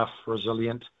 tough,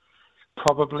 resilient,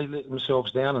 probably let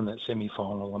themselves down in that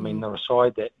semi-final. They're a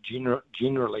side that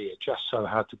generally are just so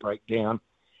hard to break down.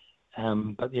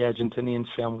 But the Argentinians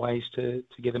found ways to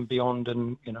get them beyond,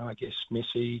 and I guess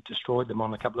Messi destroyed them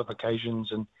on a couple of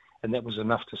occasions, and that was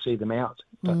enough to see them out.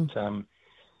 But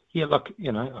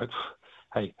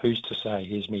hey, who's to say?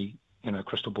 Here's me,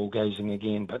 crystal ball gazing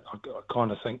again. But I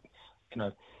kind of think,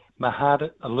 my heart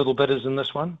a little bit is in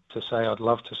this one to say I'd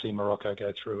love to see Morocco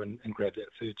go through and grab that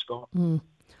third spot.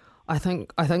 I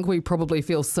think we probably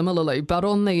feel similarly, but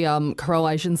on the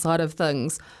Croatian side of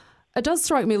things, it does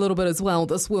strike me a little bit as well.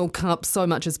 This World Cup, so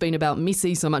much has been about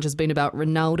Messi, so much has been about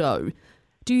Ronaldo.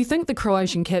 Do you think the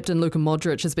Croatian captain, Luka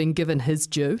Modric, has been given his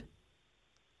due?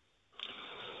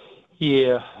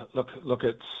 Yeah, look,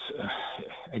 it's,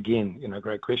 again,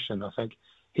 great question. I think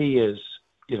he is,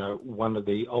 one of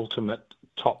the ultimate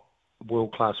top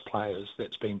world-class players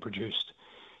that's been produced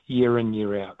year in,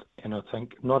 year out. And I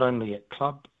think not only at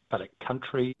club, but at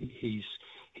country, he's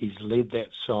led that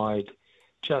side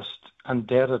just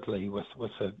undoubtedly with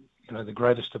the the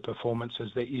greatest of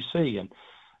performances that you see, and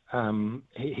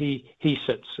he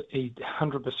sits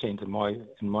 100%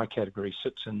 in my category,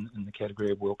 sits in the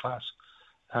category of world class,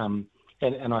 and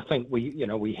I think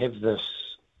we have this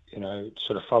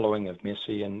sort of following of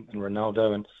Messi and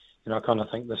Ronaldo, and I kind of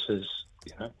think this is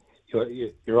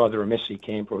you're either a Messi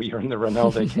camp or you're in the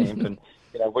Ronaldo camp, and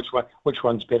which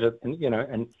one's better,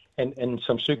 and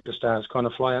some superstars kind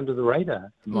of fly under the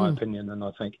radar, in my opinion. And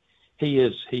I think he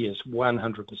is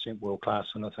 100% world class,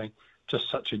 and I think just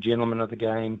such a gentleman of the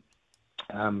game.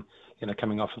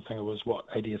 Coming off, I think it was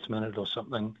 80th minute or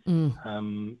something, and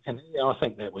I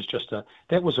think that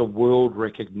was a world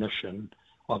recognition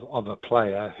of a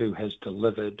player who has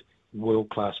delivered world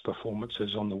class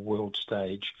performances on the world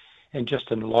stage, and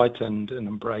just enlightened and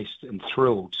embraced and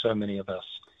thrilled so many of us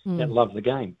that love the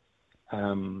game.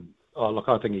 I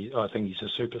think he's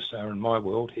a superstar in my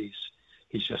world.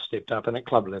 He's just stepped up, and at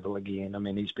club level again.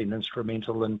 He's been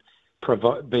instrumental in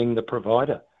being the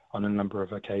provider on a number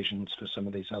of occasions for some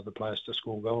of these other players to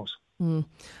score goals.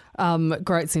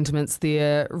 Great sentiments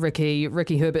there, Ricky.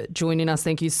 Ricky Herbert joining us.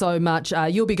 Thank you so much.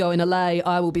 You'll be going to LA.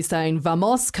 I will be saying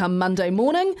vamos come Monday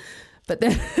morning. But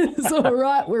that is all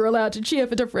right. We're allowed to cheer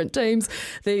for different teams.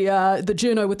 The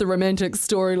journo with the romantic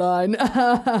storyline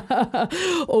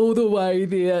all the way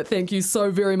there. Thank you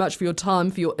so very much for your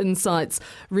time, for your insights.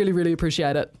 Really, really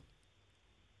appreciate it.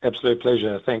 Absolute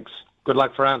pleasure. Thanks. Good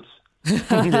luck, France.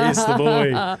 Yes, the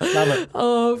boy. Love it.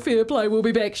 Oh, fair play. We'll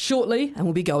be back shortly and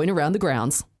we'll be going around the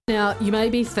grounds. Now, you may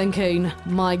be thinking,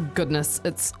 my goodness,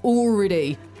 it's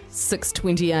already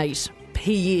 6:28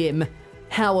 p.m.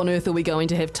 How on earth are we going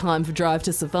to have time for Drive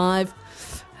to Survive?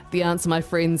 The answer, my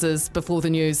friends, is before the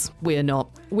news, we're not.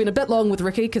 Went a bit long with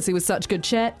Ricky because he was such good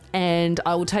chat, and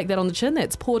I will take that on the chin.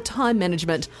 That's poor time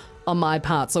management on my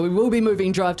part. So we will be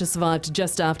moving Drive to Survive to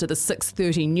just after the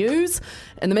 6:30 news.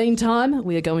 In the meantime,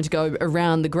 we are going to go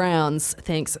around the grounds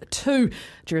thanks to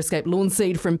Durascape Lawn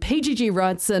Seed from PGG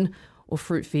Wrightson or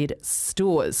Fruitfed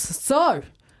Stores. So,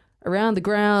 around the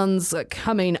grounds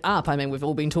coming up. I mean, we've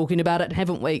all been talking about it,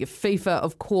 haven't we? FIFA,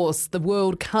 of course, the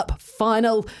World Cup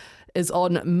final is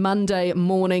on Monday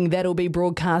morning. That'll be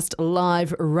broadcast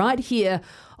live right here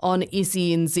on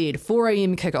SENZ, 4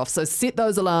 a.m. kickoff. So set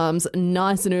those alarms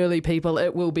nice and early, people.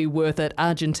 It will be worth it.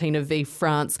 Argentina v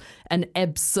France, an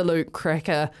absolute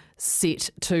cracker set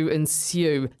to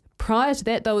ensue. Prior to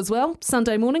that, though, as well,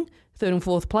 Sunday morning, third and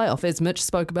fourth playoff, as Mitch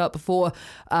spoke about before,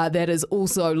 that is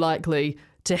also likely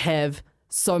to have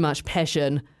so much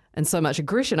passion and so much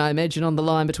aggression, I imagine, on the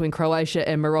line between Croatia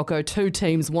and Morocco, two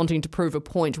teams wanting to prove a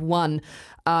point, one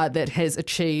that has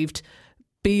achieved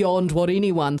beyond what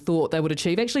anyone thought they would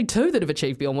achieve. Actually, two that have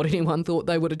achieved beyond what anyone thought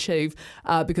they would achieve,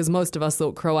 because most of us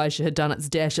thought Croatia had done its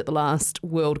dash at the last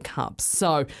World Cup.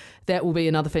 So that will be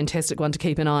another fantastic one to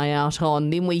keep an eye out on.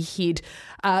 Then we head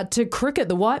to cricket.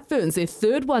 The White Ferns, their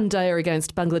third one-dayer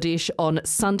against Bangladesh on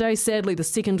Sunday. Sadly, the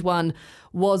second one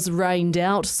was rained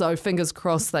out, so fingers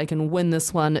crossed they can win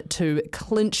this one to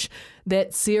clinch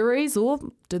that series. Or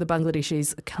do the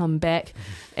Bangladeshis come back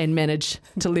and manage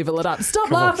to level it up?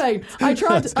 Stop laughing! I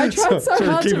tried so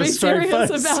hard to be serious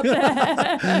about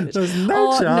that. There's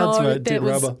no chance, mate. Dead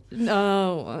rubber.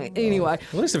 No. Anyway.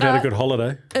 At least they've had a good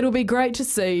holiday. It'll be great to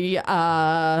see who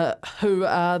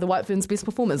are the White Ferns' best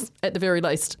performers, at the very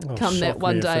least, come that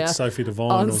one day. Sophie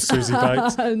Devine or Susie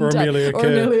Bates or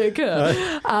Amelia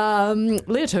Kerr.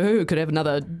 Leah Tahu could have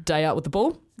another day out with the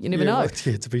ball. You never know.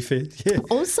 Yeah, to be fair. Yeah.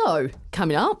 Also,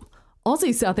 coming up,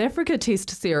 Aussie-South Africa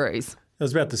Test Series. I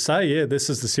was about to say,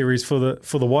 this is the series for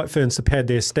the White Ferns to pad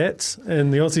their stats,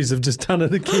 and the Aussies have just done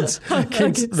it against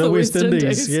the West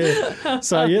Indies. Yeah.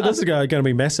 So, this is going to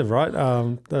be massive, right?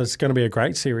 It's going to be a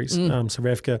great series. South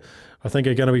Africa, I think,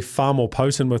 are going to be far more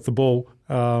potent with the ball.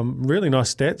 Really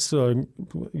nice stats. So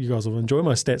you guys will enjoy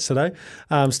my stats today.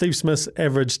 Steve Smith's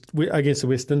averaged against the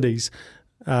West Indies,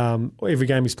 every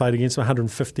game he's played against,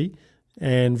 150.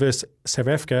 And versus South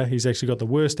Africa, he's actually got the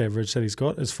worst average that he's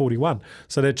got is 41.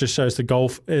 So that just shows the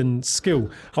golf in skill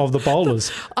of the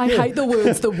bowlers. I hate the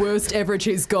words, the worst average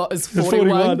he's got is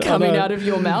 41 coming out of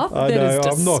your mouth. I know.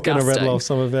 I'm not going to rattle off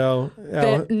some of our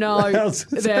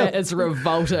that is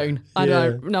revolting. I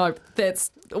know. No,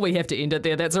 we have to end it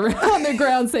there. That's around the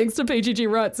grounds thanks to PGG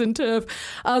Wrightson Turf.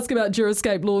 Ask about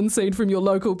Durascape Lawn Seed from your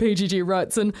local PGG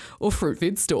Wrightson or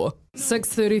Fruitfed store.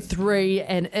 6:33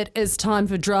 and it is time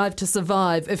for Drive to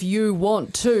Survive. If you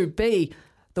want to be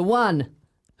the one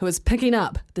who is picking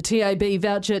up the TAB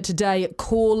voucher today,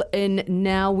 call in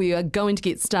now. We are going to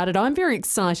get started. I'm very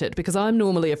excited because I'm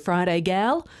normally a Friday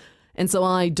gal, and so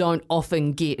I don't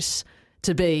often get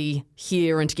to be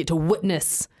here and to get to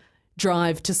witness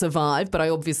Drive to Survive, but I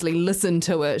obviously listen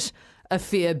to it a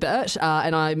fair bit,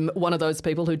 and I'm one of those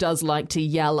people who does like to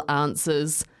yell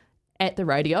answers at the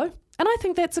radio, and I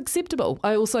think that's acceptable.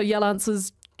 I also yell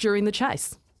answers during the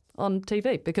chase on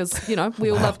TV because,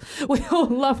 we all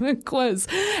love a quiz,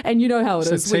 and you know how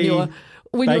it is when you're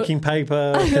baking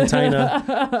paper container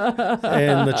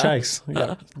and the chase.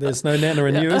 Yeah. There's no Nana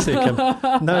and you, is there, Kim?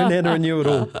 No Nana and you at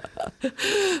all.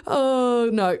 Oh,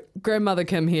 no. Grandmother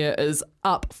Kim here is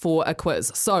up for a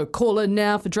quiz. So call in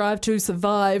now for Drive to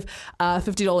Survive.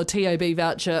 $50 TAB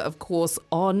voucher, of course,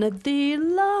 on the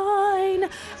line.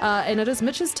 And it is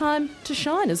Mitch's time to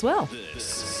shine as well.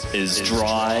 This is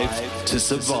Drive to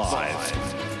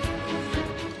Survive.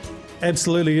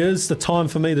 Absolutely is the time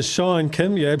for me to shine,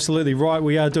 Kim. You're absolutely right.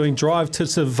 We are doing Drive to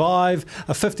Survive.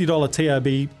 A $50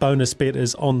 TAB bonus bet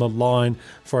is on the line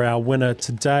for our winner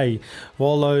today.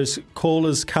 While those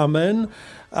callers come in,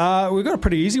 we've got a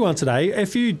pretty easy one today.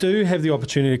 If you do have the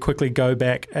opportunity to quickly go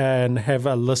back and have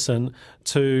a listen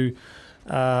to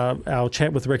our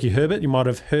chat with Ricky Herbert, you might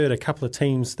have heard a couple of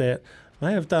teams that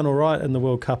may have done all right in the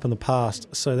World Cup in the past.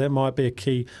 So that might be a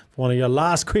key for one of your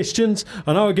last questions.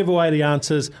 I know I give away the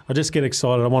answers. I just get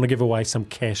excited. I want to give away some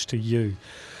cash to you.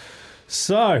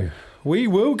 So we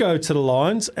will go to the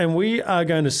lines and we are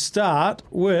going to start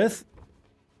with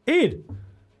Ed.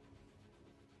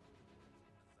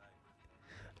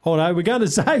 Oh no, we're going to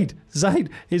Zaid. Zaid,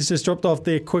 he's just dropped off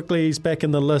there quickly. He's back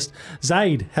in the list.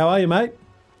 Zaid, how are you, mate?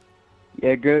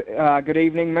 Yeah, good. Good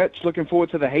evening, Mitch. Looking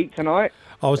forward to the heat tonight.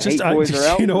 I was just,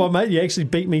 you know what, mate? You actually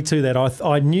beat me to that.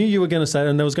 I knew you were going to say it,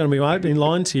 and there was going to be my opening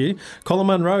line to you. Colin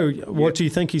Munro, what do you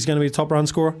think he's going to be a top run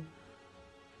scorer?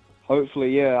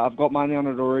 Hopefully, yeah. I've got money on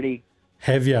it already.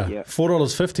 Have you? Yeah.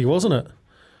 $4.50, wasn't it?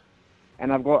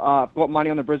 And I've got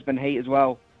money on the Brisbane Heat as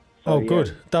well. So,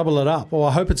 good. Double it up. Well,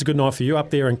 I hope it's a good night for you up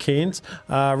there in Cairns.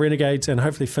 Renegades, and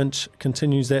hopefully Finch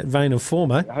continues that vein of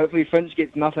form, eh? Hopefully Finch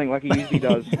gets nothing like he usually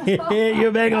does. Yeah,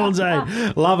 you're bang on,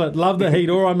 Zane. Love it. Love the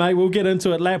Heat. All right, mate, we'll get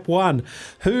into it. Lap 1.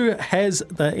 Who has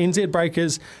the NZ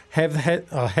Breakers have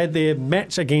had their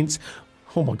match against...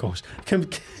 Oh, my gosh.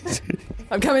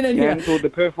 I'm coming in here. Cancelled the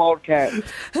Perth Wildcats.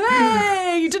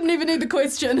 Hey, you didn't even need the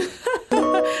question.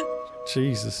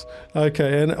 Jesus.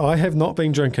 Okay, and I have not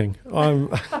been drinking.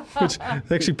 Which is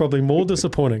actually probably more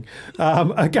disappointing.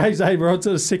 Okay, Zaid, we're on to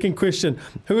the second question.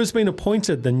 Who has been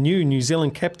appointed the new New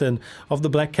Zealand captain of the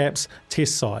Black Caps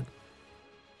Test side?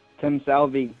 Tim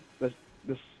Salvi, the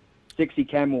sexy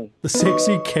camel. The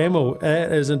sexy camel,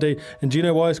 that is indeed. And do you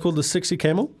know why it's called the sexy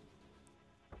camel?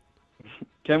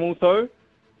 Camel toe?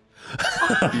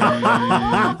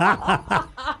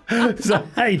 So,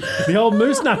 hey, the old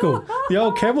moose knuckle, the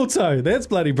old camel toe. That's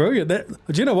bloody brilliant. Do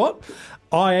you know what?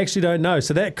 I actually don't know.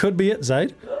 So that could be it,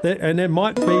 Zaid. And that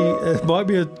might be a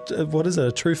what is it?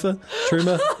 A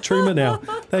truma now.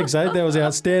 Thanks, Zaid. That was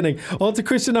outstanding. On to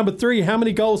question number 3. How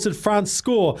many goals did France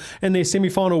score in their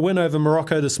semi-final win over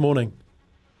Morocco this morning?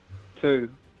 2.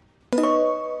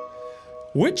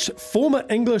 Which former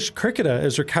English cricketer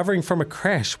is recovering from a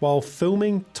crash while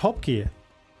filming Top Gear?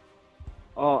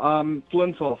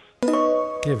 Flintoff.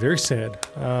 Yeah, very sad.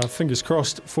 Fingers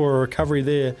crossed for a recovery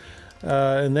there.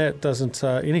 And that doesn't,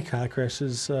 any car crash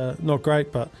is not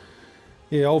great, but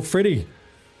yeah, old Freddie,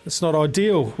 it's not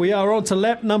ideal. We are on to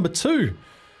lap number 2.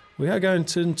 We are going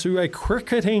into a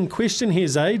cricketing question here,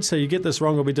 Zaid, so you get this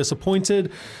wrong, I'll be disappointed.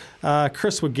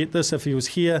 Chris would get this if he was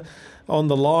here on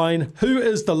the line. Who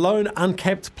is the lone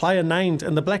uncapped player named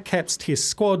in the Black Caps Test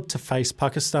squad to face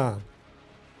Pakistan?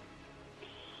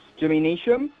 Jimmy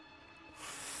Neesham.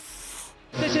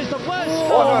 This is the worst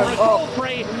form for a goal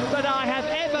free that I have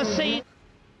ever seen.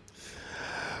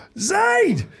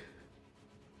 Zaid!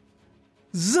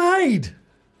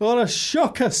 What a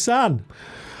shocker, son.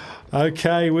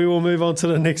 Okay, we will move on to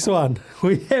the next one.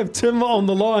 We have Tim on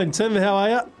the line. Tim, how are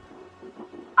you?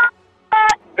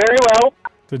 Very well.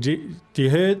 You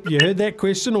heard that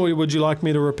question, or would you like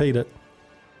me to repeat it?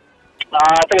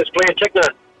 I think it's Blair Tickner.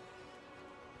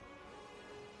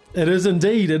 It is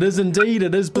indeed. It is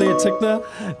Blair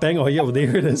Tickner. Bang, oh yeah, well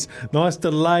there it is. Nice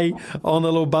delay on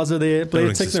the little buzzer there. Blair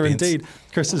Tickner suspense. Indeed.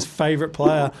 Chris's favourite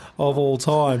player of all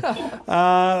time.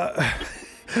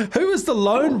 Who is the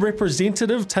lone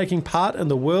representative taking part in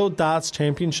the World Darts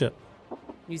Championship?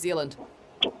 New Zealand.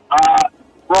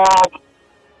 Rob.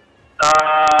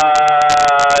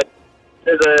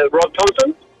 Is it Rob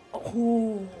Thompson?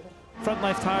 Oh. Front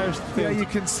left tires. Yeah, you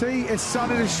can see it's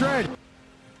sun in a shred.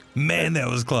 Man, that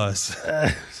was close.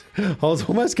 I was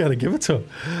almost going to give it to him.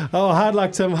 Oh, hard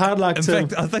luck, Tim. Hard luck, Tim. In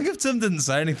fact, I think if Tim didn't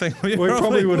say anything, we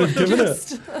probably would have given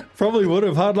it. Probably would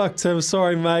have. Hard luck, Tim.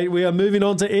 Sorry, mate. We are moving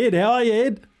on to Ed. How are you,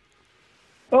 Ed?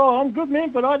 Oh, I'm good,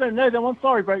 man, but I don't know that one.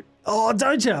 Sorry, bro. Oh,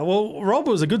 don't you? Well, Rob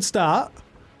was a good start.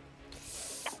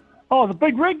 Oh, the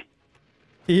big rig?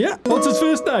 Yeah. What's his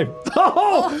first name?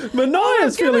 Oh,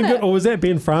 Mania's feeling good. Or was that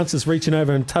Ben Francis reaching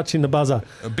over and touching the buzzer?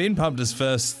 Ben pumped his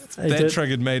fist. That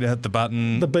triggered me to hit the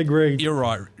button. The big rig. You're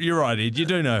right, Ed. You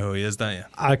do know who he is, don't you?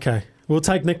 Okay. We'll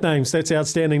take nicknames. That's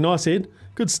outstanding. Nice, Ed.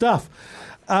 Good stuff.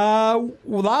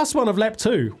 Last one of lap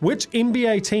 2. Which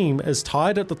NBA team is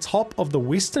tied at the top of the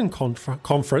Western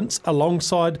Conference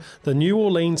alongside the New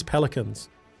Orleans Pelicans?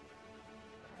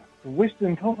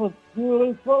 Western Conference.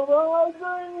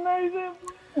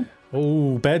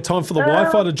 Oh, bad time for the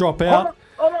Wi-Fi to drop out.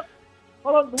 Hold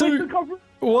on. 2,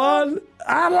 1.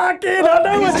 Unlucky. I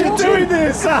know what you're doing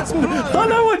there, son. I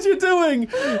know what you're doing.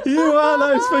 You are.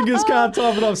 Those fingers can't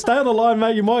type it off. Stay on the line,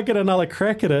 mate. You might get another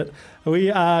crack at it.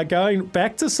 We are going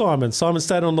back to Simon. Simon,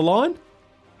 stayed on the line?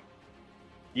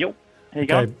 Yep. Here you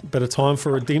go. Bit of time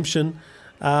for redemption.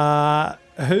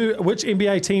 Which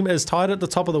NBA team is tied at the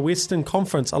top of the Western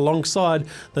Conference alongside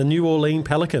the New Orleans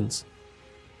Pelicans?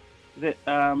 Is it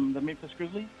the Memphis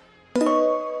Grizzlies?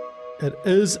 It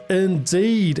is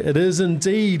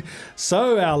indeed.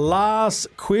 So our last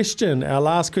question, our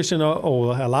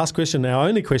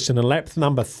only question in lap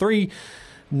number 3.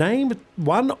 Name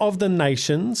one of the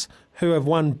nations who have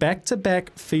won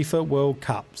back-to-back FIFA World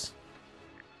Cups.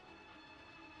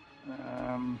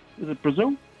 Is it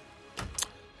Brazil?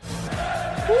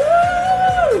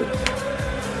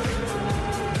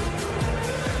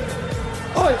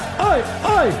 Oi, oi,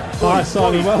 oi! Hi,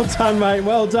 Simon. Well done, mate.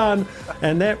 Well done.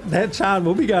 And that chant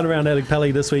will be going around Alec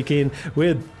Pelly this weekend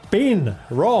with Ben,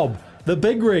 Rob, the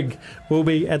big rig, will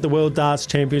be at the World Darts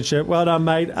Championship. Well done,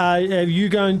 mate. Are you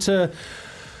going to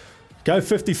go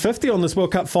 50-50 on this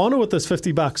World Cup final with this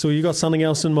 $50, or you got something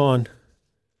else in mind?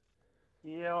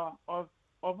 Yeah, I've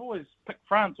always picked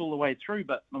France all the way through,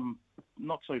 but I'm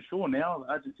not so sure now.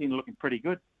 Argentina looking pretty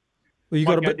good. Well, you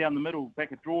Might got a go bit down the middle,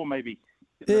 back a draw maybe.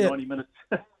 Get the 90 minutes.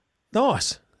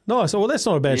 Nice. Well, that's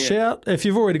not a bad shout. If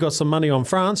you've already got some money on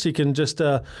France, you can just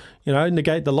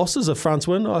negate the losses if France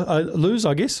win. Lose,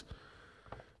 I guess.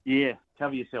 Yeah,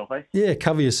 cover yourself, eh? Yeah,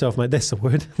 cover yourself, mate. That's the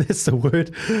word. That's the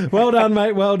word. Well done,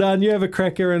 mate. Well done. You have a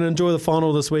cracker and enjoy the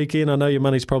final this weekend. I know your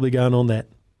money's probably going on that.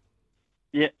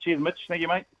 Yeah, cheers, Mitch. Thank you,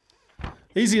 mate.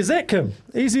 Easy as that, Kim.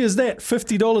 Easy as that.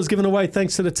 $50 given away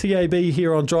thanks to the TAB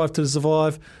here on Drive to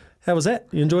Survive. How was that?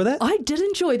 You enjoy that? I did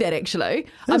enjoy that, actually.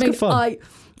 That was good fun.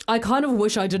 I kind of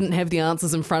wish I didn't have the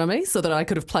answers in front of me so that I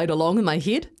could have played along in my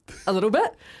head a little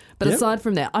bit. But aside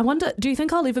from that, I wonder, do you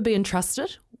think I'll ever be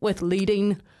entrusted with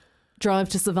leading Drive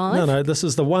to Survive? No, this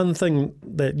is the one thing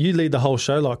that you lead the whole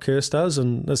show like Kirst does,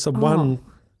 and it's the one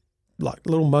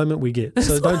little moment we get.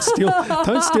 So don't steal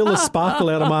the sparkle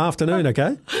out of my afternoon,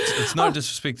 okay? It's no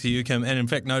disrespect to you, Kim, and in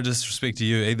fact, no disrespect to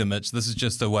you either, Mitch. This is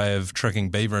just a way of tricking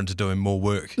Beaver into doing more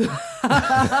work.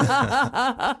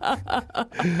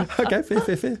 Okay,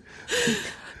 fair.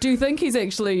 Do you think he's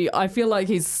actually? I feel like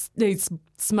he's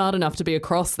smart enough to be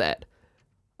across that.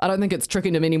 I don't think it's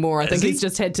tricking him anymore. I think he's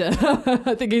just had to.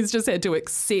 I think he's just had to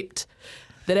accept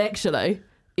that actually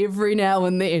every now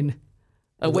and then.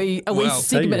 A wee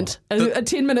segment, a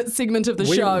 10-minute segment of the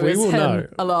show is him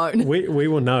alone. We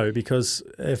will know, because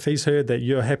if he's heard that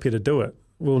you're happy to do it,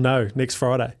 we'll know next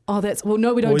Friday. Oh,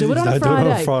 no, we don't do it on a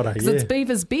Friday. Because it's yeah.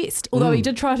 Beaver's Best. Although he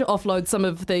did try to offload some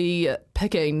of the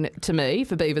picking to me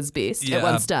for Beaver's Best at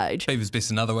one stage. Beaver's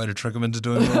Best, another way to trick him into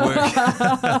doing more work.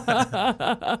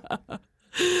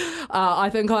 I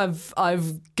think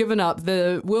I've given up.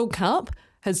 The World Cup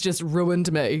has just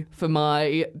ruined me for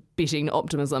my betting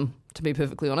optimism, to be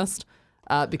perfectly honest,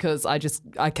 because I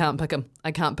can't pick him. I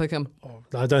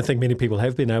don't think many people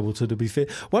have been able to be fair.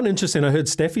 One interesting, I heard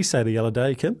Staffy say the other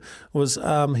day, Kim, was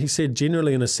he said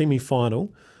generally in a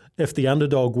semi-final, if the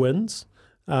underdog wins,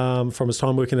 from his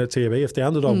time working at TAB, if the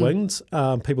underdog wins,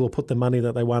 people will put the money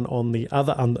that they won on the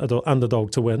other underdog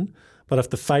to win. But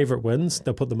if the favourite wins,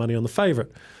 they'll put the money on the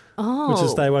favourite. Oh. Which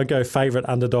is they won't go favourite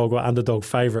underdog or underdog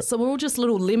favourite. So we're all just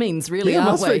little lemmings, really,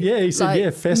 aren't we? Yeah, he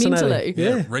said, fascinating. Mentally.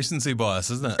 Yeah. Recency bias,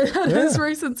 isn't it? It is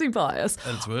recency bias.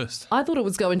 At its worst. I thought it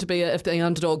was going to be if the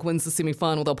underdog wins the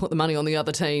semi-final, they'll put the money on the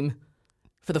other team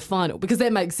for the final, because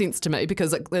that makes sense to me,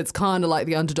 because it's kind of like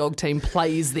the underdog team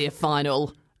plays their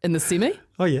final in the semi.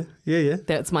 Oh, yeah.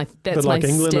 That's my like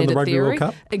England standard in the Rugby theory. World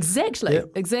Cup?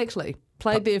 Exactly.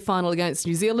 Played their final against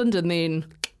New Zealand and then...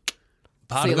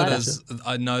 Part of it is,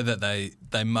 I know that they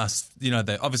must,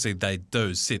 they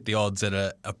do set the odds at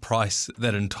a price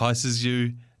that entices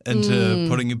you into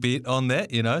putting a bet on that,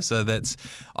 so that's,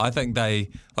 I think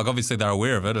obviously they're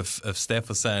aware of it. If Steph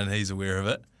was saying he's aware of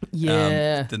it,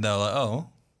 then they're like, oh,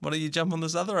 why don't you jump on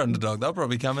this other underdog? They'll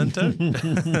probably come in too.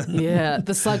 Yeah,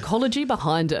 the psychology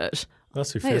behind it.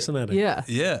 That's fascinating.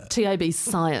 Yeah. TAB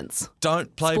science.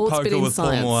 Don't play Sports poker with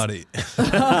Paul Moati.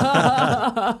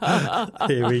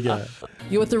 Here we go.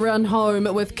 You're with the Run Home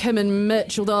with Kim and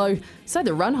Mitch, although, say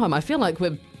the Run Home, I feel like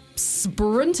we're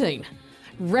sprinting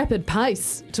rapid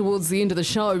pace towards the end of the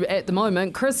show at the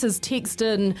moment. Chris has texted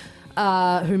in,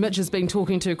 who Mitch has been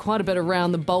talking to quite a bit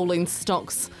around the bowling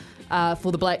stocks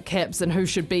for the Black Caps and who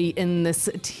should be in this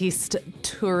test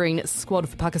touring squad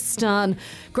for Pakistan.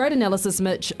 Great analysis,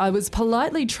 Mitch. I was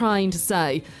politely trying to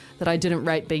say that I didn't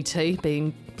rate BT,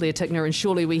 being Blair Tickner, and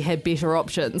surely we had better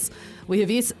options. We have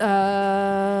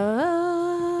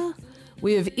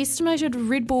estimated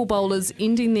red ball bowlers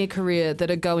ending their career that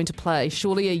are going to play.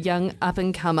 Surely a young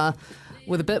up-and-comer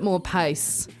with a bit more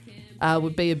pace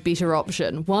would be a better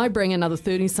option. Why bring another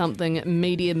 30-something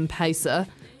medium pacer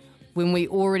when we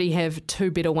already have two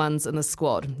better ones in the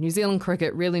squad? New Zealand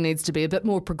cricket really needs to be a bit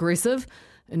more progressive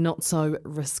and not so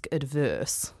risk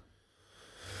adverse.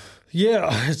 Yeah,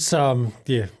 it's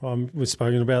we've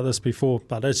spoken about this before,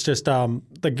 but it's just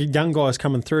the young guys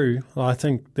coming through. I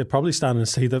think they're probably starting to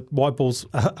see the white ball's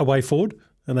a way forward,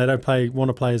 and they don't want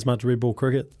to play as much red ball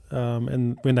cricket.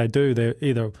 And when they do, they're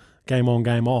either game on,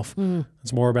 game off.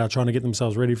 It's more about trying to get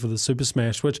themselves ready for the Super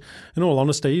Smash, which, in all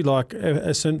honesty,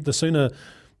 the sooner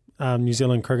New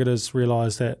Zealand cricketers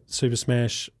realise that Super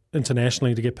Smash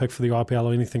internationally to get picked for the IPL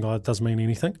or anything like that doesn't mean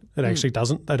anything. It actually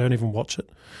doesn't. They don't even watch it.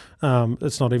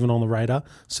 It's not even on the radar.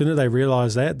 As soon as they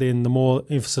realise that, then the more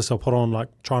emphasis they'll put on like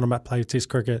trying to play Test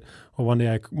cricket or one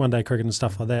day cricket and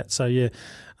stuff like that. So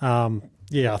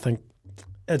I think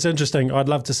it's interesting. I'd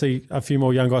love to see a few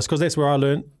more young guys because that's where I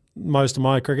learned most of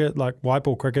my cricket, like white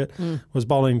ball cricket, was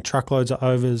bowling truckloads of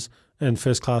overs in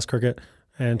first class cricket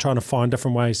and trying to find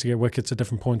different ways to get wickets at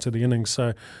different points of the innings.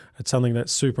 So it's something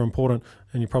that's super important,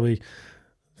 and you probably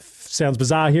sounds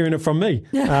bizarre hearing it from me.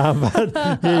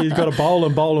 But you've got to bowl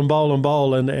and bowl and bowl and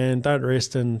bowl and don't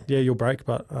rest, and you'll break.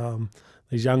 But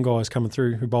these young guys coming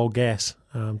through who bowl gas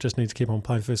just need to keep on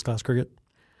playing first class cricket.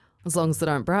 As long as they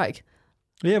don't break.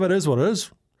 Yeah, but it is what it is.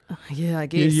 Yeah, I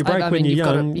guess. You break when you're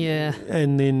young,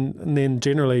 and then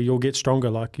generally you'll get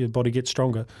stronger, like your body gets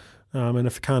stronger. And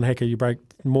if you can't hack it, you break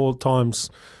more times.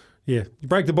 Yeah, you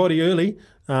break the body early,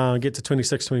 get to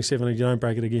 26, 27, and you don't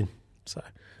break it again. So,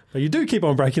 but you do keep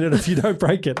on breaking it if you don't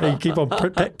break it. And you keep on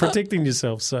protecting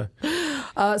yourself. So,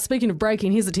 speaking of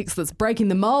breaking, here's a text that's breaking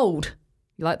the mould.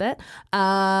 You like that?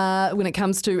 When it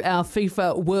comes to our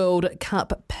FIFA World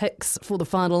Cup picks for the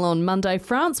final on Monday,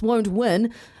 France won't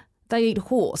win. They eat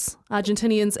horse.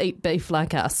 Argentinians eat beef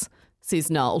like us,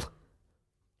 says Noel.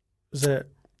 Is that...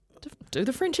 Do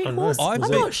the French eat horse? I'm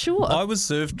not sure. I was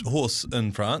served horse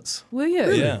in France. Were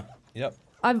you? Yeah. Yep.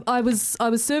 I was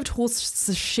served horse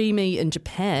sashimi in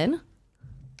Japan.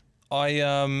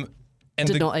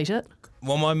 Did not eat it.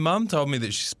 Well, my mum told me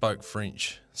that she spoke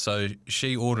French, so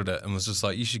she ordered it and was just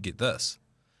like, "You should get this."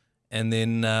 And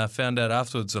then found out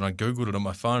afterwards, and I Googled it on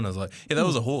my phone. I was like, "Yeah, that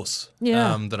was a horse."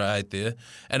 That I ate there,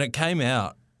 and it came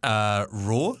out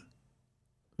raw.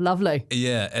 Lovely.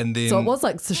 Yeah, and then... So it was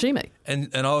like sashimi. And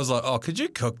I was like, oh, could you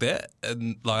cook that?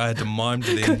 And like I had to mime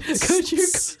to them. Could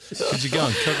you go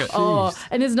and cook it? Oh,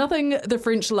 and there's nothing the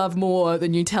French love more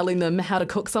than you telling them how to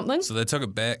cook something. So they took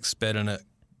it back, spat in it,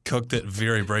 cooked it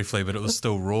very briefly, but it was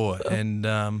still raw. And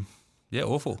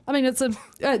awful. I mean, it's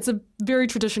a very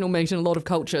traditional meat in a lot of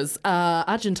cultures.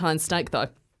 Argentine steak, though,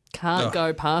 can't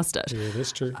go past it. Yeah,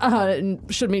 that's true. And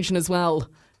should mention as well,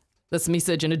 this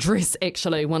message and address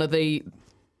actually one of the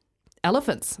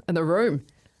elephants in the room.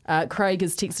 Craig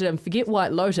has texted him, forget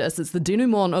White Lotus, it's the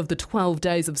denouement of the 12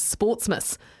 Days of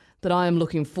Sportsmas that I am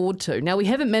looking forward to. Now, we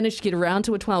haven't managed to get around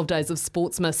to a 12 Days of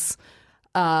Sportsmas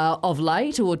of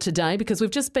late or today because we've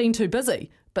just been too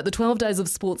busy, but the 12 Days of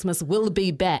Sportsmas will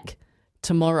be back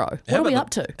tomorrow. What are we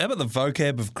up to? How about the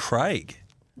vocab of Craig?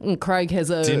 Craig has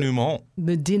a... Denouement.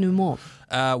 The denouement.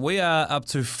 We are up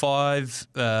to 5,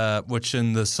 which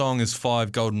in the song is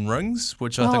 5 golden rings,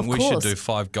 which I think we should do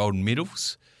 5 golden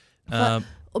medals.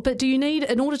 But do you need,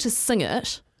 in order to sing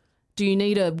it, do you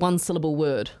need a one-syllable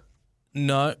word?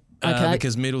 No,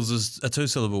 because medals is a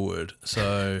 2-syllable word.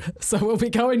 So so we'll be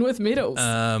going with medals.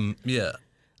 Yeah.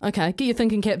 Okay, get your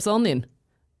thinking caps on then.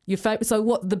 So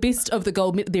what, the best of the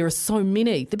gold medals? There are so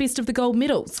many. The best of the gold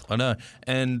medals. I know.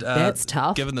 And that's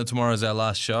tough. Given that tomorrow's our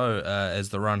last show as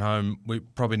the run home, we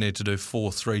probably need to do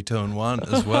 4, 3, 2 and 1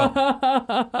 as well.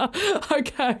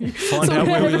 Okay. Find out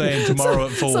where we land tomorrow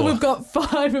at 4. So we've got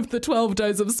 5 of the 12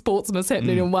 Days of Sportsmas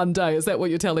happening in one day. Is that what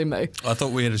you're telling me? I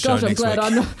thought we had a show next week.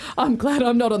 I'm glad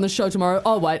I'm not on the show tomorrow.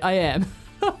 Oh, wait, I am.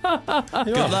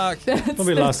 Good luck. That'll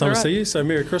be the last time I see you, so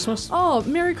Merry Christmas. Oh,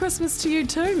 Merry Christmas to you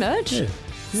too, Mitch. Yeah.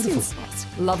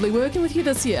 Beautiful. Lovely working with you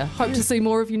this year. Hope to see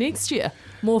more of you next year.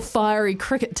 More fiery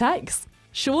cricket takes,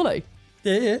 surely.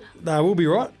 Yeah. No, we'll be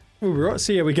right. We'll be right.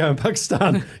 See how we go in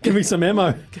Pakistan. Give me some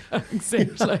ammo.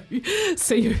 Exactly.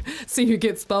 see who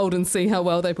gets bowled and see how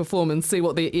well they perform and see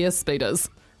what their airspeed is,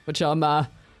 which I'm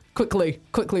quickly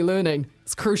learning.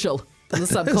 It's crucial. In the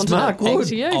subcontinent. Mark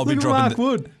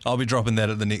Wood. I'll be dropping that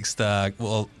at the next the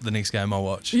next game I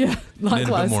watch. Yeah, likewise.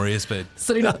 Need a bit more airspeed.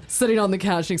 Sitting on the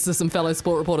couch next to some fellow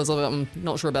sport reporters. I'm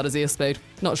not sure about his airspeed.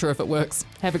 Not sure if it works.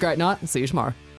 Have a great night and see you tomorrow.